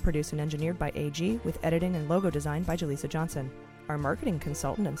Wrote is produced and engineered by AG with editing and logo design by Jaleesa Johnson. Our marketing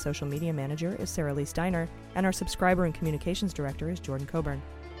consultant and social media manager is Sarah Lee Steiner, and our subscriber and communications director is Jordan Coburn.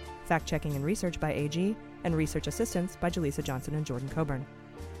 Fact-checking and research by AG, and research assistance by Jaleesa Johnson and Jordan Coburn.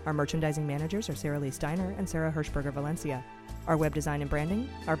 Our merchandising managers are Sarah Lee Steiner and Sarah Hirschberger Valencia. Our web design and branding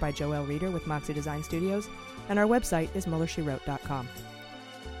are by Joelle Reeder with Moxie Design Studios, and our website is MuellerSheWrote.com.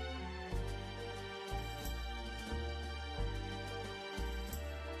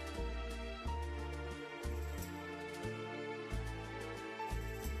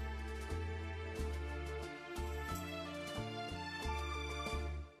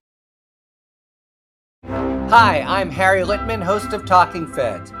 Hi, I'm Harry Littman, host of Talking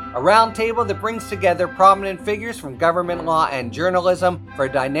Feds, a roundtable that brings together prominent figures from government law and journalism for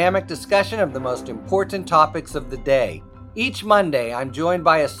a dynamic discussion of the most important topics of the day. Each Monday, I'm joined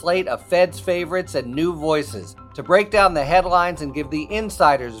by a slate of Feds favorites and new voices to break down the headlines and give the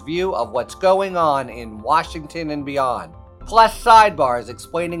insider's view of what's going on in Washington and beyond. Plus sidebars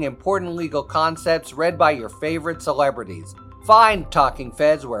explaining important legal concepts read by your favorite celebrities. Find Talking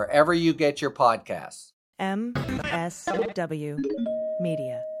Feds wherever you get your podcasts. MSW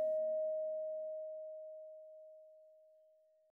Media.